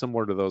kind of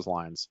similar to those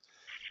lines.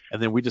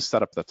 And then we just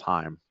set up the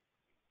time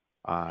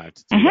to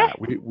do that.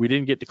 We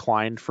didn't get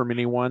declined from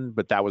anyone,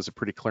 but that was a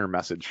pretty clear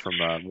message from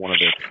one of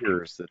their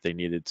peers that they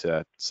needed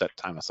to set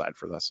time aside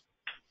for this.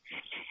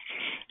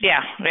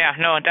 Yeah,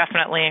 no,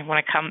 definitely. When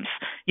it comes,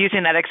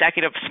 using that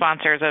executive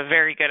sponsor is a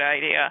very good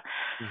idea.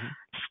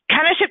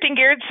 Kind of shifting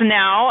gears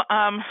now,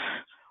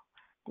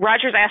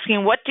 Roger's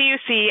asking, what do you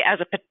see as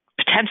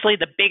potentially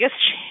the biggest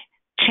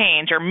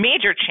change or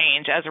major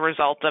change as a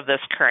result of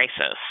this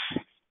crisis?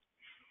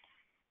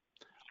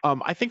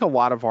 I think a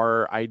lot of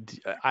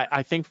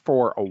I think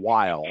for a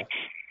while,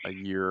 a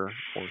year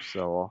or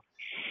so,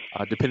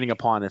 depending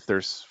upon if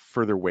there's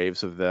further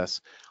waves of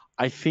this,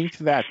 I think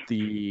that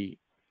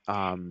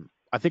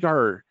I think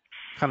our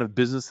kind of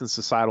business and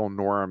societal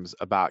norms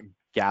about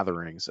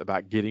gatherings,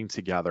 about getting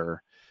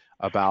together,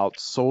 about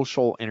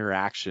social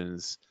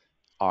interactions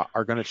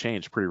are going to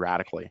change pretty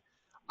radically.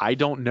 I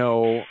don't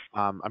know.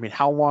 I mean,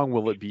 how long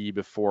will it be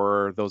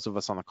before those of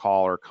us on the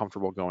call are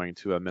comfortable going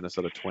to a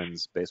Minnesota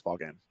Twins baseball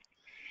game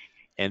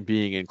and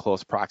being in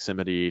close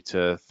proximity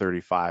to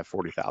 35,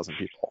 40,000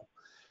 people?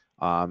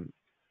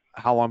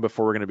 How long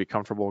before we're going to be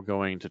comfortable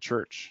going to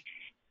church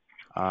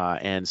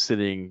and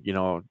sitting,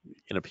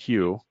 in a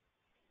pew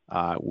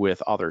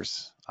with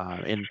others?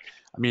 And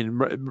I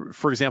mean,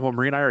 for example,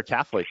 Marie and I are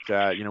Catholic.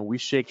 We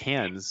shake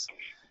hands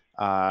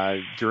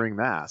during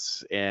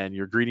Mass, and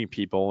you're greeting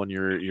people, and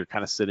you're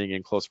kind of sitting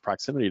in close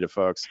proximity to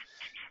folks.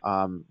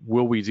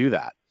 Will we do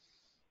that?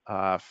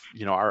 Are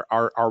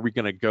we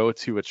going to go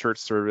to a church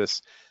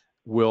service?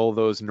 Will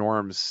those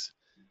norms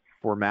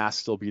for Mass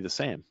still be the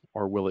same,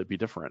 or will it be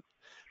different?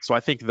 So I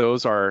think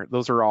those are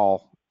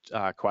all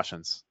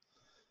questions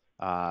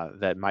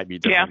that might be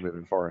different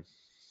moving forward.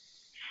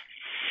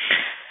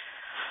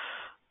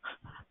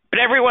 But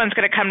everyone's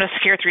going to come to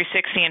Secure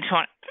 360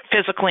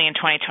 physically in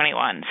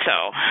 2021,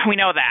 so we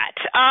know that.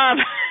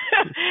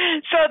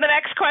 So the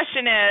next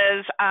question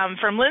is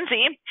from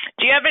Lindsay.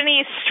 Do you have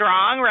any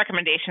strong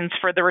recommendations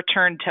for the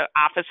return to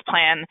office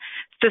plan,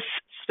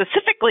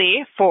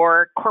 specifically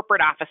for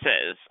corporate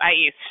offices,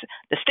 i.e.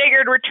 the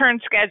staggered return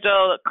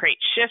schedule, create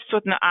shifts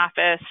within the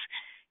office?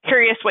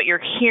 Curious what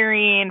you're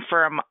hearing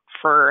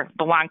for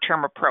the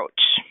long-term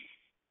approach.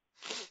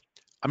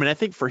 I mean, I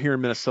think for here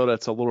in Minnesota,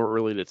 it's a little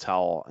early to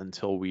tell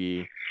until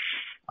we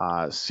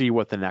see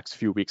what the next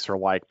few weeks are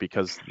like,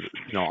 because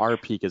our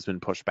peak has been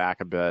pushed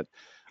back a bit.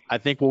 I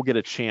think we'll get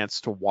a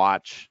chance to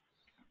watch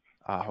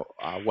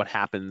what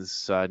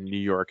happens New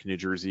York, New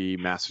Jersey,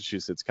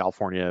 Massachusetts,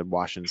 California,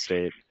 Washington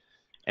State,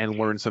 and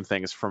learn some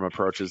things from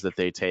approaches that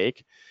they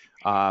take.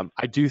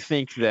 I do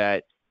think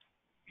that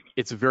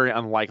it's very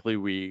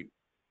unlikely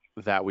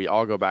that we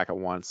all go back at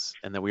once,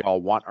 and that we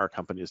all want our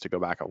companies to go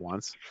back at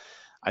once.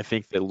 I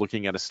think that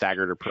looking at a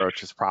staggered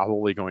approach is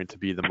probably going to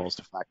be the most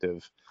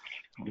effective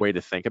way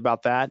to think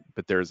about that,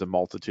 but there's a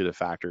multitude of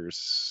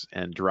factors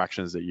and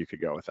directions that you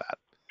could go with that.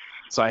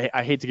 So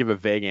I hate to give a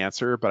vague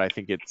answer, but I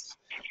think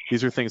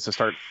these are things to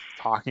start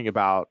talking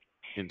about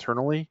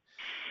internally,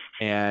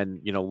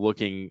 and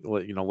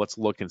let's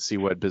look and see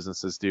what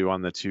businesses do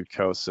on the two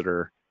coasts that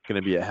are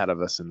going to be ahead of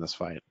us in this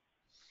fight.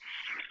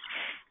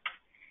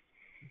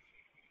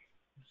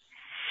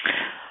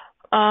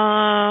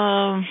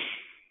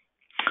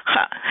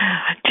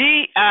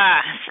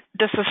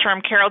 This is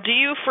from Carol. Do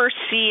you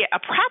foresee a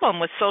problem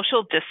with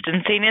social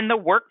distancing in the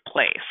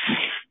workplace?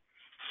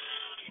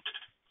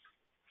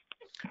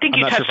 I think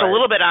you touched a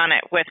little bit on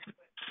it with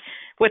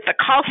the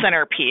call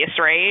center piece,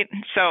 right?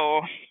 So.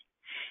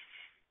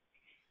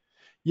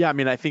 Yeah, I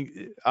mean, I think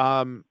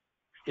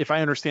if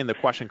I understand the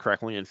question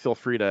correctly, and feel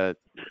free to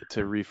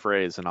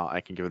rephrase, and I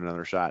can give it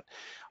another shot.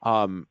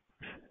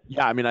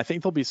 Yeah, I mean, I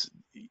think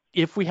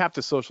if we have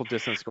to social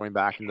distance going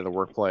back into the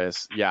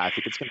workplace, I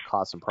think it's going to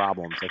cause some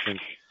problems. I think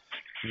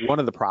one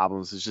of the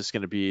problems is just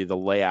going to be the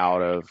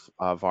layout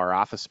of our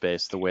office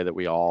space, the way that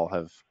we all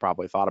have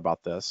probably thought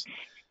about this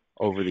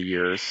over the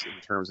years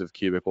in terms of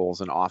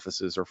cubicles and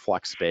offices or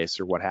flex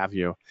space or what have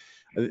you.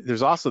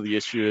 There's also the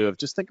issue of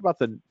just think about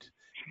the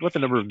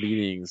number of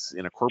meetings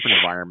in a corporate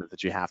environment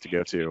that you have to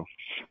go to,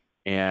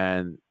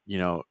 and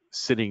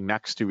sitting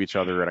next to each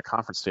other at a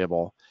conference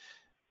table.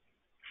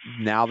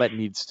 Now that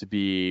needs to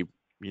be,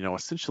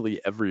 essentially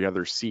every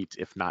other seat,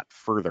 if not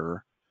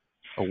further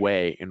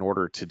away, in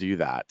order to do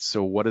that.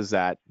 So what does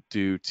that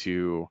do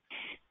to,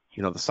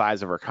 the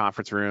size of our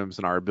conference rooms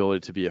and our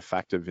ability to be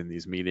effective in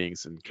these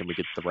meetings? And can we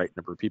get the right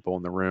number of people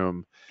in the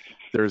room?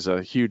 There's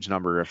a huge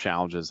number of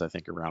challenges, I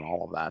think, around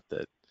all of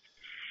that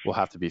will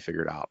have to be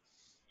figured out.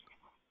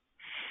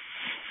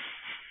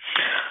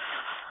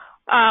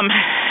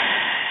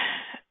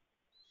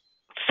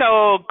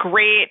 So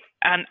great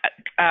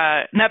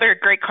another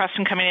great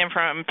question coming in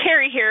from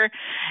Terry here,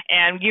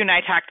 and you and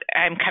I talked.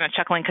 I'm kind of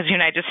chuckling because you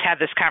and I just had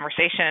this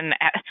conversation.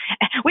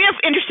 We have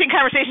interesting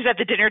conversations at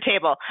the dinner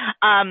table.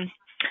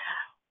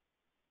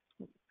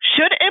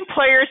 Should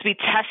employers be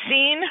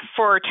testing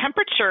for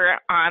temperature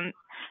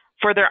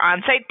for their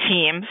on-site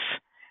teams?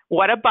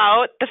 What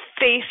about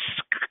the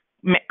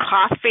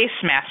cloth face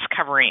mask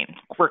covering?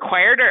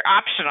 Required or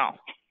optional?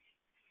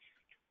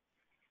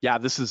 Yeah,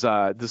 this is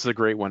a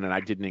great one, and I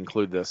didn't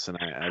include this, and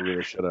I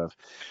really should have.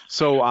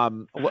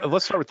 So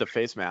let's start with the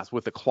face mask,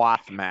 with the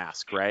cloth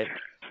mask, right?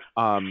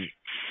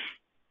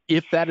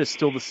 If that is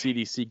still the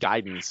CDC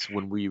guidance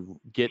when we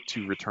get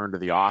to return to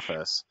the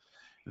office,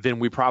 then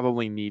we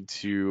probably need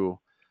to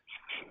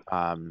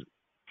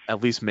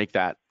at least make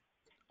that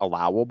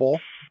allowable,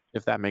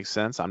 if that makes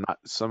sense.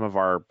 Some of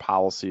our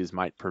policies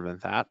might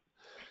prevent that.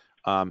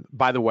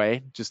 By the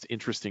way, just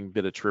interesting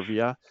bit of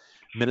trivia.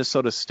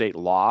 Minnesota state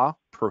law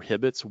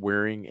prohibits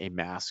wearing a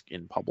mask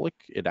in public.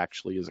 It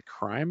actually is a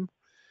crime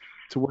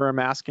to wear a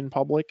mask in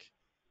public,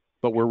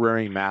 but we're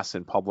wearing masks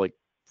in public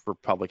for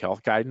public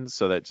health guidance.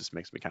 So that just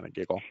makes me kind of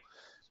giggle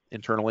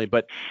internally.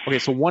 But okay,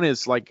 so one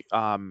is like,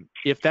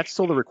 if that's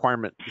still the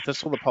requirement, if that's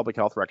still the public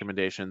health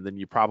recommendation, then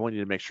you probably need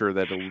to make sure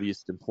that at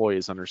least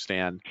employees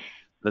understand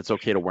that it's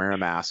okay to wear a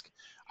mask.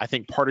 I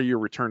think part of your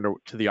return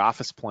to the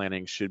office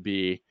planning should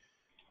be,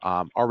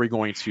 are we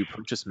going to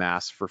purchase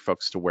masks for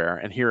folks to wear?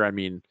 And here, I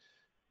mean,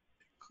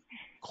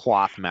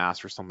 cloth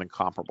masks or something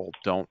comparable.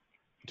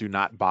 Do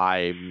not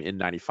buy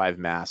N95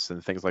 masks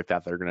and things like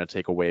that that are going to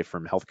take away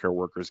from healthcare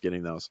workers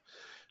getting those.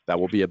 That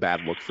will be a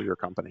bad look for your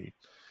company.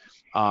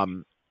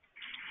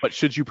 But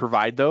should you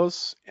provide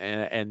those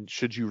and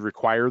should you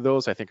require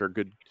those, I think are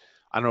good.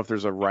 I don't know if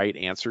there's a right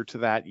answer to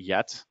that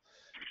yet,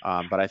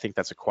 but I think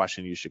that's a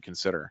question you should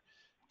consider.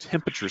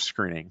 Temperature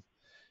screening.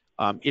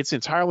 It's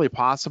entirely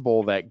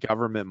possible that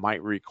government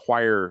might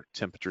require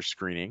temperature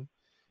screening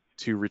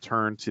to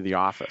return to the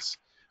office.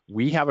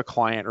 We have a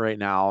client right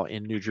now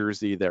in New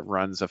Jersey that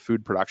runs a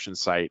food production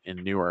site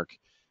in Newark,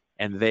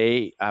 and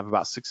they have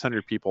about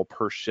 600 people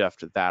per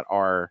shift that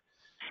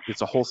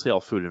it's a wholesale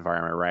food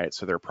environment, right?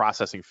 So they're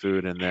processing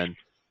food, and then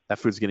that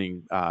food's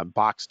getting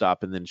boxed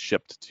up and then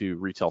shipped to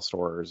retail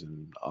stores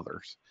and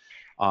others.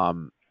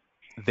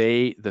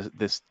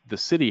 The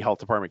city health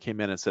department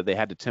came in and said they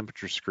had to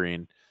temperature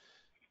screen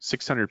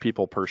 600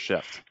 people per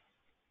shift,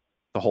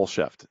 the whole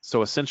shift.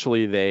 So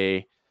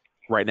essentially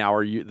right now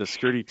the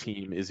security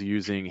team is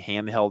using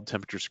handheld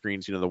temperature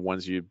screens, the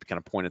ones you kind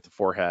of point at the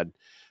forehead.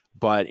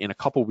 But in a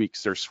couple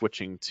weeks, they're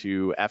switching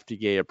to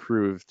FDA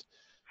approved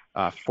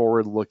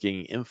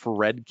forward-looking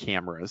infrared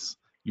cameras.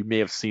 You may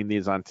have seen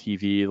these on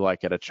TV,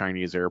 like at a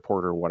Chinese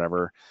airport or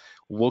whatever,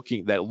 look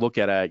at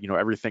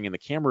everything in the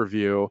camera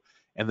view,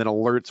 and then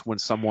alerts when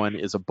someone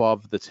is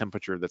above the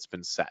temperature that's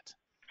been set.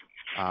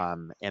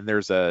 And I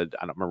don't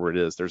remember what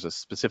it is. There's a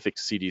specific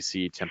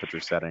CDC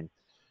temperature setting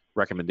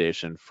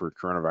recommendation for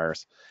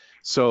coronavirus.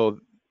 So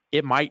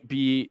that might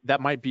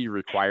be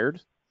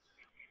required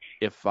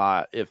if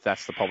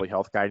that's the public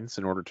health guidance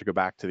in order to go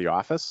back to the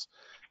office.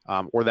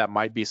 Or that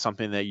might be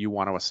something that you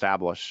want to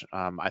establish.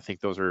 I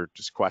think those are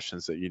just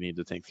questions that you need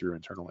to think through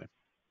internally.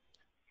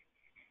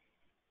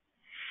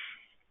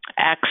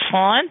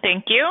 Excellent,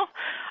 thank you.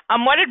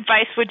 What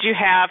advice would you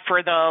have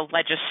for the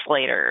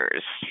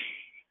legislators,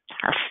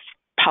 our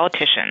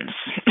politicians?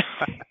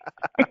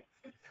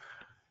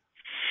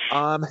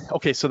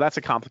 Okay, so that's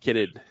a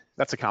complicated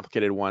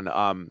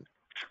one.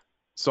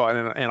 So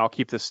I'll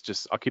keep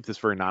this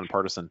very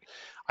nonpartisan.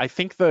 I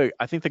think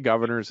the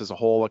governors as a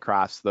whole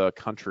across the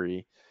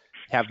country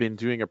have been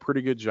doing a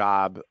pretty good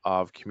job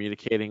of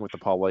communicating with the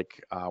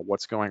public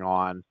what's going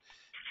on,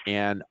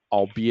 and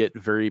albeit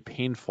very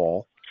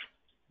painful,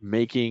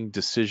 making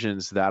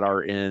decisions that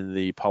are in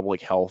the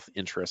public health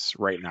interests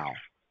right now.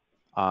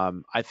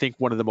 I think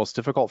one of the most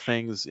difficult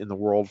things in the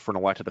world for an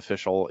elected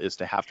official is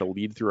to have to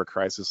lead through a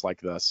crisis like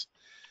this,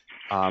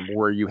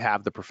 where you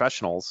have the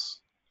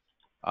professionals,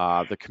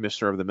 the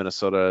commissioner of the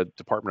Minnesota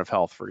Department of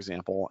Health, for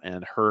example,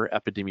 and her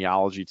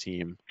epidemiology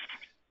team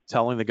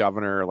telling the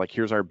governor, like,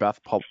 here's our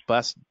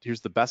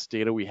here's the best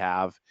data we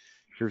have,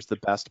 here's the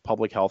best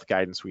public health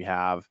guidance we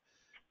have.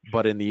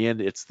 But in the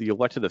end, it's the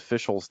elected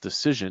official's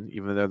decision,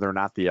 even though they're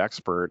not the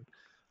expert,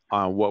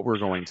 on what we're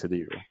going to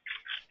do.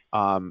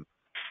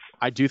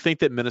 I do think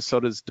that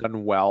Minnesota's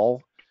done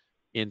well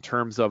in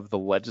terms of the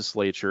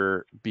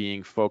legislature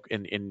being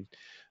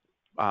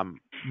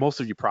most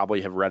of you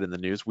probably have read in the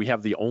news, we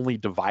have the only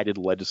divided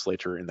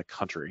legislature in the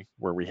country,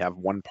 where we have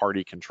one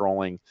party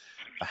controlling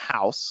the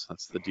House,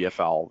 that's the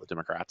DFL, the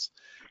Democrats,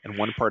 and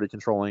one party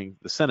controlling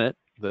the Senate,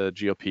 the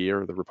GOP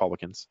or the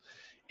Republicans,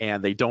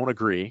 and they don't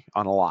agree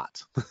on a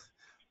lot.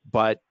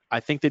 But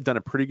I think they've done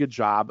a pretty good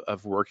job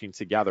of working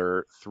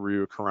together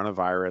through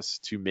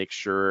coronavirus to make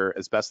sure,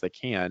 as best they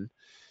can,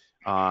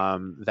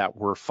 that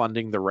we're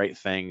funding the right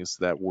things,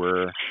 that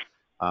we're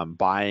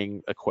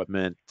buying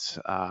equipment,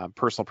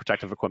 personal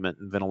protective equipment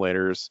and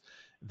ventilators,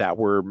 that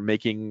we're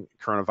making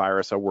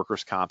coronavirus a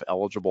workers' comp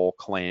eligible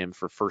claim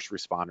for first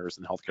responders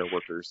and healthcare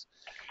workers.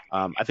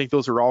 I think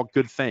those are all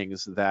good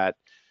things that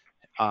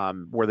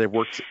where they've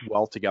worked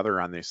well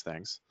together on these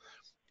things.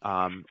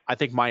 I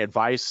think my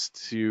advice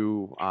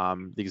to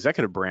the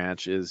executive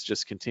branch is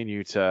just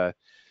continue to,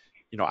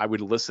 I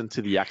would listen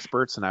to the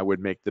experts and I would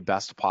make the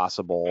best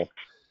possible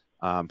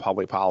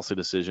public policy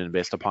decision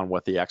based upon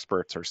what the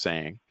experts are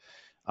saying.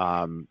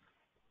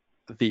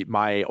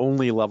 My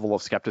only level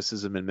of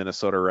skepticism in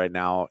Minnesota right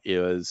now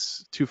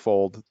is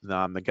twofold.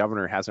 The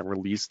governor hasn't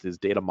released his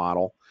data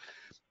model,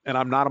 and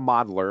I'm not a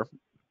modeler.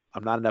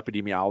 I'm not an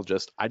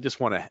epidemiologist. I just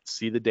want to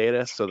see the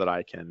data so that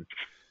I can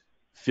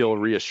feel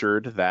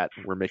reassured that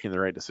we're making the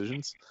right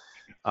decisions.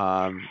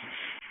 And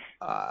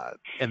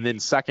then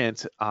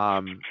second,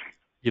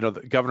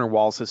 Governor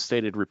Walz has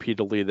stated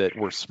repeatedly that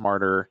we're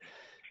smarter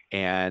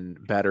and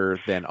better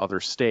than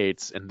other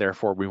states, and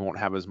therefore we won't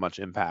have as much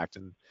impact.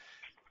 And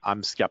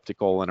I'm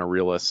skeptical and a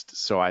realist,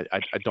 so I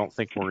don't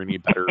think we're any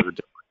better or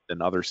different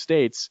than other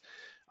states.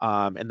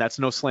 And that's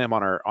no slam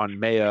on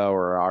Maya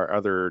or our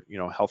other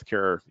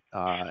healthcare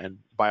and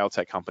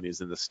biotech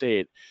companies in the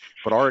state,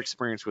 but our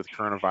experience with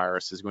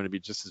coronavirus is going to be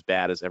just as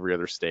bad as every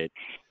other state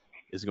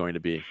is going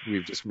to be.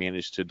 We've just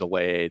managed to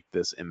delay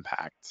this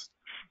impact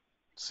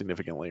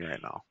significantly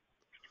right now.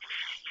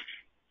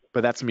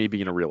 But that's me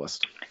being a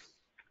realist.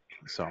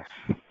 So.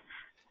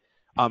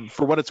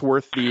 For what it's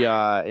worth,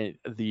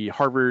 the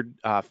Harvard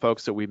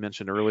folks that we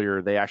mentioned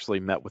earlier, they actually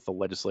met with the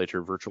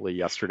legislature virtually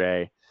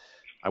yesterday.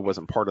 I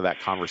wasn't part of that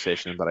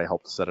conversation, but I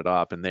helped set it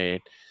up.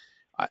 And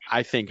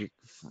I think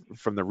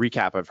from the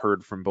recap I've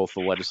heard from both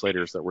the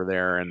legislators that were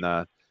there and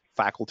the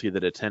faculty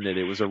that attended,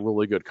 it was a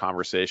really good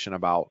conversation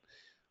about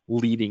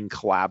leading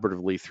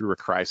collaboratively through a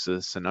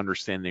crisis and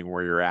understanding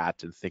where you're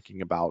at and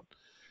thinking about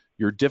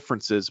your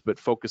differences, but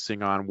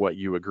focusing on what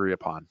you agree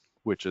upon,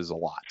 which is a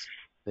lot.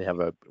 They have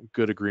a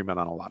good agreement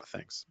on a lot of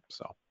things.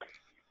 So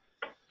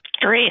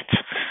great.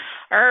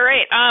 All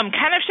right.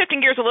 Kind of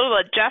shifting gears a little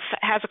bit, Jeff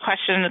has a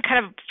question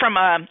kind of from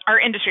our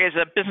industry as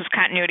a business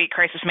continuity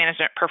crisis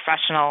management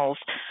professionals.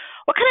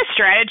 What kind of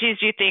strategies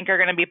do you think are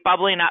going to be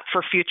bubbling up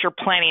for future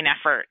planning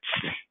efforts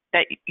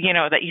that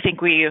you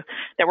think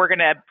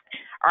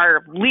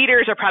our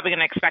leaders are probably going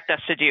to expect us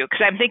to do?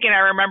 Because I'm thinking,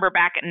 I remember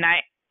back at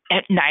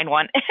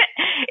H1N1,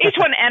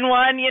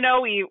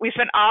 we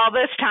spent all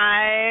this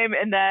time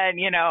and then,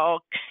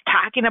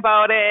 talking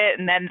about it.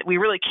 And then we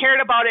really cared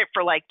about it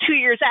for like 2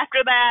 years after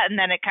that. And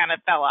then it kind of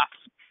fell off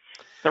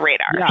the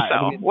radar. Yeah,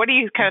 so what do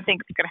you kind of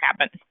think is going to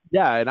happen?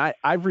 Yeah. And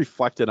I've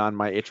reflected on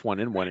my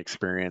H1N1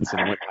 experience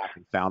and went back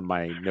and found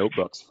my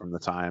notebooks from the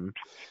time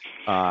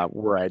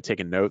where I had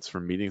taken notes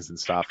from meetings and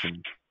stuff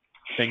and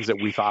things that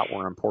we thought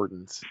were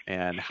important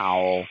and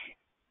how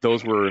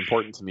those were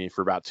important to me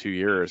for about 2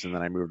 years, and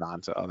then I moved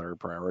on to other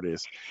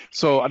priorities.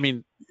 So, I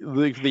mean,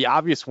 the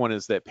obvious one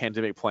is that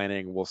pandemic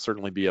planning will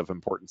certainly be of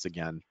importance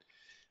again.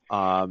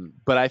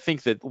 But I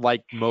think that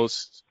like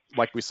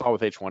we saw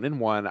with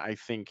H1N1, I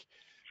think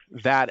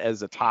that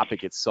as a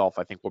topic itself,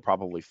 I think will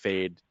probably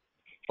fade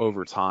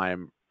over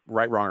time,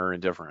 right, wrong, or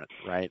indifferent,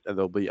 right?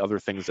 There'll be other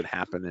things that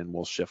happen and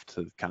we'll shift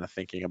to kind of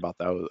thinking about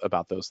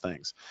those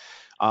things.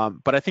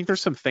 But I think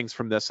there's some things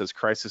from this as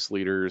crisis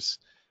leaders,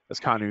 as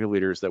continuity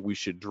leaders, that we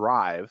should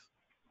drive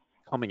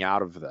coming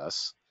out of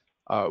this.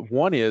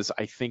 One is,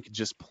 I think,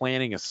 just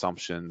planning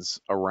assumptions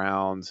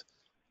around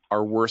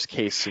our worst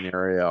case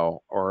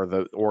scenario or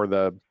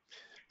the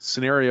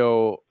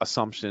scenario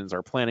assumptions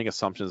or planning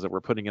assumptions that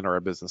we're putting into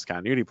our business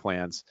continuity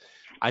plans.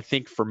 I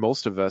think for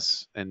most of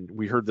us, and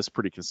we heard this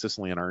pretty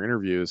consistently in our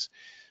interviews,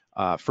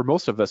 for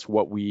most of us,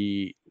 what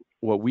we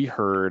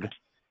heard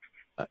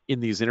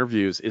in these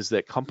interviews is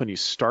that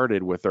companies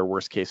started with their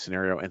worst case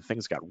scenario and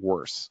things got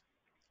worse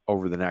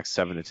over the next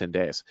 7 to 10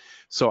 days.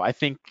 So I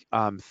think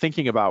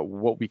thinking about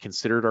what we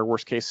considered our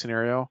worst case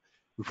scenario,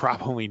 we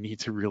probably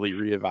need to really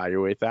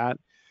reevaluate that,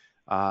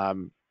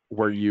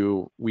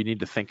 we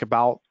need to think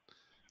about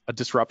a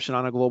disruption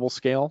on a global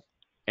scale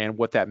and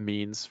what that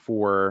means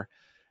for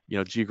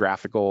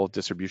geographical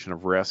distribution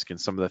of risk and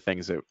some of the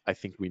things that I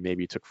think we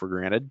maybe took for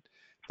granted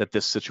that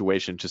this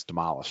situation just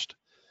demolished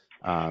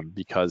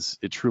because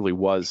it truly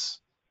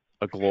was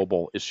a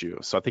global issue.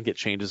 So I think it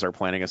changes our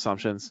planning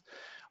assumptions.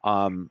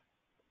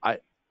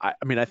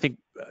 I think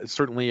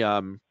certainly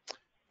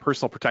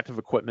personal protective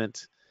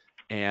equipment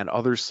and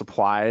other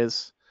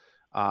supplies.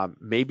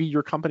 Maybe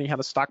your company had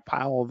a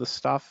stockpile of this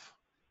stuff.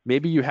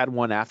 Maybe you had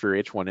one after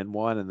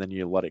H1N1 and then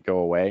you let it go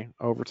away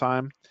over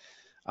time.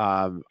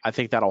 I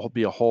think that'll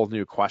be a whole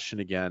new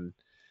question again,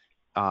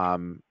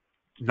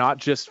 not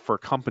just for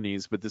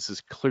companies, but this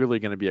is clearly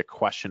going to be a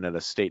question at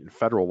a state and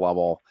federal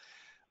level.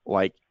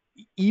 Like,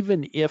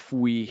 even if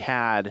we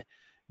had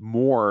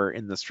more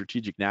in the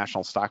strategic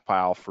national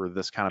stockpile for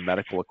this kind of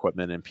medical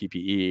equipment and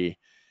PPE,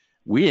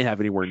 we didn't have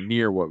anywhere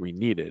near what we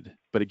needed.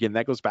 But again,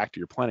 that goes back to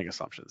your planning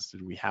assumptions.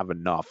 Did we have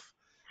enough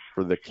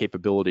for the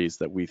capabilities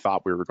that we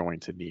thought we were going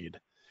to need?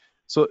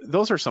 So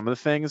those are some of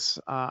the things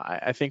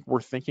I think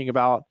we're thinking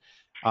about.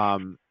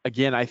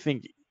 Again, I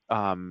think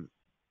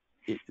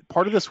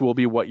part of this will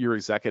be what your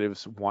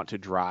executives want to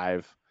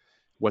drive.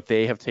 What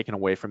they have taken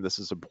away from this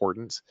is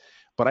important,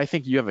 but I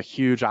think you have a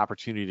huge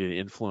opportunity to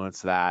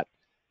influence that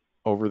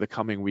over the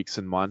coming weeks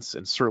and months.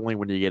 And certainly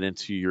when you get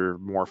into your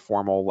more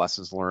formal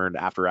lessons learned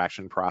after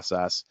action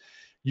process,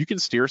 you can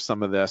steer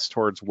some of this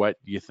towards what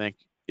you think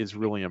is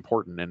really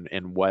important,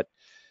 and what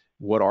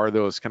are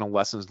those kind of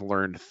lessons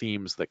learned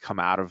themes that come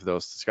out of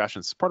those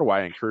discussions. It's part of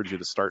why I encourage you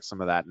to start some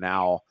of that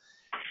now,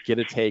 get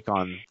a take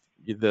on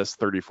this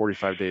 30,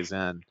 45 days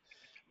in,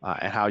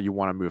 and how you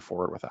want to move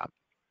forward with that.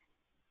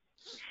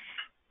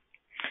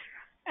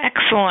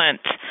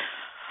 Excellent.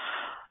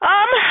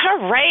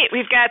 All right,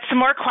 we've got some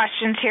more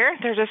questions here.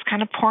 They're just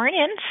kind of pouring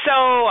in.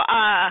 So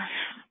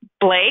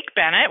Blake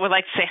Bennett would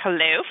like to say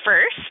hello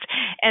first,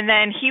 and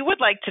then he would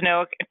like to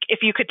know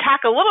if you could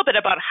talk a little bit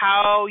about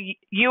how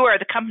you or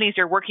the companies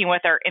you're working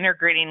with are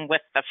integrating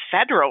with the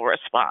federal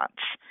response.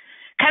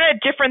 Kind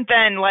of different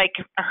than like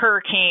a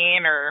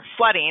hurricane or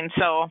flooding.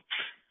 So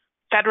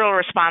federal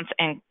response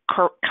and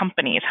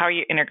companies, how are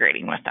you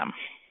integrating with them?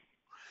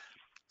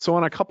 So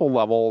on a couple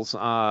levels,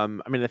 I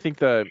mean, I think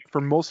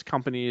for most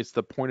companies,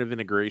 the point of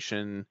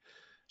integration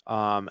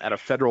at a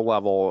federal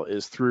level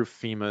is through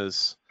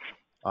FEMA's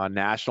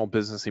National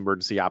Business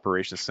Emergency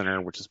Operations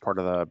Center, which is part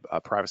of the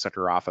private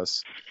sector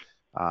office.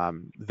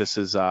 This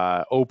is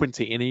open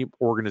to any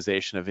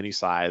organization of any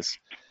size.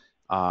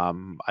 I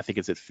think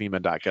it's at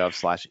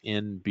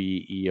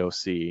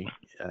FEMA.gov/NBEOC.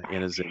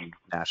 N is in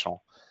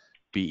national,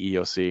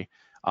 BEOC.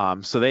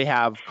 So they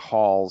have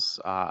calls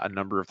a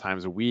number of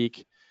times a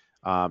week.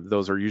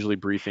 Those are usually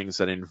briefings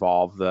that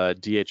involve the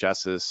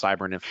DHS's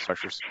Cyber and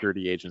Infrastructure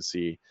Security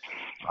Agency,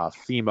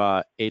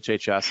 FEMA,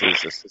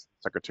 HHS's Assistant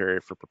Secretary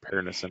for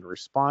Preparedness and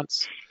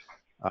Response,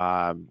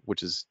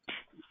 which is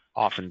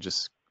often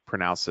just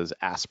pronounced as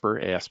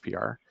ASPR,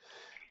 ASPR.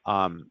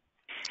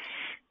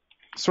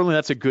 Certainly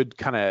that's a good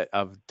kind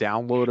of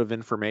download of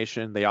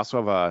information. They also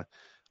have a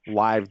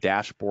live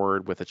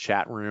dashboard with a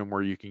chat room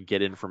where you can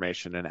get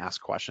information and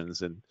ask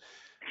questions and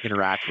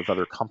interact with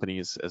other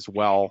companies as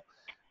well.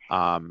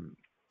 So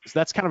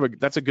that's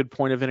that's a good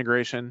point of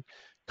integration.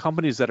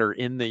 Companies that are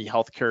in the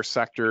healthcare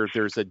sector,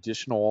 there's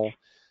additional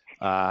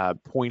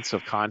points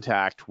of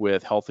contact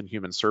with Health and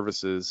Human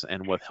Services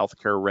and with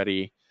Healthcare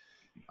Ready.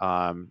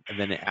 And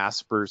then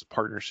ASPR's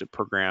partnership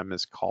program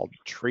is called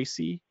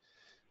Tracy.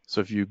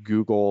 So if you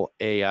Google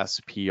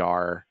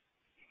ASPR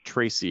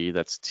Tracy,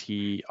 that's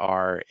TRACIE,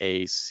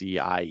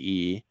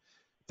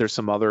 there's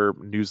some other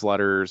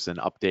newsletters and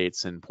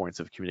updates and points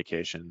of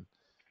communication.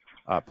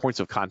 Points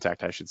of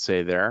contact, I should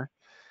say, there.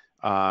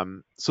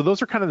 So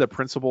those are kind of the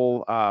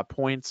principal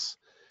points.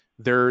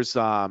 There's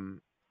the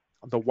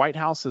White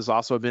House has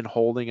also been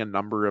holding a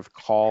number of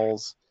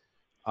calls,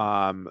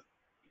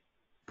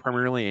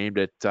 primarily aimed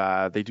at,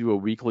 they do a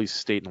weekly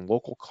state and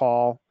local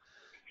call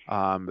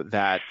and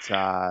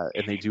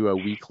they do a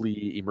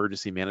weekly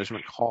emergency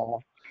management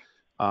call.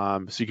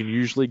 So you can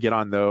usually get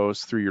on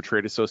those through your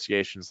trade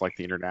associations like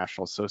the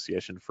International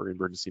Association for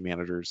Emergency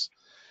Managers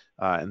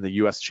and the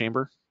U.S.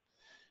 Chamber.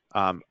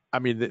 I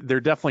mean,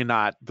 they're definitely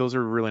not, those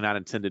are really not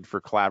intended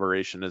for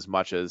collaboration as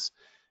much as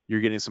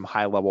you're getting some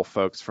high level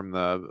folks from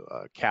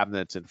the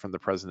cabinet and from the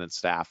president's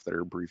staff that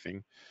are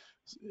briefing.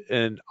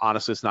 And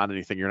honestly, it's not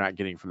anything you're not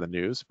getting from the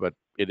news, but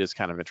it is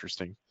kind of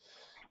interesting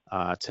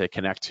to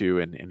connect to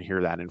and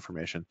hear that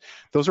information.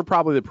 Those are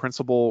probably the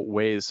principal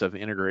ways of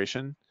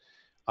integration.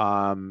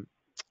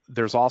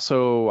 There's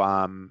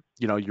also,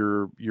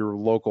 your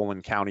local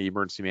and county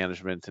emergency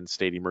management and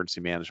state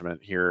emergency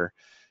management here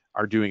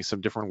are doing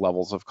some different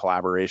levels of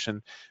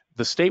collaboration.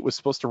 The state was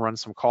supposed to run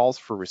some calls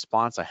for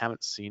response. I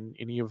haven't seen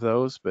any of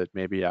those, but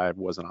maybe I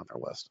wasn't on their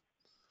list.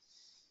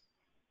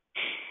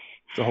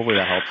 So hopefully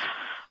that helps.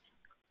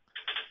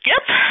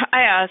 Yep.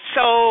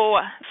 So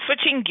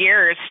switching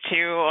gears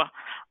to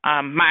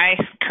my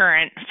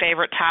current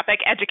favorite topic,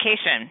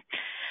 education.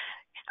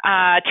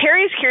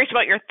 Terry's curious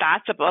about your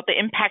thoughts about the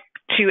impact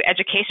to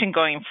education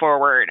going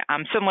forward,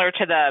 similar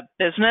to the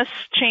business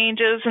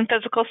changes in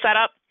physical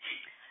setup.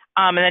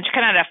 And then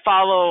kind of a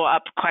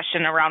follow-up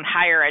question around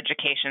higher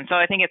education. So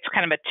I think it's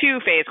kind of a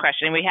two-phase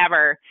question. We have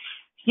our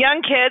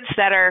young kids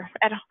that are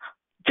at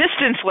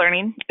distance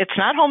learning. It's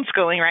not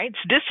homeschooling, right? It's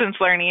distance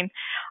learning.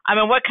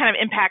 And what kind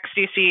of impacts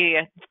do you see,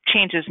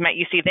 changes might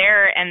you see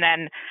there? And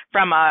then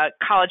from a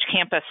college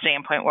campus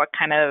standpoint, what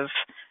kind of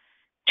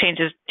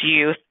changes do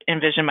you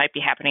envision might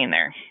be happening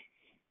there?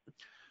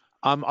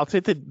 I'll say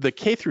the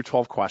K through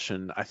 12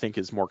 question, I think,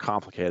 is more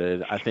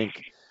complicated. I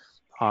think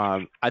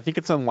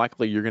it's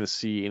unlikely you're going to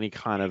see any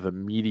kind of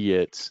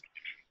immediate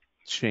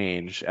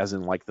change, as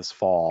in like this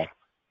fall,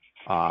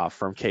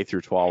 from K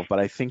through 12. But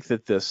I think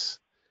that this,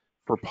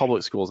 for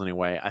public schools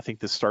anyway, I think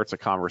this starts a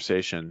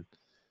conversation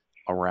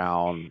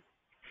around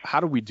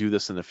how do we do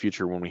this in the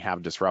future when we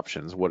have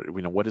disruptions?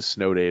 What does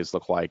snow days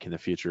look like in the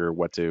future?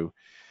 What's a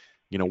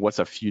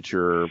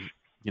future,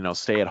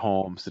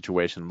 stay-at-home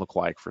situation look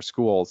like for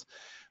schools?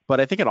 But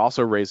I think it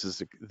also raises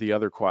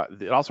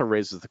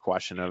the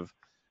question of,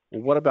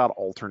 well, what about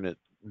alternate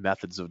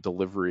methods of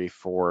delivery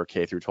for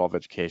K through 12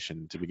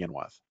 education to begin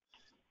with?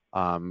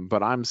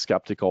 But I'm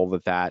skeptical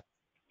that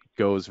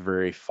goes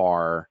very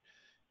far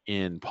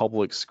in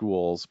public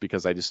schools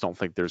because I just don't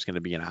think there's going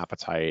to be an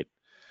appetite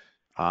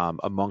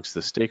amongst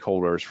the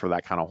stakeholders for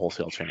that kind of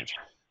wholesale change.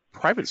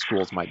 Private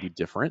schools might be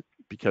different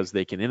because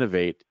they can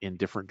innovate in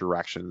different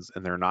directions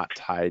and they're not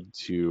tied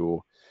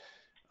to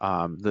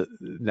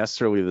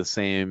necessarily the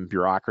same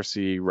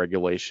bureaucracy,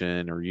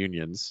 regulation, or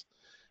unions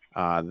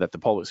that the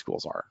public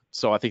schools are.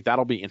 So I think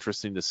that'll be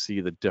interesting to see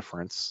the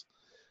difference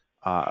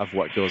of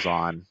what goes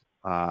on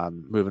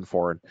moving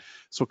forward.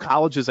 So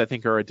colleges, I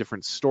think, are a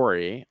different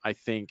story. I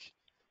think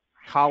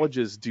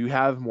colleges do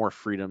have more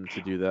freedom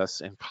to do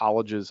this, and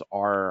colleges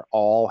are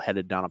all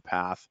headed down a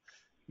path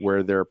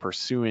where they're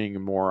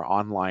pursuing more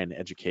online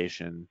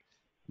education.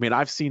 I mean,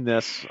 I've seen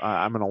this.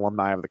 I'm an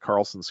alumni of the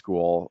Carlson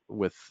School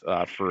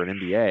for an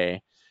MBA,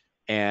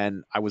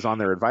 and I was on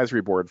their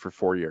advisory board for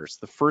 4 years.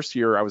 The first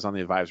year I was on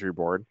the advisory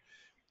board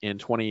in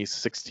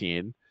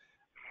 2016,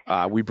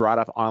 we brought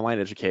up online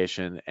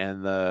education,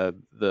 and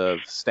the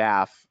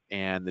staff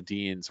and the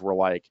deans were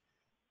like,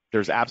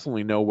 there's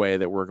absolutely no way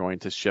that we're going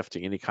to shift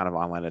to any kind of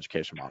online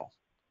education model.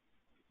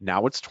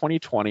 Now it's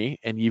 2020,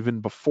 and even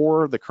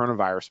before the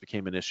coronavirus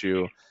became an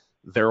issue,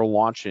 they're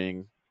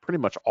launching pretty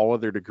much all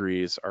of their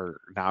degrees are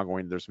now there's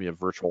going to be a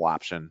virtual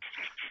option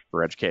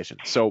for education.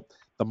 So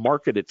the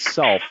market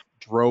itself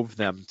drove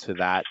them to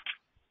that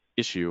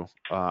issue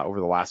over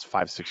the last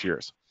 5-6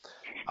 years.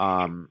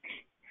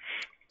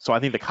 So I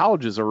think the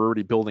colleges are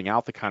already building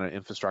out the kind of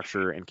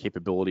infrastructure and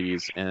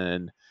capabilities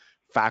and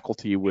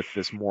faculty with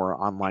this more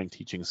online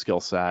teaching skill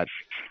set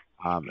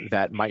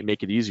that might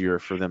make it easier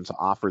for them to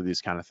offer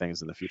these kind of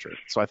things in the future.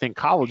 So I think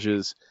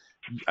colleges,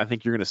 I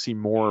think you're going to see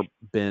more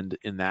bend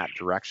in that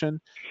direction,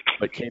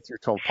 but K through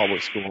 12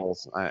 public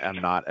schools,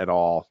 I'm not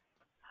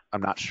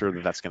sure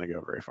that that's going to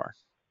go very far.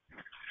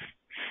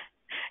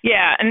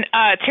 Yeah, and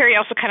Terry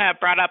also kind of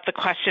brought up the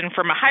question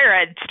from a higher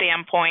ed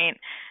standpoint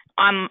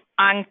on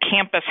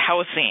campus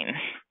housing.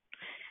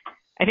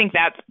 I think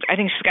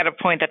she's got a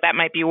point that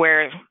might be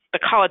where the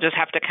colleges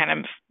have to kind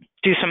of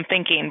do some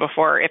thinking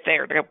before if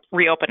they're to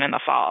reopen in the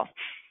fall.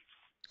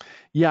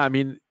 Yeah, I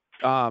mean,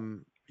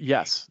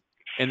 yes,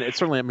 and it's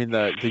certainly. I mean,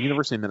 the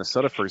University of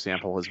Minnesota, for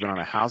example, has been on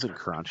a housing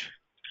crunch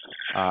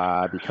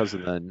because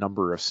of the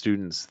number of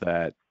students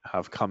that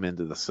have come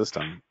into the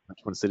system,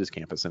 Twin Cities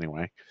campus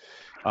anyway.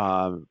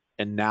 And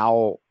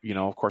now,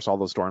 of course, all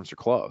those dorms are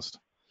closed.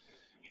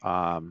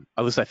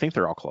 At least I think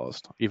they're all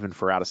closed. Even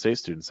for out-of-state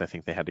students, I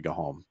think they had to go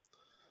home.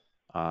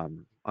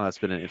 That's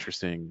been an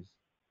interesting.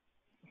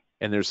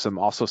 And there's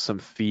also some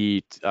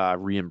fee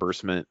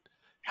reimbursement,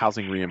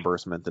 housing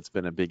reimbursement that's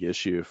been a big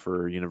issue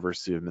for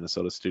University of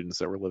Minnesota students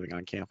that were living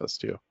on campus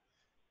too,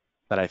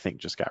 that I think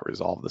just got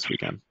resolved this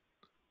weekend.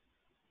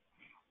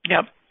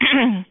 Yep.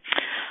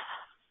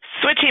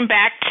 Switching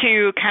back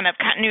to kind of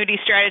continuity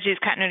strategies,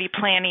 continuity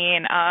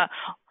planning,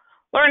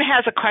 Lauren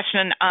has a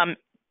question.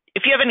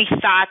 If you have any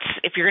thoughts,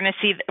 if we're going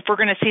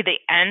to see the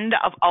end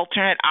of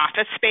alternate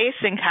office space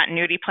in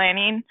continuity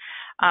planning,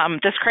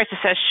 this crisis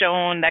has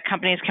shown that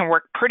companies can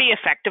work pretty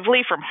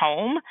effectively from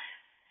home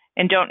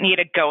and don't need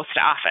a ghost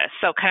office.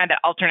 So kind of the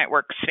alternate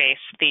workspace,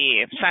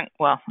 the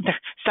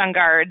sun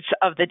guards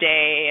of the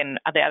day and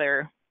the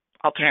other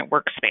alternate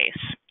workspace.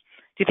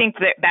 Do you think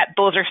that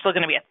those are still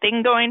going to be a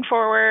thing going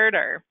forward,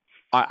 or?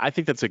 I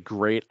think that's a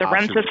great the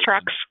Rensis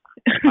trucks.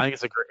 I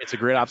think it's a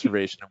great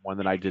observation and one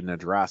that I didn't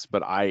address,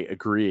 but I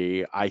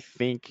agree. I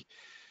think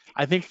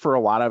for a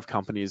lot of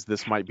companies,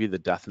 this might be the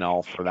death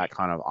knell for that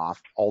kind of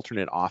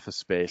alternate office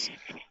space,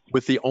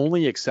 with the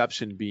only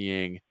exception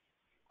being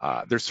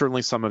there's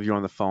certainly some of you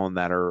on the phone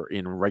that are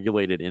in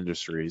regulated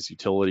industries,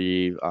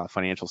 utility,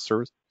 financial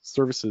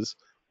services,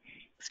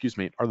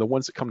 are the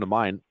ones that come to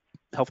mind.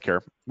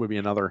 Healthcare would be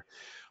another,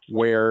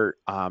 where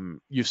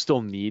you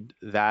still need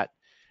that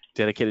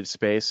dedicated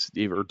space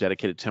or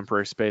dedicated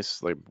temporary space,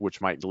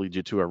 which might lead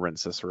you to a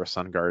Rensis or a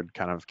SunGuard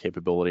kind of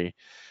capability.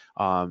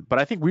 But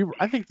I think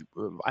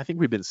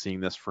we've been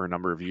seeing this for a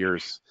number of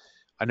years.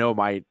 I know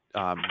my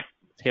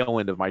tail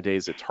end of my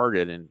days at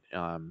Target, and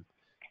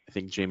I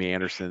think Jamie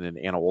Anderson and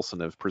Anna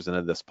Olson have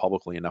presented this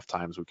publicly enough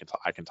times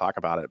I can talk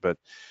about it. But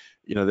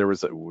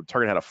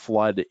Target had a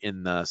flood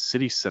in the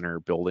city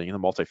center building, in the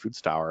multi-foods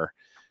tower,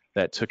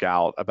 that took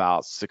out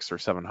about 600 or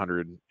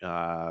 700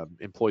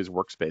 employees'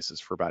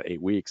 workspaces for about 8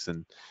 weeks.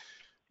 And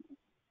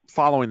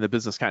following the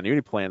business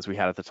continuity plans we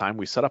had at the time,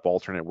 we set up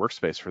alternate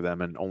workspace for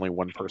them, and only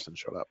one person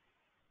showed up.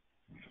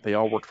 They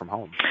all worked from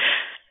home.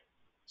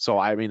 So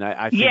I mean,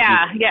 I think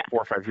 4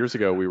 or 5 years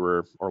ago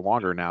or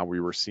longer now, we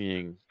were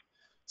seeing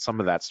some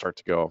of that start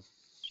to go.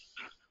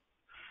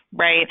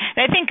 Right.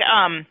 And I think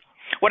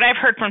what I've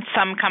heard from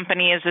some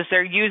companies is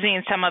they're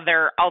using some of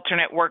their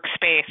alternate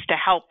workspace to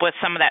help with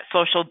some of that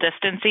social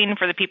distancing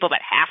for the people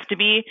that have to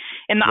be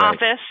in the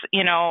office,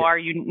 or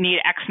you need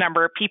X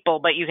number of people,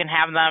 but you can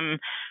have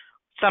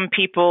some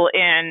people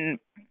in,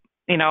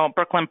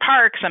 Brooklyn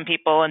Park, some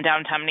people in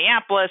downtown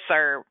Minneapolis,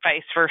 or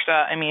vice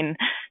versa. I mean,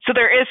 so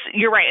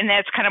you're right. And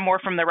that's kind of more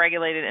from the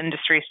regulated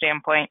industry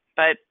standpoint,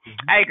 but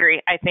I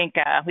agree. I think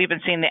we've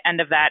been seeing the end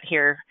of that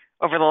here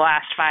over the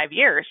last 5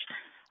 years.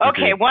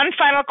 Okay, one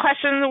final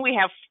question. We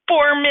have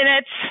 4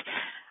 minutes.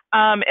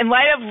 In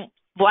light of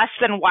less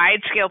than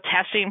wide-scale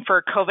testing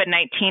for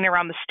COVID-19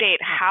 around the state,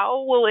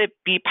 how will it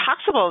be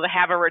possible to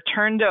have a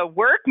return to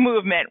work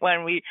movement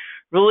when we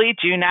really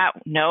do not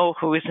know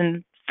who is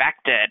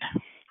infected?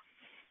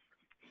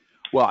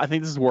 Well, I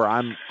think this is where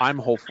I'm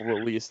hopeful,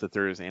 at least, that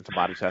there is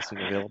antibody testing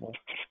available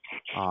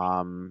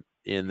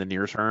in the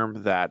near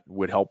term that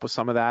would help with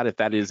some of that, if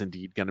that is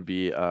indeed going to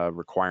be a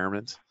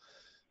requirement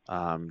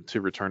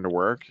to return to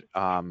work.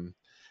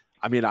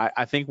 I mean,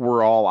 I think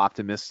we're all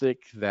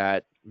optimistic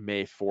that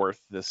May 4th,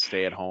 this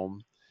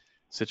stay-at-home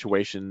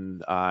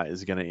situation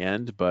is going to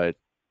end, but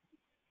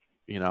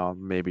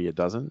maybe it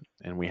doesn't,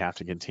 and we have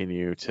to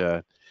continue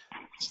to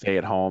stay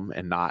at home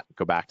and not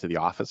go back to the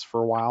office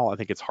for a while. I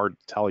think it's hard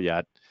to tell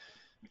yet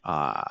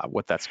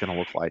what that's going to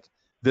look like.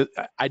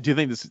 I do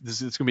think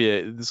this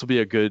will be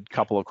a good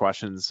couple of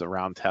questions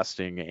around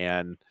testing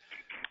and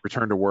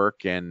return to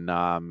work and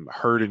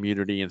herd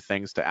immunity and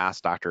things to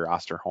ask Dr.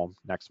 Osterholm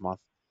next month.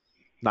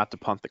 Not to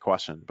punt the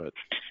question, but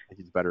I think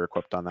he's better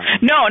equipped on that one.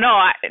 No,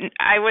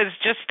 I was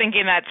just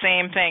thinking that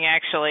same thing,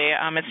 actually.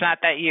 It's not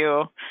that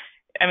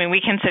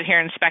we can sit here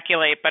and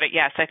speculate, but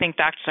yes, I think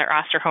Dr.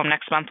 Osterholm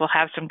next month will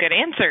have some good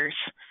answers.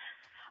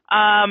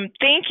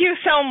 Thank you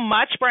so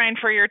much, Bryan,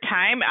 for your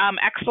time.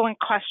 Excellent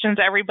questions,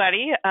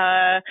 everybody.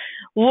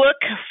 Look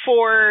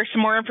for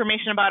some more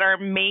information about our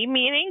May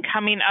meeting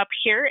coming up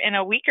here in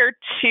a week or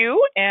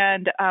two,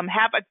 and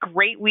have a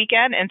great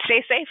weekend and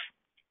stay safe.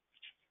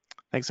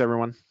 Thanks,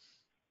 everyone.